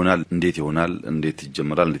ምን ይሆናል እንዴት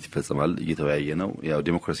ይጀምራል እንዴት ይፈጸማል እየተወያየ ነው ያው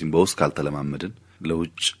ዲሞክራሲን በውስጥ ካልተለማመድን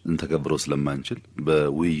ለውጭ እንተገብረው ስለማንችል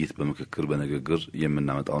በውይይት በመከክር በነገግር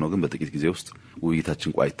የምናመጣው ነው ግን በጥቂት ጊዜ ውስጥ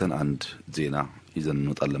ውይይታችን ቋይተን አንድ ዜና ይዘን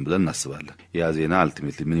እንወጣለን ብለን እናስባለን ያ ዜና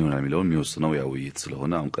አልቲሜትሊ ምን ይሆናል የሚለው የሚወስነው ያው ውይይት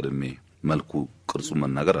ስለሆነ አሁን ቀድሜ መልኩ ቅርጹ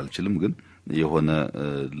መናገር አልችልም ግን የሆነ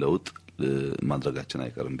ለውጥ ማድረጋችን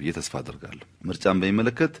አይቀርም ብዬ ተስፋ አደርጋለሁ ምርጫን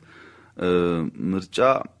በሚመለከት ምርጫ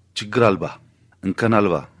ችግር አልባ እንከን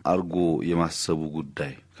አልባ አርጎ የማሰቡ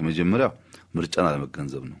ጉዳይ ከመጀመሪያው ምርጫን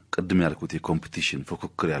አለመገንዘብ ነው ቅድም ያልኩት የኮምፒቲሽን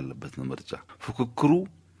ፉክክር ያለበት ነው ምርጫ ፉክክሩ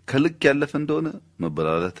ከልክ ያለፈ እንደሆነ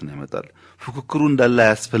መበላላትን ያመጣል ፉክክሩ እንዳለ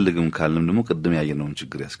ያስፈልግም ካልንም ደግሞ ቅድም ያየነውን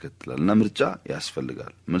ችግር ያስከትላልና ምርጫ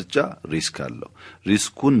ያስፈልጋል ምርጫ ሪስክ አለው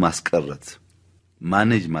ሪስኩን ማስቀረት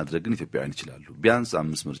ማኔጅ ማድረግን ኢትዮጵያውያን ይችላሉ ቢያንስ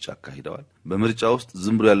 5 ምርጫ አካሂደዋል በምርጫ ውስጥ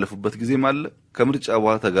ዝም ብሎ ያለፉበት ጊዜ ማለት ከምርጫ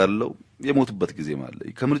በኋላ ተጋርለው የሞቱበት ጊዜ ማለት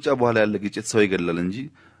ከምርጫ በኋላ ያለ ግጭት ሰው ይገላል እንጂ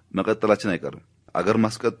መቀጠላችን አይቀርም አገር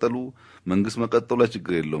ማስቀጠሉ መንግስት መቀጠሉ ላይ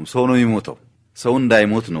ችግር የለውም ሰው ነው የሚሞተው ሰው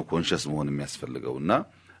እንዳይሞት ነው ኮንሺየስ መሆን የሚያስፈልገውና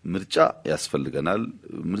ምርጫ ያስፈልገናል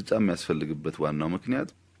ምርጫ የሚያስፈልግበት ዋናው ምክንያት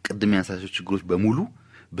ቅድም ያነሳቸው ችግሮች በሙሉ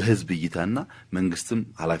በህዝብ እይታና መንግስትም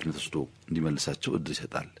ኃላፊነት ወስዶ እንዲመልሳቸው እድል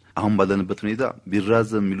ይሰጣል አሁን ባለንበት ሁኔታ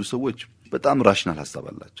ቢራዘም የሚሉ ሰዎች በጣም ራሽናል ሐሳብ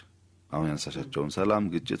አላቸው አሁን ያነሳሻቸውን ሰላም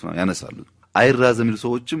ግጭት ያነሳሉ አይራዘም የሚሉ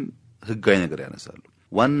ሰዎችም ህጋዊ ነገር ያነሳሉ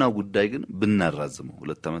ዋናው ጉዳይ ግን ብናራዝመው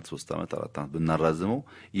 2 አመት 3 አመት 4 አመት ብናራዝመው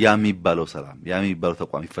ያ የሚባለው ሰላም ያ የሚባለው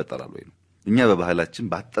ተቋም ይፈጠራል ወይ ነው እኛ በባህላችን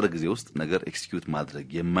ባጠረ ጊዜ ውስጥ ነገር ኤክስኪዩት ማድረግ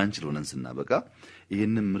የማንችል ሆነን ስናበቃ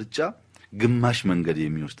ይሄንን ምርጫ ግማሽ መንገድ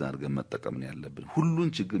የሚወስደን አድርገን መጠቀም ነው ያለብን ሁሉን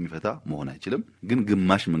ችግር የሚፈታ መሆን አይችልም ግን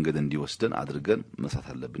ግማሽ መንገድ እንዲወስደን አድርገን መስራት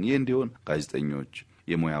አለብን ይሄ እንዲሆን ጋዜጠኞች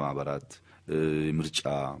የሙያ ማህበራት ምርጫ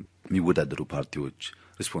የሚወዳደሩ ፓርቲዎች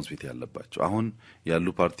ሪስፖንሲቢሊቲ ያለባቸው አሁን ያሉ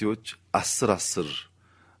ፓርቲዎች 10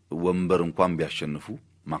 ወንበር እንኳን ቢያሸንፉ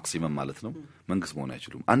ማክሲመም ማለት ነው መንግስት መሆን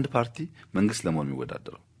አይችሉም አንድ ፓርቲ መንግስት ለመሆን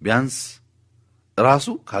የሚወዳደረው ቢያንስ ራሱ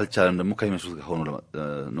ካልቻለም ደግሞ ከሚመስሉት ጋር ሆኖ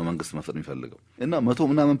ነው መንግስት መፍጠር የሚፈልገው እና 100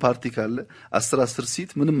 ምናምን ፓርቲ ካለ 10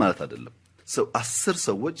 ሲት ምንም ማለት አይደለም ሰው 10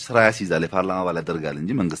 ሰዎች ስራ ያስይዛል የፓርላማ አባል ያደርጋል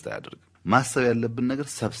እንጂ መንግስት አያደርግም ማሰብ ያለብን ነገር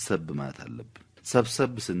ሰብሰብ ማለት አለብን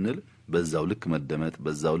ሰብሰብ ስንል በዛው ልክ መደመጥ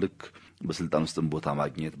በዛው ልክ በስልጣን ውስጥም ቦታ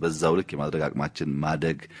ማግኘት በዛው ልክ የማድረግ አቅማችን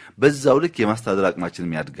ማደግ በዛው ልክ የማስተዳደር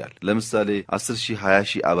አቅማችንም ያድጋል ለምሳሌ 10,000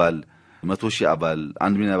 20,000 አባል 100,000 አባል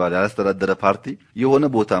 1 ሚሊዮን አባል ያስተዳደረ ፓርቲ የሆነ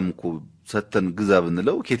ቦታም እኮ ሰተን ግዛ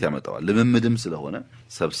ብንለው ኬት ያመጣዋል ለምምድም ስለሆነ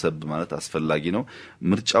ሰብሰብ ማለት አስፈላጊ ነው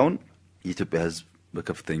ምርጫውን የኢትዮጵያ ህዝብ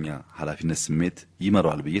በከፍተኛ ኃላፊነት ስሜት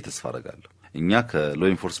ይመራዋል ብዬ ተስፋ አደርጋለሁ እኛ ከሎ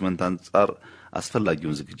ኢንፎርስመንት አንፃር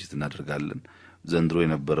አስፈላጊውን ዝግጅት እናደርጋለን ዘንድሮ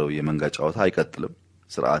የነበረው የመንጋ ጨዋታ አይቀጥልም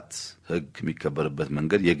ስርዓት ህግ የሚከበርበት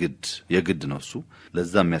መንገድ የግድ ነው እሱ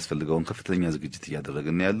ለዛ የሚያስፈልገውን ከፍተኛ ዝግጅት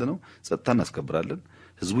ያደረግን ያለነው ጸጥታን እናስከብራለን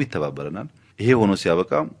ህዝቡ ይተባበረናል ይሄ ሆኖ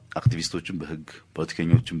ሲያበቃ አክቲቪስቶችን በህግ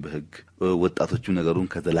ፖለቲከኞችን በህግ ወጣቶችን ነገሩን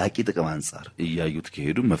ከዘላቂ ጥቅም አንፃር እያዩት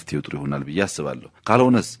ከሄዱ መፍትሄው ጥሩ ይሆናል ብዬ አስባለሁ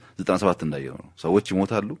ካልሆነስ 97 እንዳየው ነው ሰዎች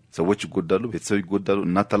ይሞታሉ ሰዎች ይጎዳሉ ቤተሰብ ይጎዳሉ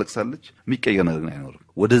እናት ታለቅሳለች የሚቀየር ነገር አይኖርም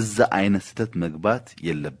ወደዛ አይነት ስህተት መግባት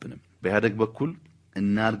የለብንም በኢህአዴግ በኩል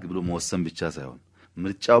እናርግ ብሎ መወሰን ብቻ ሳይሆን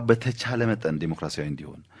ምርጫው በተቻለ መጠን ዲሞክራሲያዊ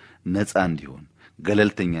እንዲሆን ነፃ እንዲሆን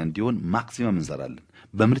ገለልተኛ እንዲሆን ማክሲመም እንሰራለን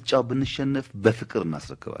በምርጫው ብንሸነፍ በፍቅር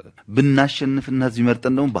እናስረክባለን ብናሸንፍና እዚህ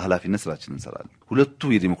መርጠን ደግሞ በኃላፊነት ስራችን እንሰራለን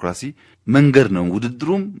ሁለቱ የዲሞክራሲ መንገድ ነው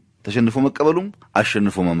ውድድሩም ተሸንፎ መቀበሉም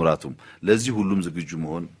አሸንፎ መምራቱም ለዚህ ሁሉም ዝግጁ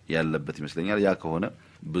መሆን ያለበት ይመስለኛል ያ ከሆነ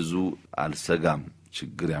ብዙ አልሰጋም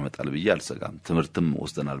ችግር ያመጣል ብዬ አልሰጋም ትምርትም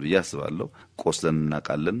ወስደናል ብዬ አስባለሁ ቆስለን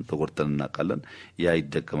እናቃለን ተቆርጠን እናቃለን ያ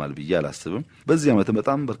ይደገማል ብዬ አላስብም በዚህ ዓመት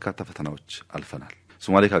በጣም በርካታ ፈተናዎች አልፈናል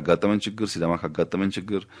ሶማሌ ካጋጠመን ችግር ሲዳማ ካጋጠመን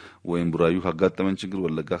ችግር ወይም ቡራዩ ካጋጠመን ችግር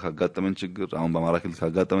ወለጋ ካጋጠመን ችግር አሁን በአማራ ክልል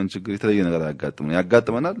ካጋጠመን ችግር የተለየ ነገር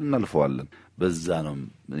ያጋጠመናል እናልፈዋለን በዛ ነው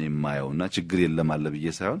የማየውና ችግር የለም አለ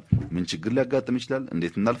ብዬ ሳይሆን ምን ችግር ሊያጋጥም ይችላል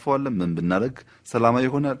እንዴት እናልፈዋለን ምን ብናረግ ሰላማዊ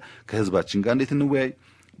ይሆናል ከህዝባችን ጋር እንዴት እንወያይ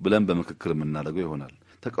ብለን በመከክር እናደርገው ይሆናል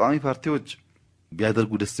ተቃዋሚ ፓርቲዎች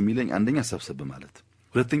ቢያደርጉ ደስ የሚለኝ አንደኛ ሰብሰብ ማለት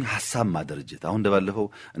ሁለተኛ ሐሳብ ማደረጀት አሁን እንደባለፈው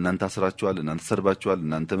እናንተ አስራችኋል እናንተ ሰርባችኋል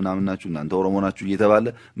እናንተ ምናምን ናችሁ እናንተ ኦሮሞ ናችሁ እየተባለ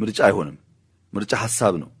ምርጫ አይሆንም ምርጫ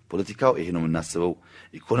ሐሳብ ነው ፖለቲካው ይሄ ነው የምናስበው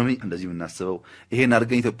ኢኮኖሚ እንደዚህ የምናስበው ይሄን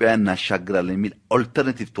አድርገን ኢትዮጵያን እናሻግራለን የሚል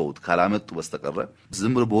ኦልተርናቲቭ ቶት ካላመጡ በስተቀር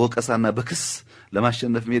ዝም ብሎ በወቀሳና በክስ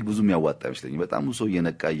ለማሸነፍ መሄድ ብዙ የሚያዋጣ አይመስለኝም በጣም ብዙ ሰው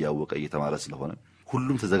እየነቃ ያወቀ እየተማረ ስለሆነ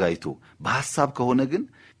ሁሉም ተዘጋጅቶ በሐሳብ ከሆነ ግን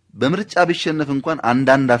በምርጫ ቢሸነፍ እንኳን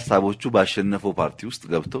አንዳንድ ሐሳቦቹ ባሸነፈው ፓርቲ ውስጥ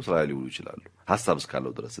ገብተው ስራ ሊውሉ ይችላሉ ሐሳብ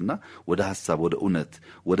እስካለው ድረስና ወደ ሐሳብ ወደ እውነት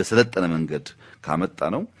ወደ ሰለጠነ መንገድ ካመጣ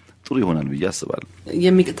ነው ጥሩ ይሆናል ብዬ አስባለሁ።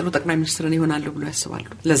 የሚቀጥለው ጠቅላይ ሚኒስትርን ይሆናል ብሎ ያስባሉ?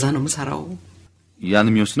 ለዛ ነው መሰራው ያን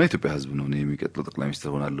የሚወስነው ኢትዮጵያ ህዝብ ነው። የሚቀጥለው ጠቅላይ ሚኒስትር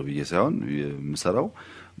ይሆናል ብዬ ሳይሆን የምሰራው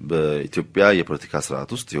በኢትዮጵያ የፖለቲካ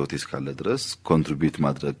ስርዓት ውስጥ ህይወቴ እስካለ ድረስ ኮንትሪቢዩት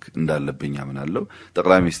ማድረግ እንዳለብኝ አምናለሁ።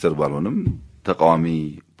 ጠቅላይ ሚኒስትር ባልሆንም ተቃዋሚ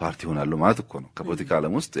ፓርቲ ሆናለሁ ማለት እኮ ነው። ከፖለቲካ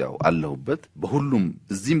ዓለም ውስጥ ያው አለሁበት በሁሉም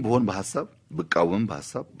እዚህም በሆን በሐሳብ በቃወም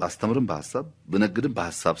በሐሳብ ባስተምርም በሐሳብ በነግድም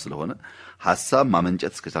በሐሳብ ስለሆነ ሐሳብ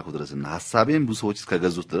ማመንጨት እስከቻልኩ ድረስና ሐሳቤን ብዙ ሰዎች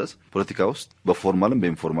እስከገዙት ድረስ ፖለቲካ ውስጥ በፎርማልም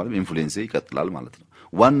በኢንፎርማልም ኢንፍሉዌንስ ይቀጥላል ማለት ነው።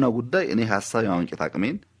 ዋናው ጉዳይ እኔ ሐሳብ የማመንጨት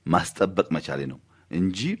አቅሜን ማስጠበቅ መቻሌ ነው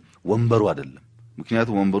እንጂ ወንበሩ አይደለም።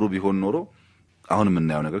 ምክንያቱም ወንበሩ ቢሆን ኖሮ አሁን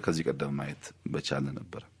የምናየው ነገር ከዚህ ቀደም ማየት በቻለ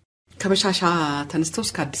ነበር። ከበሻሻ ተነስተው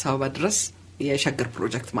እስከ አዲስ አበባ ድረስ የሸገር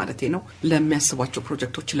ፕሮጀክት ማለት ነው ለሚያስቧቸው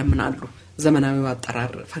ፕሮጀክቶች ለምናሉ ዘመናዊው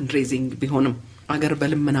አጠራር ፈንድሬዚንግ ቢሆንም አገር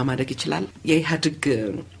በልመና ማደግ ይችላል። የኢህአዴግ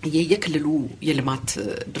የክልሉ የልማት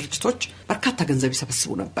ድርጅቶች በርካታ ገንዘብ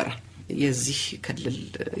ይሰበስቡ ነበር የዚህ ክልል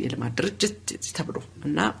የልማት ድርጅት ተብሎ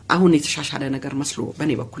እና አሁን የተሻሻለ ነገር መስሎ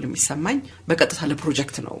በኔ በኩል የሚሰማኝ በቀጥታ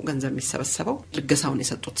ለፕሮጀክት ነው ገንዘብ የሚሰበሰበው። ልገሳውን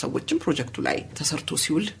የሰጡት ሰዎችም ፕሮጀክቱ ላይ ተሰርቶ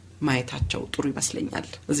ሲውል ማየታቸው ጥሩ ይመስለኛል።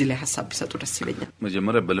 እዚህ ላይ ሐሳብ ቢሰጡ ደስ ይለኛል።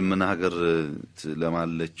 መጀመሪያ በልመና ሀገር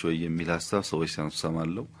ለማለች ወይ የሚል ሐሳብ ሰዎች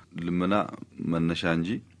ሲያነሱሳማለው ልመና መነሻ እንጂ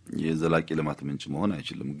የዘላቂ ልማት ምንጭ መሆን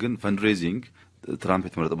አይችልም። ግን ፈንድሬዚንግ ትራምፕ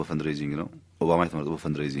የተመረጠው በፈንድሬዚንግ ነው። ኦባማ የተመረጠው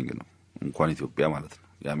በፈንድሬዚንግ ነው። እንኳን ኢትዮጵያ ማለት ነው።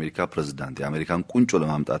 የአሜሪካ ፕሬዝዳንት የአሜሪካን ቁንጮ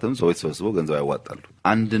ለማምጣትም ሰዎች ተሰብስበው ገንዘብ ያዋጣሉ።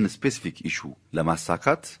 አንድን ስፔሲፊክ ኢሹ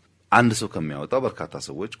ለማሳካት አንድ ሰው ከሚያወጣው በርካታ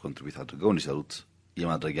ሰዎች ኮንትሪቢዩት አድርገው እንዲሰሩት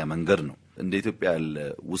የማድረጊያ መንገድ ነው። እንደ ኢትዮጵያ ያለ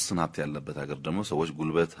ውስን ሀብት ያለበት ሀገር ደግሞ ሰዎች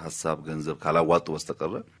ጉልበት፣ ሐሳብ፣ ገንዘብ ካላዋጡ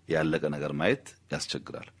በስተቀር ያለቀ ነገር ማየት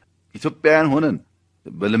ያስቸግራል። ኢትዮጵያውያን ሆነን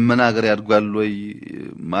በልመና ሀገር ያድጋል ወይ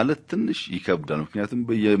ማለት ትንሽ ይከብዳል። ምክንያቱም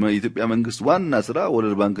የኢትዮጵያ መንግስት ዋና ስራ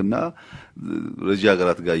ወርልድ ባንክና ረጂ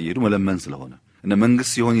ሀገራት ጋር ይሄዱ መለመን ስለሆነ እና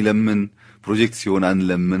መንግስት ሲሆን ይለምን ፕሮጀክት ሲሆን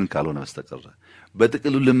አንለምን ካልሆነ በስተቀር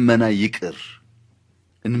በጥቅሉ ልመና ይቅር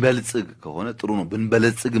እንበልጽግ ከሆነ ጥሩ ነው።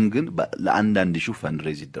 ብንበለጽግም ግን ለአንዳንድ ኢሹ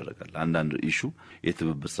ፈንድሬዝ ይደረጋል። አንዳንድ ኢሹ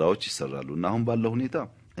የትብብር ስራዎች ይሰራሉ እና አሁን ባለው ሁኔታ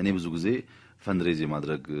እኔ ብዙ ጊዜ ፈንድሬዝ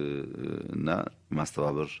የማድረግ እና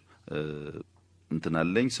ማስተባበር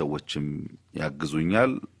እንትናለኝ ሰዎችም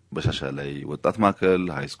ያግዙኛል። በሻሻ ላይ ወጣት ማከል፣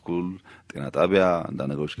 ሃይ ስኩል፣ ጤና ጣቢያ አንዳንድ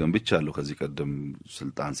ነገሮች ገንብቻለሁ ከዚህ ቀደም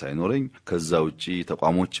ስልጣን ሳይኖረኝ። ከዛ ውጪ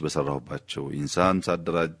ተቋሞች በሰራሁባቸው ኢንሳን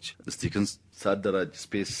ሳደራጅ፣ ስቲክን ሳደራጅ፣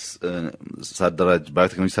 ስፔስ ሳደራጅ፣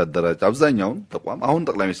 ባዮቴክኖሎጂ ሳደራጅ አብዛኛውን ተቋም አሁን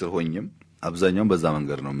ጠቅላይ ሚኒስትር ሆኜም አብዛኛውን በዛ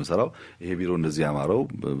መንገድ ነው የምሰራው። ይሄ ቢሮ እንደዚህ ያማረው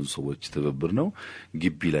በብዙ ሰዎች ትብብር ነው።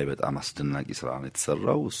 ግቢ ላይ በጣም አስደናቂ ስራ ነው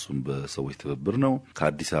የተሰራው፣ እሱም በሰዎች ትብብር ነው።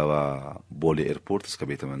 ከአዲስ አበባ ቦሌ ኤርፖርት እስከ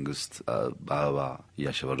ቤተ መንግስት በአበባ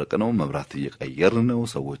እያሸበረቀ ነው። መብራት እየቀየርን ነው።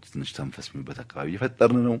 ሰዎች ትንሽ ተንፈስ የሚበት አካባቢ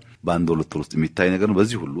እየፈጠርን ነው። በአንድ ሁለት ወር ውስጥ የሚታይ ነገር ነው።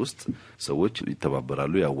 በዚህ ሁሉ ውስጥ ሰዎች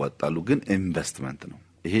ይተባበራሉ፣ ያዋጣሉ። ግን ኢንቨስትመንት ነው።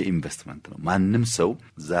 ይሄ ኢንቨስትመንት ነው። ማንም ሰው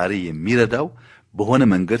ዛሬ የሚረዳው በሆነ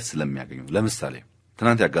መንገድ ስለሚያገኙ። ለምሳሌ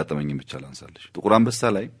ትናንት ያጋጠመኝን ብቻ ላንሳለሽ። ጥቁር አንበሳ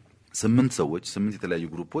ላይ 8 ሰዎች 8 የተለያዩ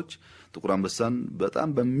ግሩፖች ጥቁር አንበሳን በጣም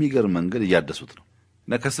በሚገርም መንገድ እያደሱት ነው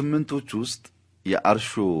እና ከ8ቶቹ ውስጥ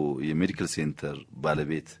የአርሾ የሜዲካል ሴንተር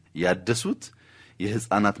ባለቤት ያደሱት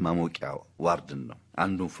የህፃናት ማሞቂያ ዋርድን ነው።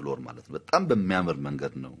 አንዱን ፍሎር ማለት ነው። በጣም በሚያምር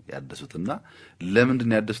መንገድ ነው ያደሱትና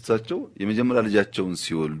ለምንድን ያደሱታቸው? የመጀመሪያ ልጃቸውን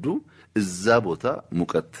ሲወልዱ እዛ ቦታ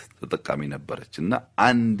ሙቀት ተጠቃሚ ነበረችና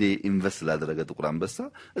አንዴ ኢንቨስት ላደረገ ጥቁር አንበሳ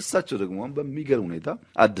እሳቸው ደግሞ በሚገርም ሁኔታ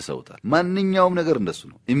አድሰውታል። ማንኛውም ነገር እንደሱ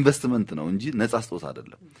ነው። ኢንቨስትመንት ነው እንጂ ነፃ ስጦታ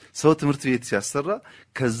አይደለም። ሰው ትምህርት ቤት ሲያሰራ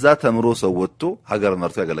ከዛ ተምሮ ሰው ወጥቶ ሀገር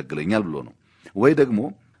መርቶ ያገለግለኛል ብሎ ነው። ወይ ደግሞ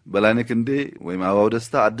በላይነክ እንዴ ወይም አባው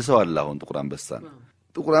ደስታ አድሰው አለ። አሁን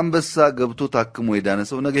ጥቁር አንበሳ ገብቶ ታክሞ የዳነ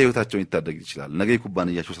ሰው ነገ ህይወታቸውን ይታደግ ይችላል። ነገ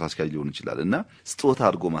ኩባንያቸው ስራ አስኪያጅ ሊሆን ይችላል እና ስጦታ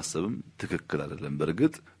አድርጎ ማሰብም ትክክል አይደለም።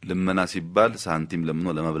 በርግጥ ልመና ሲባል ሳንቲም ለምኖ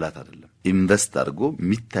ለመብላት አይደለም። ኢንቨስት አድርጎ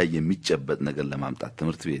የሚታይ የሚጨበጥ ነገር ለማምጣት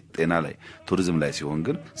ትምህርት ቤት፣ ጤና ላይ፣ ቱሪዝም ላይ ሲሆን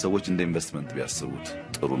ግን ሰዎች እንደ ኢንቨስትመንት ቢያስቡት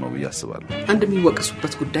ጥሩ ነው ብዬ አስባለሁ። አንድ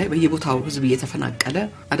የሚወቀሱበት ጉዳይ በየቦታው ህዝብ እየተፈናቀለ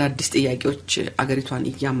አዳዲስ ጥያቄዎች አገሪቷን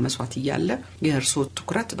እያመሷት እያለ የእርሶ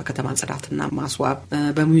ትኩረት በከተማ ጽዳትና ማስዋብ፣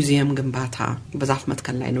 በሙዚየም ግንባታ፣ በዛፍ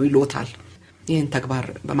መትከል ላይ ነው ይሎታል። ይህን ተግባር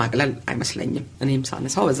በማቅለል አይመስለኝም። እኔም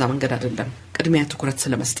ሳነሳው በዛ መንገድ አይደለም። ቅድሚያ ትኩረት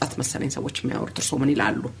ስለመስጠት መሰለኝ ሰዎች የሚያወሩት። እርሶ ምን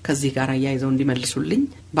ይላሉ? ከዚህ ጋር ያይዘው እንዲመልሱልኝ።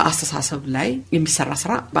 በአስተሳሰብ ላይ የሚሰራ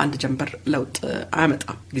ስራ በአንድ ጀንበር ለውጥ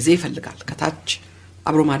አያመጣም። ጊዜ ይፈልጋል። ከታች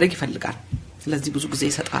አብሮ ማደግ ይፈልጋል። ስለዚህ ብዙ ጊዜ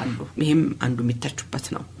ይሰጣሉ። ይሄም አንዱ የሚተቹበት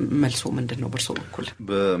ነው። መልሶ ምንድነው በርሶ በኩል?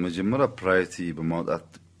 በመጀመሪያ ፕራዮሪቲ በማውጣት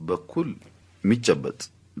በኩል የሚጨበጥ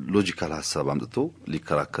ሎጂካል ሐሳብ አምጥቶ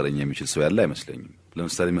ሊከራከረኝ የሚችል ሰው ያለ አይመስለኝም።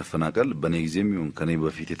 ለምሳሌ መፈናቀል በኔ ጊዜም ይሁን ከኔ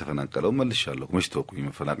በፊት የተፈናቀለው መልሻለሁ። መሽቶኩኝ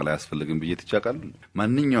መፈናቀል አያስፈልግም ብዬ ትጫቃለሁ።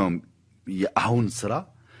 ማንኛውም የአሁን ስራ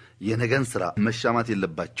የነገን ስራ መሻማት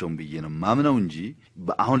የለባቸውም ብዬ ነው ማምነው እንጂ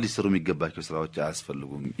በአሁን ሊሰሩ የሚገባቸው ስራዎች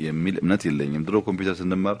አያስፈልጉም የሚል እምነት የለኝም። ድሮ ኮምፒውተር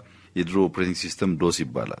ስንማር የድሮ ኦፕሬቲንግ ሲስተም ዶስ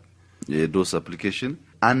ይባላል። የዶስ አፕሊኬሽን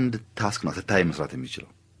አንድ ታስክ ነው ተታይ መስራት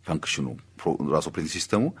የሚችለው ፋንክሽኑ ራሱ ኦፕሬቲንግ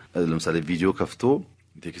ሲስተሙ ለምሳሌ ቪዲዮ ከፍቶ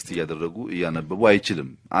ቴክስት ያደረጉ ያነበቡ አይችልም።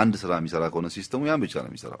 አንድ ስራ የሚሰራ ከሆነ ሲስተሙ ያን ብቻ ነው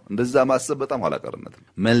የሚሰራው። እንደዛ ማሰብ በጣም ኋላ ቀርነት ነው።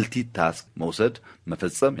 መልቲ ታስክ መውሰድ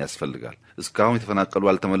መፈጸም ያስፈልጋል። እስካሁን የተፈናቀሉ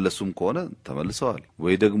አልተመለሱም ከሆነ ተመልሰዋል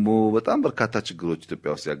ወይ ደግሞ በጣም በርካታ ችግሮች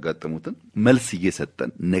ኢትዮጵያ ውስጥ ያጋጠሙትን መልስ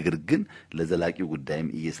እየሰጠን ነገር ግን ለዘላቂው ጉዳይም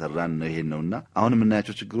እየሰራን ነው። ይሄን ነውና አሁን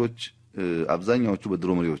የምናያቸው ችግሮች አብዛኛዎቹ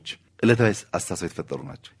በድሮ መሪዎች እለታዊ አስተሳሰብ የተፈጠሩ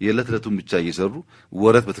ናቸው። የዕለቱን ብቻ እየሰሩ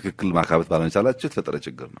ወረት በትክክል ማካበት ባለመቻላቸው የተፈጠረ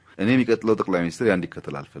ችግር ነው። እኔ የሚቀጥለው ጠቅላይ ሚኒስትር ያን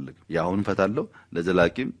እንዲከተል አልፈልግም። ያሁን ፈታለው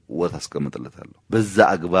ለዘላቂም ወረት አስቀምጥለታለሁ። በዛ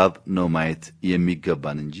አግባብ ነው ማየት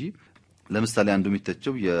የሚገባን እንጂ ለምሳሌ አንዱ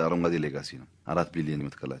የሚተቸው የአረንጓዴ ሌጋሲ ነው 4 ቢሊዮን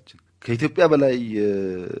መትከላችን ከኢትዮጵያ በላይ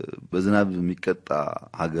በዝናብ የሚቀጣ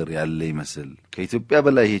ሀገር ያለ ይመስል ከኢትዮጵያ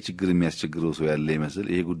በላይ ይሄ ችግር የሚያስቸግረው ሰው ያለ ይመስል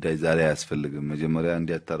ይሄ ጉዳይ ዛሬ አያስፈልግም መጀመሪያ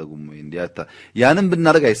እንዲያታረጉም ያንን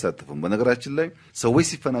ብናደርግ አይሳተፉም። በነገራችን ላይ ሰዎች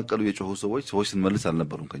ሲፈናቀሉ የጮሁ ሰዎች ስንመልስ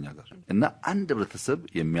አልነበሩም ከኛ ጋር እና አንድ ህብረተሰብ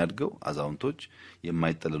የሚያድገው አዛውንቶች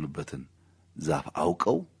የማይጠለሉበትን ዛፍ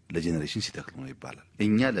አውቀው ለጄኔሬሽን ሲተክሉ ነው ይባላል።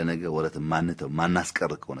 እኛ ለነገ ወረት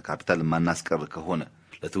ማናስቀር ከሆነ ካፒታል ማናስቀር ከሆነ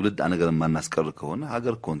ለትውልድ ነገር ማናስቀር ከሆነ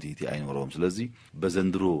ሀገር ኮንቲኒቲ አይኖርም። ስለዚህ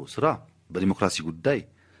በዘንድሮ ስራ በዲሞክራሲ ጉዳይ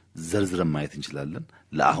ዘርዝረን ማየት እንችላለን።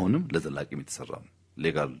 ለአሁንም ለዘላቂም የተሰራው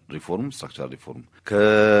ሌጋል ሪፎርም ስትራክቸራል ሪፎርም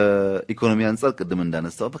ከኢኮኖሚ አንፃር ቅድም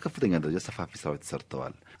እንዳነሳው በከፍተኛ ደረጃ ሰፋፊ ስራዎች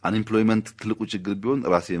ተሰርተዋል። አንኤምፕሎይመንት ትልቁ ችግር ቢሆን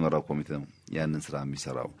ራሴ የመራው ኮሚቴ ነው ያንን ስራ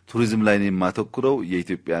የሚሰራው። ቱሪዝም ላይ ነው የማተኩረው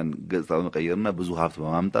የኢትዮጵያን ገጽታ በመቀየርና ብዙ ሀብት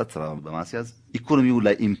በማምጣት ስራ በማስያዝ ኢኮኖሚው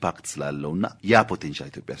ላይ ኢምፓክት ስላለውና ያ ፖቴንሻል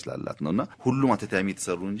ኢትዮጵያ ስላላት ነውና ሁሉም አተታሚ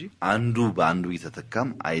የተሰሩ እንጂ አንዱ በአንዱ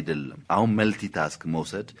እየተተካም አይደለም። አሁን መልቲ ታስክ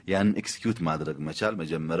መውሰድ ያን ኤክስኪዩት ማድረግ መቻል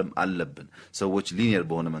መጀመርም አለብን። ሰዎች ሊኒየር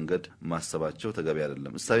በሆነ መንገድ ማሰባቸው ተገቢ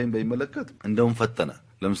አይደለም። እሳቤን በሚመለከት እንደውም ፈተነ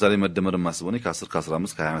ለምሳሌ መደመር ማስበው ከ10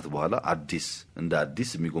 ከ15 ከ20 ዓመት በኋላ አዲስ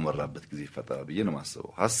የሚጎመራበት ጊዜ ይፈጠራል ብዬ ነው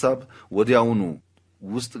ማስበው። ሐሳብ ወዲያውኑ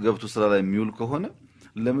ውስጥ ገብቶ ስራ ላይ የሚውል ከሆነ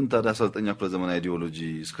ለምን ታዲያ 19ኛው ክፍለ ዘመን አይዲዮሎጂ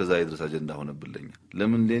እስከዛ ይድረስ አጀንዳ ሆነብልኝ?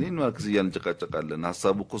 ለምን ሌኒን ማርክስ ያንጨቃጨቃለን?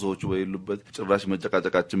 ሐሳቡ እኮ ሰዎቹ በሌሉበት ጭራሽ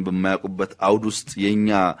መጨቃጨቃችን በማያውቁበት አውድ ውስጥ የኛ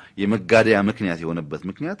የመጋደያ ምክንያት የሆነበት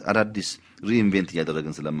ምክንያት አዳዲስ ሪኢንቨንት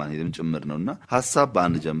እያደረግን ስለማንሄድም ጭምር ነውና ሐሳብ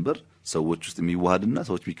በአንድ ጀንበር ሰዎች ውስጥ የሚዋሃድና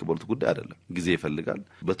ሰዎች የሚቀበሉት ጉዳይ አይደለም። ጊዜ ይፈልጋል።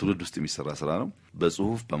 በትውልድ ውስጥ የሚሰራ ስራ ነው።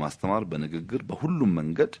 በጽሁፍ በማስተማር በንግግር በሁሉም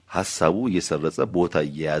መንገድ ሐሳቡ እየሰረጸ ቦታ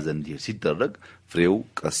እየያዘ እንዲሄድ ሲደረግ ፍሬው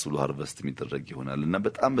ቀስ ብሎ ሃርቨስት የሚደረግ ይሆናልና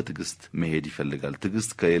በጣም በትዕግስት መሄድ ይፈልጋል።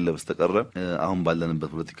 ትዕግስት ከሌለ በስተቀር አሁን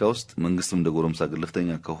ባለንበት ፖለቲካ ውስጥ መንግስትም እንደ ጎረምሳ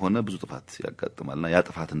ግልፍተኛ ከሆነ ብዙ ጥፋት ያጋጥማልና ያ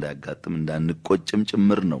ጥፋት እንዳያጋጥም እንዳንቆጭም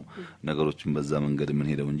ጭምር ነው ነገሮችን በዛ መንገድ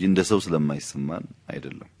ምን ሄደው እንጂ እንደ ሰው ስለማይሰማን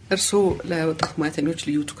አይደለም። እርሶ ለወጣት ሙያተኞች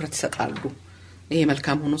ልዩ ትኩረት ይሰጣሉ። ይሄ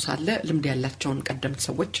መልካም ሆኖ ሳለ ልምድ ያላቸውን ቀደምት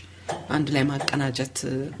ሰዎች አንድ ላይ ማቀናጀት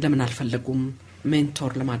ለምን አልፈለጉም?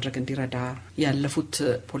 ሜንቶር ለማድረግ እንዲረዳ ያለፉት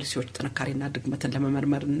ፖሊሲዎች ጥንካሬና ድግመትን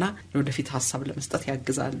ለመመርመርና ወደፊት ሐሳብ ለመስጠት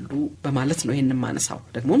ያግዛሉ በማለት ነው ይሄንን ማነሳው።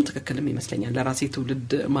 ደግሞም ትክክልም ይመስለኛል። ለራሴ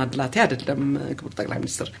ትውልድ ማድላቴ አይደለም። ክቡር ጠቅላይ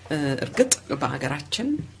ሚኒስትር፣ እርግጥ በአገራችን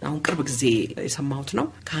አሁን ቅርብ ጊዜ የሰማሁት ነው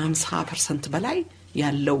ከ50% በላይ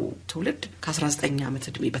ያለው ትውልድ ከ19 ዓመት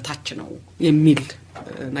እድሜ በታች ነው የሚል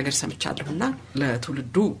ነገር ሰምቻለሁና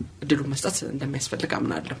ለትውልዱ እድሉ መስጠት እንደሚያስፈልግ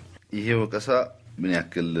አምናለሁ። ይሄ ወቀሳ ምን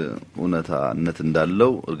ያክል እውነታነት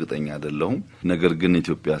እንዳለው እርግጠኛ አይደለሁም። ነገር ግን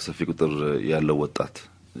ኢትዮጵያ ሰፊ ቁጥር ያለው ወጣት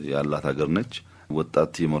ያላት ሀገር ነች።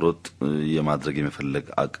 ወጣት የመሮጥ የማድረግ የመፈለግ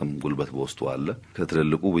አቅም ጉልበት በውስጡ አለ።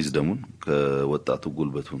 ከትልልቁ ዊዝደሙን ከወጣቱ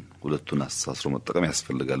ጉልበቱን ሁለቱን አሳስሮ መጠቀም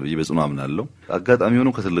ያስፈልጋል ብዬ በጽኑ አምናለሁ። አጋጣሚ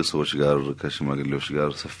ሆኖ ከትልቅ ሰዎች ጋር ከሽማግሌዎች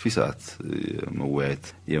ጋር ሰፊ ሰዓት መወያየት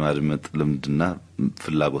የማድመጥ ልምድና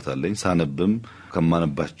ፍላጎት አለኝ። ሳነብም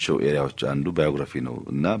ከማነባቸው ኤሪያዎች አንዱ ባዮግራፊ ነው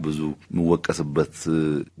እና ብዙ ምወቀስበት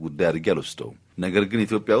ጉዳይ አድርጌ አልወስደውም። ነገር ግን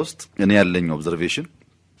ኢትዮጵያ ውስጥ እኔ ያለኝ ኦብዘርቬሽን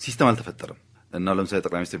ሲስተም አልተፈጠረም እና ለምሳሌ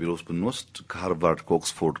ጠቅላይ ሚኒስትር ቢሮ ውስጥ ብንወስድ ከሃርቫርድ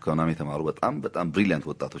ከኦክስፎርድ ከናም የተማሩ በጣም ብሪሊያንት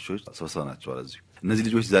ወጣቶች ሰብስበናቸዋል እዚህ። እነዚህ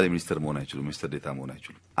ልጆች ዛሬ ሚኒስትር መሆን አይችሉም፣ ሚኒስትር ዴታ መሆን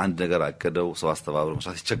አይችሉም። አንድ ነገር አቀደው ሰው አስተባብረው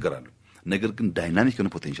መስራት ይቸገራሉ። ነገር ግን ዳይናሚክ የሆነ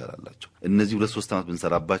ፖቴንሻል አላቸው። እነዚህ 2-3 ዓመት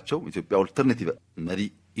ብንሰራባቸው ኢትዮጵያ ኦልተርኔቲቭ መሪ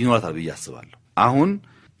ይኖራታል ብዬ አስባለሁ። አሁን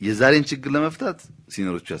የዛሬን ችግር ለመፍታት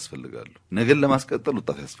ሲኒሮቹ ያስፈልጋሉ። ነገን ለማስቀጠል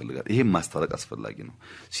ወጣት ያስፈልጋል። ይሄም ማስተዋወቅ አስፈላጊ ነው።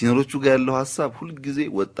 ሲኒሮቹ ጋር ያለው ሐሳብ ሁሉ ጊዜ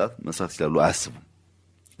ወጣት መስራት ይችላሉ አያስቡም።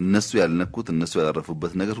 እነሱ ያልነኩት እነሱ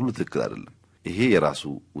ያላረፉበት ነገር ሁሉ ትክክል አይደለም። ይሄ የራሱ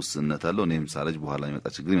ውስንነት አለው። እኔም ሳለጅ በኋላ የሚመጣ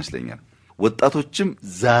ችግር ይመስለኛል። ወጣቶችም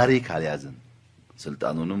ዛሬ ካልያዘን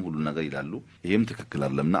ስልጣኑንም ሁሉ ነገር ይላሉ። ይሄም ትክክል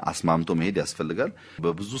አይደለምና አስማምቶ መሄድ ያስፈልጋል።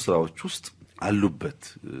 በብዙ ስራዎች ውስጥ አሉበት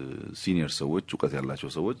ሲኒየር ሰዎች ዕውቀት ያላቸው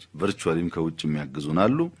ሰዎች ቨርቹዋሊም ከውጭ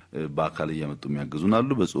የሚያግዙናሉ፣ በአካል እየመጡ የሚያግዙናሉ፣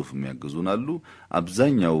 በጽሁፍ የሚያግዙናሉ።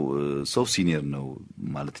 አብዛኛው ሰው ሲኒየር ነው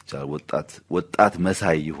ማለት ይቻላል። ወጣት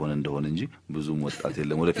መሳይ ይሆን እንደሆነ እንጂ ብዙም ወጣት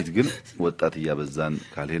የለም። ወደፊት ግን ወጣት እያበዛን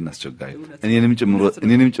ካልሄድን አስቸጋሪ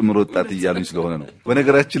እኔንም ጭምር ወጣት እያሉኝ ስለሆነ ነው።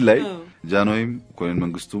 በነገራችን ላይ ጃንሆይም ኮሎኔል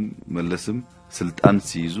መንግስቱም መለስም ስልጣን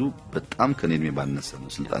ሲይዙ በጣም ከኔ ባነሰ ነው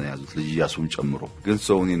ስልጣን ያዙት ልጅ ያሱን ጨምሮ። ግን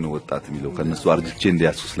ሰው እኔን ወጣት የሚለው ከነሱ አርጅቼ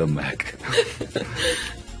እንዲያሱ ስለማያውቅ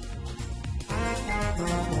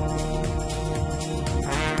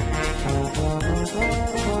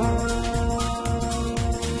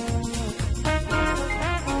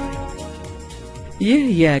ይህ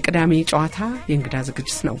የቅዳሜ ጨዋታ የእንግዳ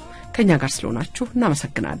ዝግጅት ነው። ከኛ ጋር ስለሆናችሁ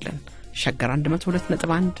እናመሰግናለን። ሸገር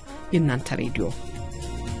 102.1 የእናንተ ሬዲዮ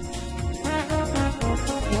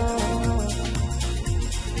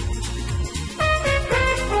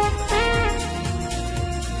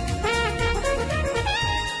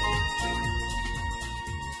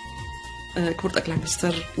ክቡር ጠቅላይ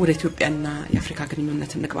ሚኒስትር ወደ ኢትዮጵያና የአፍሪካ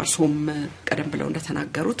ግንኙነት እንግባር። ሶም ቀደም ብለው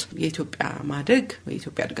እንደተናገሩት የኢትዮጵያ ማደግ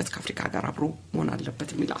የኢትዮጵያ እድገት ከአፍሪካ ጋር አብሮ መሆን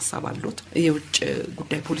አለበት የሚል ሐሳብ አሉት። የውጭ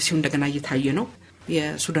ጉዳይ ፖሊሲው እንደገና እየታየ ነው።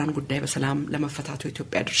 የሱዳን ጉዳይ በሰላም ለመፈታቱ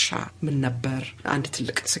የኢትዮጵያ ድርሻ ምን ነበር? አንድ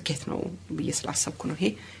ትልቅ ስኬት ነው ብዬ ስላሰብኩ ነው። ይሄ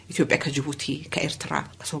ኢትዮጵያ ከጅቡቲ፣ ከኤርትራ፣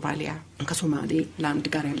 ከሶማሊያ፣ ከሶማሌ ላንድ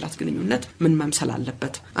ጋር ያላት ግንኙነት ምን መምሰል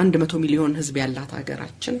አለበት? 100 ሚሊዮን ህዝብ ያላት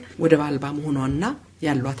ሀገራችን ወደብ አልባ መሆኗና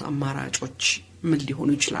ያሏት አማራጮች ምን ሊሆኑ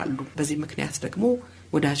ይችላሉ? በዚህ ምክንያት ደግሞ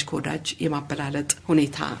ወዳጅ ከወዳጅ የማበላለጥ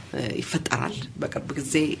ሁኔታ ይፈጠራል። በቅርብ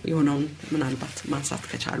ጊዜ የሆነውን ምናልባት ማንሳት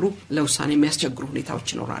ከቻሉ ለውሳኔ የሚያስቸግሩ ሁኔታዎች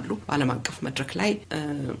ይኖራሉ። በዓለም አቀፍ መድረክ ላይ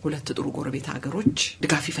ሁለት ጥሩ ጎረቤት ሀገሮች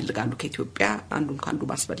ድጋፍ ይፈልጋሉ ከኢትዮጵያ። አንዱን ካንዱ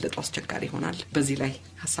ማስበለጡ አስቸጋሪ ይሆናል። በዚህ ላይ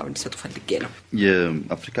ሀሳብ እንዲሰጡ ፈልጌ ነው።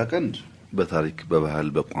 የአፍሪካ ቀንድ በታሪክ በባህል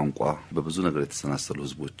በቋንቋ በብዙ ነገር የተሰናሰሉ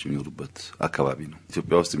ህዝቦች የሚኖሩበት አካባቢ ነው።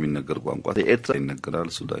 ኢትዮጵያ ውስጥ የሚነገር ቋንቋ ኤርትራ ይነገራል፣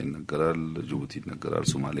 ሱዳን ይነገራል፣ ጅቡቲ ይነገራል፣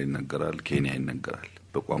 ሶማሌ ይነገራል፣ ኬንያ ይነገራል።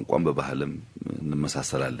 በቋንቋም በባህልም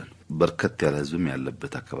እንመሳሰላለን። በርከት ያለ ህዝብም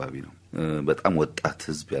ያለበት አካባቢ ነው። በጣም ወጣት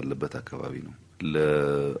ህዝብ ያለበት አካባቢ ነው።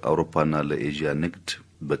 ለአውሮፓና ለኤዥያ ንግድ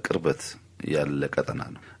በቅርበት ያለ ቀጠና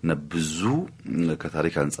ነው እና ብዙ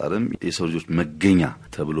ከታሪክ አንጻርም የሰው ልጆች መገኛ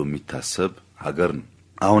ተብሎ የሚታሰብ ሀገር ነው።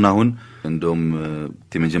 አሁን እንደውም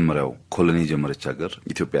የመጀመሪያው ኮሎኒ ጀመረች ሀገር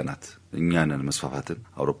ኢትዮጵያ ናት። እኛንን መስፋፋትን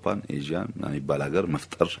አውሮፓን ኤዥያን የሚባል ሀገር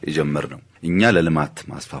መፍጠር የጀመርነው እኛ ለልማት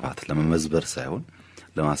ማስፋፋት ለመመዝበር ሳይሆን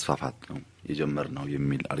ለማስፋፋት ነው የጀመርነው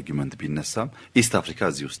የሚል አርጊመንት ቢነሳም ኢስት አፍሪካ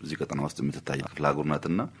እዚህ ቀጠና ውስጥ የምትታይ ክፍለ ሀገር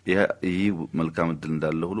ናትና ይሄ መልካም እድል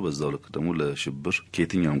እንዳለ ሁሉ በዛው ልክ ደግሞ ለሽብር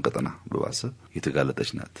ከየትኛውም ቀጠና በባሰ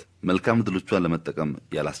የተጋለጠች ናት። መልካም እድሎቿን ለመጠቀም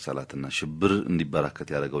ያላስቻላትና ሽብር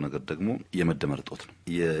እንዲበራከት ያደረገው ነገር ደግሞ የመደመር ጦት ነው።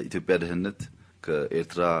 የኢትዮጵያ ደህንነት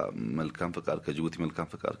ከኤርትራ መልካም ፍቃድ፣ ከጅቡቲ መልካም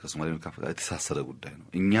ፍቃድ፣ ከሶማሌ መልካም ፍቃድ የተሳሰረ ጉዳይ ነው።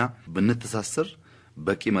 እኛ ብንተሳሰር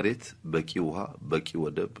በቂ መሬት፣ በቂ ውሃ፣ በቂ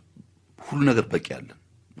ወደብ፣ ሁሉ ነገር በቂ አለን።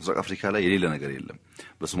 ምስራቅ አፍሪካ ላይ የሌለ ነገር የለም።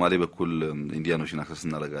 በሶማሌ በኩል ኢንዲያን ኦሽን አክሰስ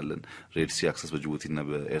እናደርጋለን። ሬድ ሲ አክሰስ በጅቡቲና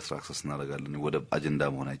በኤርትራ አክሰስ እናደርጋለን። ወደብ አጀንዳ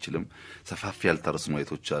መሆን አይችልም። ሰፋፊ ያልታረሱ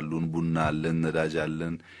መሬቶች አሉን። ቡና አለን፣ ነዳጅ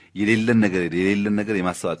አለን። የሌለን ነገር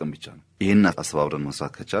የማሰብ አቅም ብቻ ነው። ይሄን አስተባብረን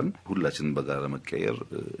መስራት ከቻልን ሁላችንም በጋራ መቀየር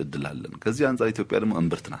እድል አለን። ከዚህ አንፃር ኢትዮጵያ ደግሞ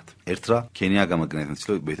እምብርት ናት። ኤርትራ ኬንያ ጋር መገናኘት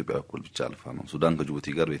የምትችለው በኢትዮጵያ በኩል ብቻ አልፋ ነው። ሱዳን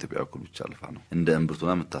ከጅቡቲ ጋር በኢትዮጵያ በኩል ብቻ አልፋ ነው። እንደ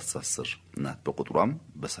እምብርቱና የምታስተሳስር ናት፣ በቁጥሯም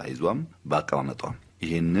በሳይዟም በአቀማመጧም።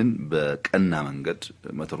 ይሄንን በቀና መንገድ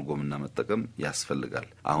መተርጎምና መጠቀም ያስፈልጋል።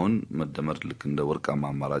 አሁን መደመር ልክ እንደ ወርቃማ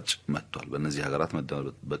አማራጭ መጥቷል። በእነዚህ ሀገራት መደመር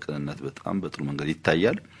በቅንነት በጣም በጥሩ መንገድ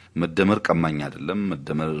ይታያል። መደመር ቀማኛ አይደለም።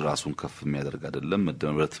 መደመር ራሱን ከፍ የሚያደርግ አይደለም።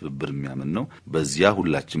 መደመር በትብብር የሚያምን ነው። በዚያ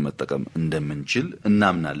ሁላችን መጠቀም እንደምንችል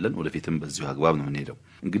እናምናለን። ወደፊትም በዚሁ አግባብ ነው የምንሄደው።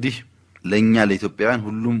 እንግዲህ ለኛ ለኢትዮጵያውያን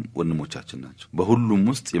ሁሉም ወንድሞቻችን ናቸው። በሁሉም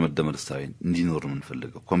ውስጥ የመደመር ስታይል እንዲኖር ነው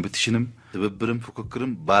የምንፈልገው። ኮምፒቲሽንም ትብብርም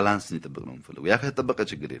ፉክክርም ባላንስ እንዲጠብቅ ነው የምንፈልገው። ያ ከተጠበቀ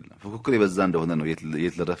ችግር የለም። ፉክክር የበዛ እንደሆነ ነው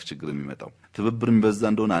የት ለረፍ ችግር የሚመጣው። ትብብር የበዛ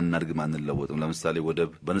እንደሆነ አናድግም፣ አንለወጥም። ለምሳሌ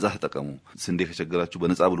ወደብ በነጻ ተጠቀሙ፣ ስንዴ ከቸገራችሁ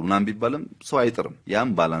በነጻ ብሉ ምናምን ቢባልም ሰው አይጥርም።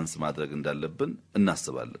 ያም ባላንስ ማድረግ እንዳለብን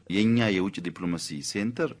እናስባለን። የኛ የውጭ ዲፕሎማሲ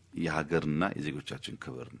ሴንተር የሀገርና የዜጎቻችን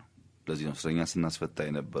ክብር ነው። ለዚህ ነው እስረኛ ስናስፈታ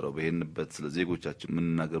የነበረው። በሄንበት ስለ ዜጎቻችን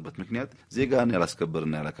የምንናገርበት ምክንያት ዜጋን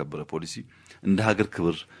ያላስከበርና ያላከበረ ፖሊሲ እንደ ሀገር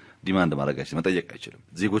ክብር ዲማንድ ማድረጋችን መጠየቅ አይችልም።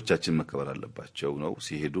 ዜጎቻችን መከበር አለባቸው ነው።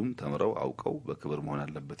 ሲሄዱም ተምረው አውቀው በክብር መሆን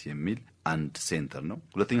አለበት የሚል አንድ ሴንተር ነው።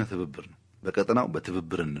 ሁለተኛ ትብብር ነው። በቀጠናው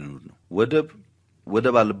በትብብር እንኑር ነው።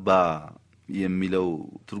 ወደብ አልባ የሚለው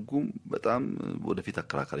ትርጉም በጣም ወደፊት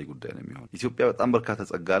አከራካሪ ጉዳይ ነው የሚሆነው። ኢትዮጵያ በጣም በርካታ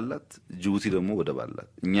ጸጋ አላት፣ ጅቡቲ ደግሞ ወደብ አላት።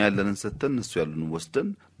 እኛ ያለንን ሰተን እነሱ ያሉንን ወስደን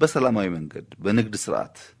በሰላማዊ መንገድ በንግድ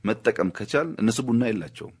ስርዓት መጠቀም ከቻል እነሱ ቡና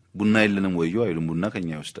የላቸውም። ቡና የለንም ወዮ አይሉም፣ ቡና ከኛ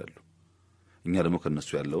ይወስዳሉ። እኛ ደግሞ ከነሱ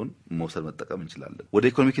ያለውን መውሰድ መጠቀም እንችላለን። ወደ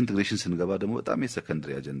ኢኮኖሚክ ኢንተግሬሽን ስንገባ ደግሞ በጣም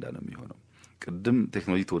የሰከንደሪ አጀንዳ ነው የሚሆነው። ቅድም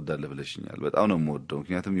ቴክኖሎጂ ተወዳለ ብለሽኛል። በጣም ነው የምወደው፣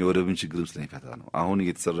 ምክንያቱም የወደብን ችግርም ስለሚፈታ ነው። አሁን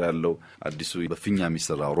እየተሰራ ያለው አዲሱ በፊኛ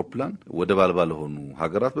የሚሰራ አውሮፕላን ወደብ አልባ ለሆኑ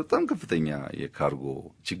ሀገራት በጣም ከፍተኛ የካርጎ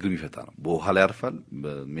ችግር የሚፈታ ነው። በውሃ ላይ ያርፋል፣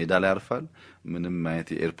 በሜዳ ላይ ያርፋል። ምንም አይነት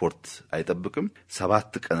ኤርፖርት አይጠብቅም።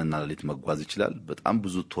 7 ቀንና ሌሊት መጓዝ ይችላል። በጣም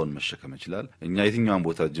ብዙ ቶን መሸከም ይችላል። እኛ የትኛውን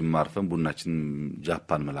ቦታ ጅማ አርፈን ቡናችን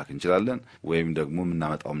ጃፓን መላክ እንችላለን። ወይም ደግሞ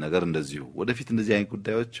የምናመጣውም ነገር እንደዚሁ። ወደፊት እንደዚህ አይነት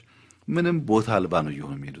ጉዳዮች ምንም ቦታ አልባ ነው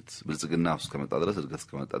እየሆኑ የሚሄዱት። ብልጽግና ውስጥ ከመጣ ድረስ እድገት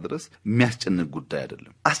እስከመጣ ድረስ የሚያስጨንቅ ጉዳይ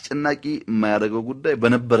አይደለም። አስጨናቂ የማያደርገው ጉዳይ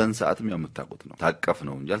በነበረን ሰዓትም ያው የምታውቁት ነው። ታቀፍ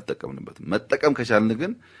ነው እንጂ አልተጠቀምንበትም። መጠቀም ከቻልን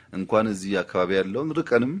ግን እንኳን እዚህ አካባቢ ያለውን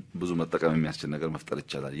ርቀንም ብዙ መጠቀም የሚያስችል ነገር መፍጠር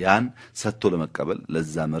ይቻላል። ያን ሰጥቶ ለመቀበል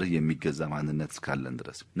ለዛ መርህ የሚገዛ ማንነት እስካለን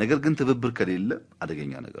ድረስ። ነገር ግን ትብብር ከሌለ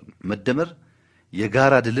አደገኛ ነገር ነው። መደመር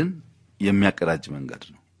የጋራ ድልን የሚያቀዳጅ መንገድ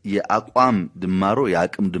ነው። የአቋም ድማሮ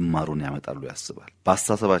የአቅም ድማሮን ያመጣሉ ያስባል።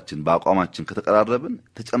 በአስተሳሰባችን በአቋማችን ከተቀራረብን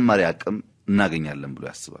ተጨማሪ አቅም እናገኛለን ብሎ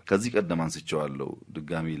ያስባል። ከዚህ ቀደም አንስቼዋለሁ፣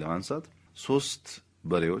 ድጋሚ ለማንሳት 3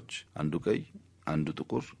 በሬዎች አንዱ ቀይ፣ አንዱ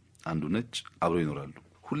ጥቁር፣ አንዱ ነጭ አብረው ይኖራሉ።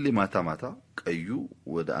 ሁሌ ማታ ማታ ቀዩ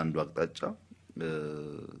ወደ አንዱ አቅጣጫ፣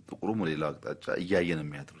 ጥቁሩም ወደ ሌላው አቅጣጫ እያየን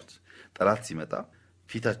የሚያድሩት። ጠላት ሲመጣ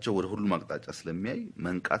ፊታቸው ወደ ሁሉም አቅጣጫ ስለሚያይ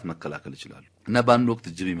መንቃት መከላከል ይችላሉ። እና በአንድ ወቅት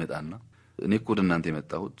ጅብ ይመጣና እኔ እኮ ወደ እናንተ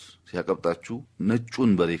የመጣሁት ሲያቀብጣችሁ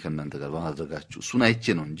ነጩን በሬ ከእናንተ ጋር በማድረጋችሁ እሱን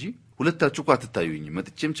አይቼ ነው እንጂ ሁለታችሁ እኮ አትታዩኝም፣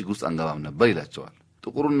 መጥቼም ችግር ውስጥ አንገባም ነበር ይላቸዋል።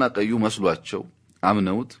 ጥቁሩና ቀዩ መስሏቸው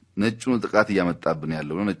አምነውት ነጩን ጥቃት እያመጣብን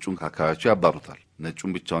ያለው ነው ነጩን ከአካባቢያቸው ያባሩታል።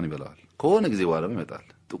 ነጩን ብቻውን ይበላዋል። ከሆነ ጊዜ በኋላ ይመጣል።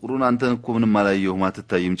 ጥቁሩን አንተን እኮ ምንም አላየሁም፣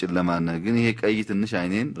 አትታይም፣ ጨለማ ነህ፣ ግን ይሄ ቀይ ትንሽ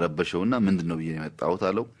አይኔን ረበሸውና ምንድነው ብዬ የመጣሁት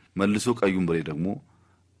አለው። መልሶ ቀዩን በሬ ደግሞ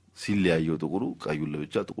ሲለያየው ጥቁሩ ቀዩን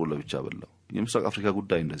ለብቻ ጥቁሩ ለብቻ በላው። የምስራቅ አፍሪካ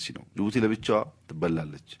ጉዳይ እንደዚህ ነው። ጅቡቲ ለብቻዋ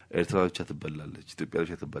ትበላለች፣ ኤርትራ ለብቻ ትበላለች፣ ኢትዮጵያ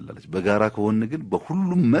ለብቻ ትበላለች። በጋራ ከሆነ ግን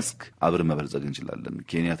በሁሉም መስክ አብረን መበልጸግ እንችላለን።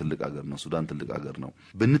 ኬንያ ትልቅ ሀገር ነው፣ ሱዳን ትልቅ ሀገር ነው።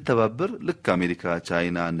 ብንተባበር ልክ አሜሪካ፣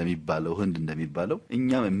 ቻይና እንደሚባለው፣ ህንድ እንደሚባለው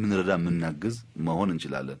እኛም የምንረዳ የምናግዝ መሆን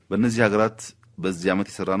እንችላለን። በእነዚህ ሀገራት በዚህ ዓመት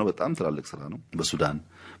የሰራ ነው በጣም ትላልቅ ስራ ነው። በሱዳን፣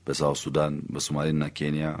 በሳውት ሱዳን፣ በሶማሌና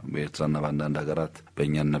ኬንያ፣ በኤርትራና በአንዳንድ ሀገራት፣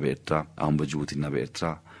 በእኛና በኤርትራ፣ አሁን በጅቡቲና በኤርትራ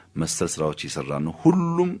መሰል ስራዎች እየሰራን ነው።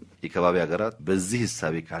 ሁሉም የከባቢ ሀገራት በዚህ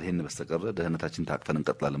ሐሳብ ካልሄን በስተቀር ደህንነታችን ታቅፈን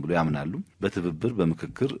እንቀጥላለን ብሎ ያምናሉ። በትብብር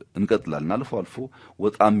በምክክር እንቀጥላለን። አልፎ አልፎ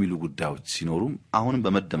ወጣ የሚሉ ጉዳዮች ሲኖሩም አሁንም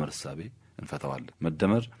በመደመር ሐሳቤ እንፈታዋለን።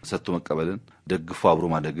 መደመር ሰጥቶ መቀበልን፣ ደግፎ አብሮ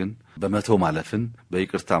ማደግን፣ በመተው ማለፍን፣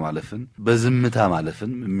 በይቅርታ ማለፍን፣ በዝምታ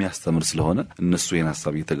ማለፍን የሚያስተምር ስለሆነ እነሱ ይሄን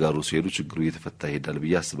ሐሳብ እየተጋሩ ሲሄዱ ችግሩ እየተፈታ ይሄዳል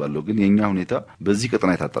ብዬ አስባለሁ። ግን የኛ ሁኔታ በዚህ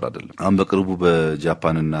ቀጠና የታጠረ አይደለም። አሁን በቅርቡ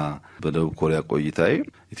በጃፓንና በደቡብ ኮሪያ ቆይታዬ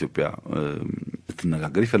ኢትዮጵያ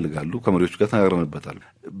ልትነጋገር ይፈልጋሉ። ከመሪዎቹ ጋር ተነጋግረንበታል።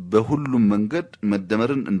 በሁሉም መንገድ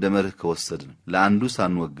መደመርን እንደ መርህ ከወሰድን ለአንዱ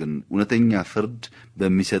ሳንወግን እውነተኛ ፍርድ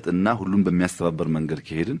በሚሰጥና ሁሉም በሚያስተባበር መንገድ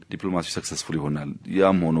ከሄድን ዲፕሎማሲ ሰክሰስፉል ይሆናል።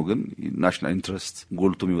 ያም ሆኖ ግን ናሽናል ኢንትረስት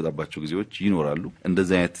ጎልቶ የሚወጣባቸው ጊዜዎች ይኖራሉ።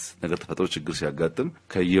 እንደዚህ አይነት ነገር ተፈጥሮ ችግር ሲያጋጥም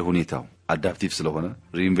ከየሁኔታው አዳፕቲቭ ስለሆነ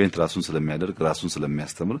ሪኢንቨንት ራሱን ስለሚያደርግ ራሱን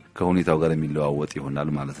ስለሚያስተምር ከሁኔታው ጋር የሚለዋወጥ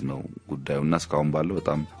ይሆናል ማለት ነው ጉዳዩና እስካሁን ባለው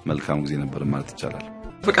በጣም መልካም ጊዜ ነበር ማለት ይቻላል።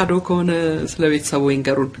 ፈቃዶ ከሆነ ስለ ቤተሰቡ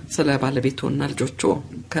ይንገሩን። ስለ ባለቤቶና ልጆቹ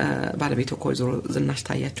ከባለቤቱ ከወይዘሮ ዝናሽ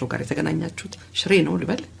ታያቸው ጋር የተገናኛችሁት ሽሬ ነው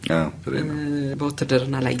ልበል?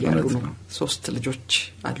 በውትድርና ላይ ያሉ ነው። 3 ልጆች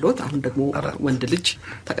አሉት። አሁን ደግሞ ወንድ ልጅ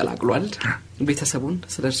ተቀላቅሏል። ቤተሰቡን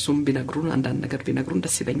ስለሱም ቢነግሩን አንዳንድ ነገር ቢነግሩን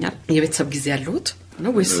ደስ ይለኛል። የቤተሰብ ጊዜ ያሉት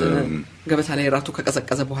ነው ወይስ ገበታ ላይ ራቱ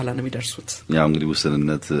ከቀዘቀዘ በኋላ ነው የሚደርሱት? ያው እንግዲህ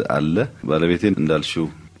ውስንነት አለ። ባለቤቴን እንዳልሽው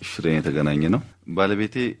ሽሬ የተገናኘ ነው።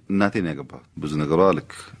 ባለቤቴ እናቴን ያገባው ብዙ ነገሯ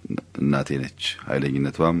ልክ እናቴ ነች።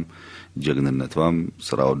 ኃይለኝነቷም፣ ጀግንነቷም፣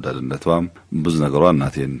 ስራ ወዳድነቷም ብዙ ነገሯ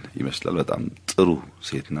እናቴን ይመስላል። በጣም ጥሩ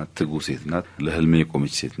ሴት ናት። ትጉ ሴት ናት። ለህልሜ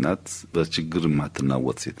የቆመች ሴት ናት። በችግር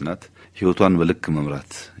የማትናወጥ ሴት ናት። ህይወቷን በልክ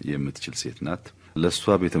መምራት የምትችል ሴት ናት።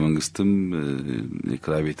 ለሷ ቤተ መንግስትም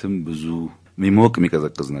የክራይ ቤትም ብዙ ሚሞቅ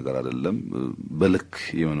የሚቀዘቅዝ ነገር አይደለም። በልክ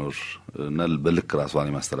የመኖር እና በልክ ራሷን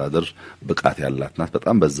የማስተዳደር ብቃት ያላት ናት።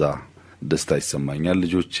 በጣም በዛ ደስታ ይሰማኛል።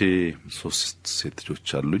 ልጆቼ 3 ሴት ልጆች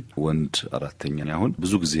አሉኝ፣ ወንድ 4ኛ። አሁን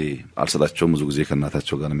ብዙ ጊዜ አልሰጣቸውም። ብዙ ጊዜ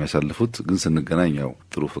ከእናታቸው ጋር የሚያሳልፉት፣ ግን ስንገናኝ ያው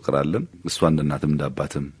ጥሩ ፍቅር አለን። እሷ እንደ እናትም እንደ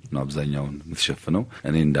አባትም ነው አብዛኛውን የምትሸፍነው።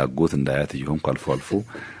 እኔ እንዳጎት እንዳያት እየሆንኩ አልፎ አልፎ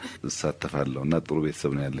እሳተፋለሁና ጥሩ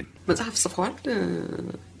ቤተሰብ ነው ያለኝ። መጽሐፍ ጽፈዋል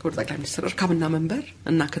ክቡር ጠቅላይ ሚኒስትር እርካብና መንበር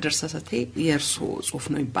እና ከደርሰሰቴ የእርሶ ጽሁፍ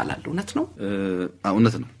ነው ይባላል እውነት ነው?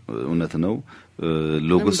 እውነት ነው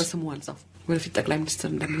ሎጎስ በስሙ አልጻፉ ወደፊት ጠቅላይ ሚኒስትር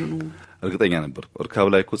እንደሚሆኑ እርግጠኛ ነበር። እርካብ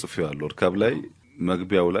ላይ እኮ ጽፌዋለሁ። እርካብ ላይ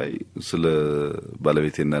መግቢያው ላይ ስለ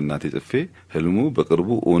ባለቤቴና እናቴ ጽፌ ህልሙ በቅርቡ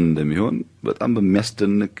ኦን እንደሚሆን በጣም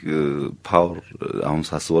በሚያስደንቅ ፓወር አሁን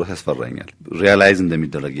ሳስበው ያስፈራኛል። ሪያላይዝ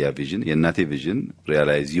እንደሚደረግ ያ ቪዥን የእናቴ ቪዥን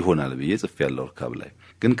ሪያላይዝ ይሆናል ብዬ ጽፌያለሁ እርካብ ላይ።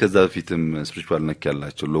 ግን ከዛ በፊትም ስፒሪቹዋል ነክ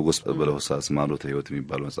ያላቸው ሎጎስ በለሆሳስ ማሎተ ህይወት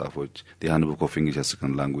የሚባሉ መጽሐፎች the handbook of English as a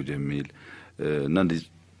second language የሚል እና እንዲህ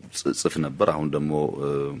ጽፍ ነበር። አሁን ደግሞ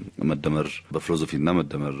መደመር በፊሎሶፊና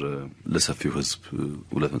መደመር ለሰፊው ህዝብ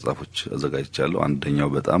ሁለት መጽሐፎች አዘጋጅቻለሁ። አንደኛው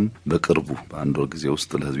በጣም በቅርቡ በአንድ ወር ጊዜ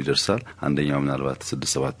ውስጥ ለህዝብ ይደርሳል። አንደኛው ምናልባት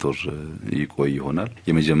 6-7 ወር ይቆይ ይሆናል።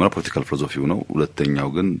 የመጀመሪያው ፖለቲካል ፊሎሶፊው ነው። ሁለተኛው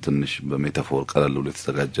ግን ትንሽ በሜታፎር ቀለል ብሎ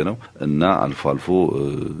የተዘጋጀ ነው እና አልፎ አልፎ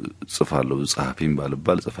ጽፋለሁ። ጸሐፊም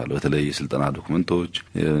ባልባል ጽፋለሁ። በተለይ የስልጠና ዶክመንቶች፣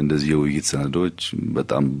 እንደዚህ የውይይት ሰነዶች፣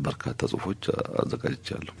 በጣም በርካታ ጽሁፎች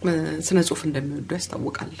አዘጋጅቻለሁ። ስነ ጽሁፍ እንደሚወዱ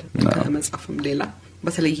ያስታውቃል። ከመጽሐፍም ሌላ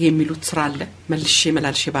በተለይ የሚሉት ስራ አለ መልሼ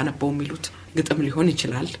ባነበው የሚሉት ግጥም ሊሆን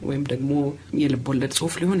ይችላል ወይም ደግሞ የልብ ወለድ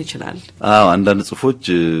ጽሁፍ ሊሆን ይችላል። አንዳንድ ጽሁፎች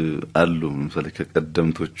አሉ። ለምሳሌ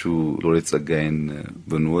ከቀደምቶቹ ሎሬት ጸጋዬን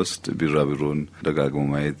ብንወስድ ቢራቢሮን ደጋግሞ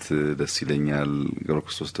ማየት ደስ ይለኛል። ገብረ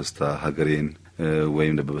ክርስቶስ ደስታ ሀገሬን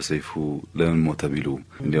ወይም ደበበ ሰይፉ ለምን ሞተ ቢሉ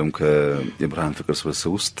እንዲያውም ከየብርሃን ፍቅር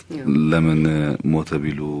ስብስብ ውስጥ ለምን ሞተ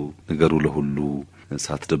ቢሉ ነገሩ ለሁሉ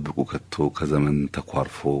ሳትደብቁ ከቶ ከዘመን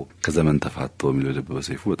ተኳርፎ ከዘመን ተፋቶ የሚለው ደበበ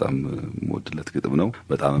ሰይፉ በጣም ሞድለት ግጥም ነው።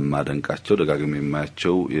 በጣም ማደንቃቸው ደጋግሜ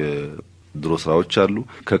የማያቸው የድሮ ስራዎች አሉ።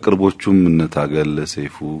 ከቅርቦቹም እነታገል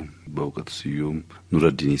ሰይፉ በእውቀቱ ስዩም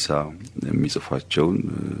ኑረዲን ኢሳ የሚጽፏቸው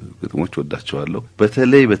ግጥሞች ወዳቸዋለሁ።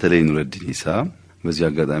 በተለይ ኑረዲን ኢሳ በዚህ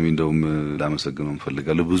አጋጣሚ እንደውም ላመሰግነው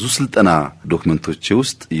እንፈልጋለሁ። ብዙ ስልጠና ዶክመንቶች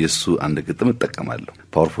ውስጥ የሱ አንድ ግጥም ተጠቀማለሁ።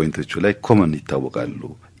 ፓወርፖይንቶቹ ላይ ኮመን ይታወቃሉ።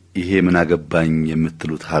 ይሄ ምን አገባኝ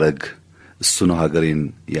የምትሉት ሐረግ እሱ ነው ሀገሬን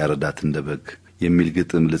ያረዳት እንደበግ የሚል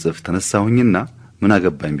ግጥም ልጽፍ ተነሳሁኝና ምን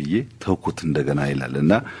አገባኝ ብዬ ተውኩት እንደገና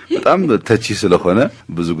ይላልና በጣም ተቺ ስለሆነ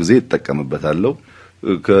ብዙ ጊዜ እጠቀምበታለሁ።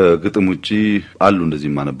 ከግጥም ውጪ አሉ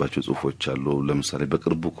እንደዚህ ማነባቸው ጽሁፎች አሉ። ለምሳሌ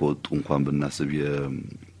በቅርቡ ከወጡ እንኳን ብናስብ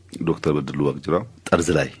ዶክተር በድሉ ዋቅጅራ ጠርዝ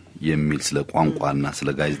ላይ የሚል ስለ ቋንቋና ስለ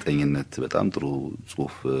ጋዜጠኝነት በጣም ጥሩ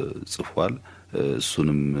ጽሁፍ ጽፏል።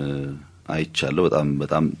 እሱንም አይቻለሁ።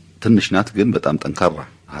 በጣም ትንሽ ናት ግን በጣም ጠንካራ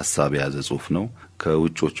ሐሳብ የያዘ ጽሁፍ ነው።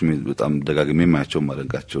 ከውጮቹም በጣም ደጋግሜ የማያቸው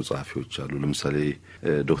ማደንቃቸው ጸሐፊዎች አሉ። ለምሳሌ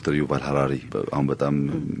ዶክተር ዩቫል ሃራሪ አሁን በጣም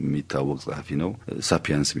የሚታወቅ ጸሐፊ ነው።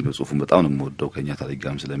 ሳፒየንስ የሚለው ጽሁፉን በጣም ነው የምወደው ከኛ ታሪክ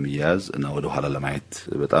ጋርም ስለሚያያዝ እና ወደ ኋላ ለማየት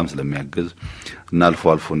በጣም ስለሚያግዝ እና አልፎ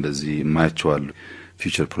እንደዚህ የማያቸው አሉ።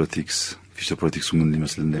 ፊውቸር ፖለቲክስ ምን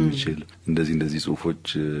ሊመስል እንደሚችል እንደዚህ ጽሁፎች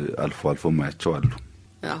አልፎ የማያቸው አሉ።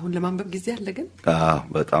 አሁን ለማንበብ ጊዜ አለ ግን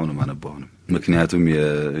በጣም ነው ማነበው ነው። ምክንያቱም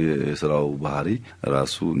የስራው ባህሪ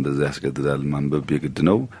ራሱ እንደዛ ያስገድዳል። ማንበብ የግድ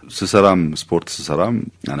ነው። ስሰራም ስፖርት ስሰራም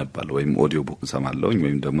አነባለሁ ወይም ኦዲዮ ቡክ ሰማለሁ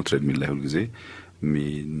ወይም ደግሞ ትሬድሚል ላይ ሁሉ ጊዜ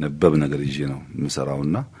የሚነበብ ነገር ይዤ ነው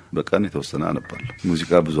የምሰራውና በቀን የተወሰነ አነባለሁ።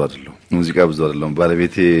 ሙዚቃ ብዙ አይደለም።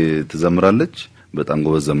 ባለቤቴ ትዘምራለች። በጣም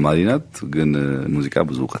ጎበዝ ዘማሪ ናት። ግን ሙዚቃ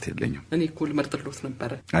ብዙ ዕውቀት የለኝም። እኔ እኮ ልመርጥልዎት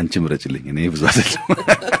ነበር። አንቺ ምረጭልኝ። እኔ ብዙ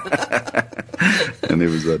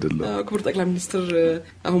አይደለም። ክቡር ጠቅላይ ሚኒስትር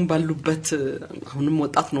አሁን ባሉበት አሁንም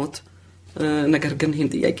ወጣት ነዎት። ነገር ግን ይሄን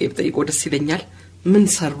ጥያቄ ብጠይቅዎ ደስ ይለኛል። ምን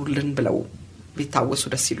ሰሩልን ብለው ቢታወሱ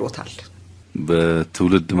ደስ ይሎታል?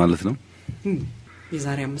 በትውልድ ማለት ነው።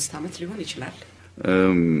 የዛሬ 5 ዓመት ሊሆን ይችላል።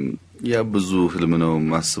 ያ ብዙ ህልም ነው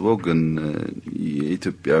ማስበው። ግን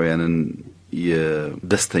የኢትዮጵያውያንን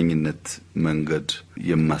የደስተኝነት መንገድ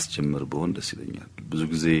የማስጀምር በሆን ደስ ይለኛል። ብዙ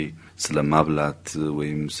ጊዜ ስለማብላት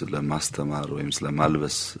ወይም ስለማስተማር ወይም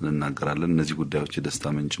ስለማልበስ እንናገራለን። እነዚህ ጉዳዮች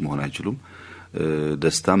የደስታ ምንጭ መሆን አይችሉም።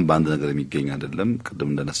 ደስታም በአንድ ነገር የሚገኝ አይደለም። ቅድም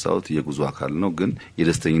እንደነሳሁት የጉዞ አካል ነው። ግን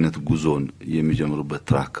የደስተኝነት ጉዞን የሚጀምሩበት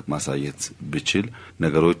ትራክ ማሳየት ብችል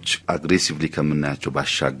ነገሮች አግሬሲቭሊ ከምናያቸው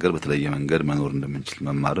ባሻገር በተለየ መንገድ መኖር እንደምንችል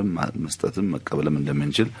መማርም መስጠትም መቀበልም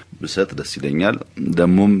እንደምንችል ብሰጥ ደስ ይለኛል።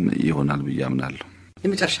 ደሞም ይሆናል ብዬ አምናለሁ።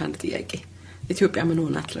 የመጨረሻ አንድ ጥያቄ ኢትዮጵያ ምን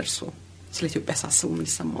ሆናት ለርሶ? ስለ ኢትዮጵያ ሳስቡ ምን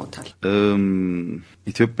ይሰማዎታል?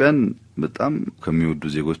 ኢትዮጵያን በጣም ከሚወዱ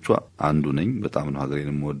ዜጎቿ አንዱ ነኝ። በጣም ነው ሀገሬን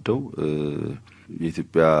የምወደው።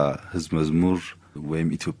 የኢትዮጵያ ሕዝብ መዝሙር ወይም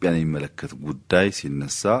ኢትዮጵያን የሚመለከት ጉዳይ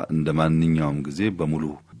ሲነሳ እንደማንኛውም ጊዜ በሙሉ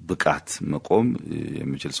ብቃት መቆም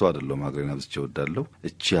የሚችል ሰው አይደለም። ሀገሬን አብዝቼ እወዳለሁ።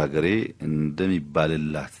 እቺ ሀገሬ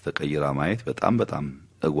እንደሚባልላት ተቀይራ ማየት በጣም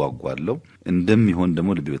እጓጓለሁ። እንደሚሆን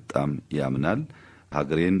ደግሞ ልቤ በጣም ያምናል።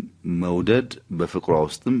 ሀገሬን መውደድ በፍቅሯ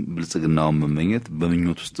ውስጥም ብልጽግናውን መመኘት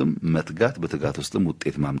በምኞት ውስጥም መትጋት በትጋት ውስጥም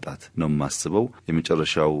ውጤት ማምጣት ነው የማስበው።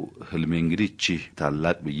 የመጨረሻው ህልሜ እንግዲህ እቺ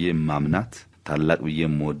ታላቅ ብዬ ማምናት ታላቅ ብዬ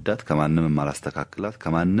መወዳት ከማንም ማላስተካክላት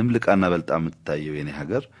ከማንም ልቃና በልጣ የምትታየው የኔ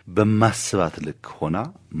ሀገር በማስባት ልክ ሆና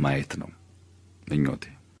ማየት ነው ምኞቴ።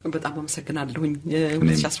 በጣም አመሰግናለሁ።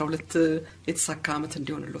 2012 የተሳካ አመት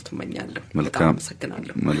እንዲሆንልዎት እመኛለሁ። በጣም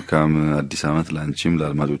አመሰግናለሁ። መልካም አዲስ አመት ላንቺም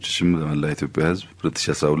ለአድማጮችሽም ለመላው ኢትዮጵያ ህዝብ።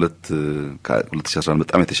 2012 ከ2011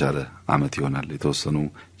 በጣም የተሻለ አመት ይሆናል። የተወሰኑ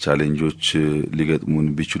ቻሌንጆች ሊገጥሙን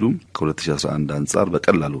ቢችሉም ከ2011 አንፃር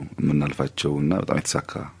በቀላሉ የምናልፋቸውና በጣም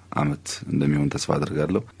የተሳካ አመት እንደሚሆን ተስፋ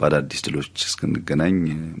አደርጋለሁ። በአዳዲስ ድሎች እስክንገናኝ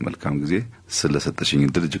መልካም ጊዜ። ስለሰጠሽኝ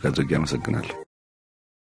እድል እጅግ አድርጌ አመሰግናለሁ።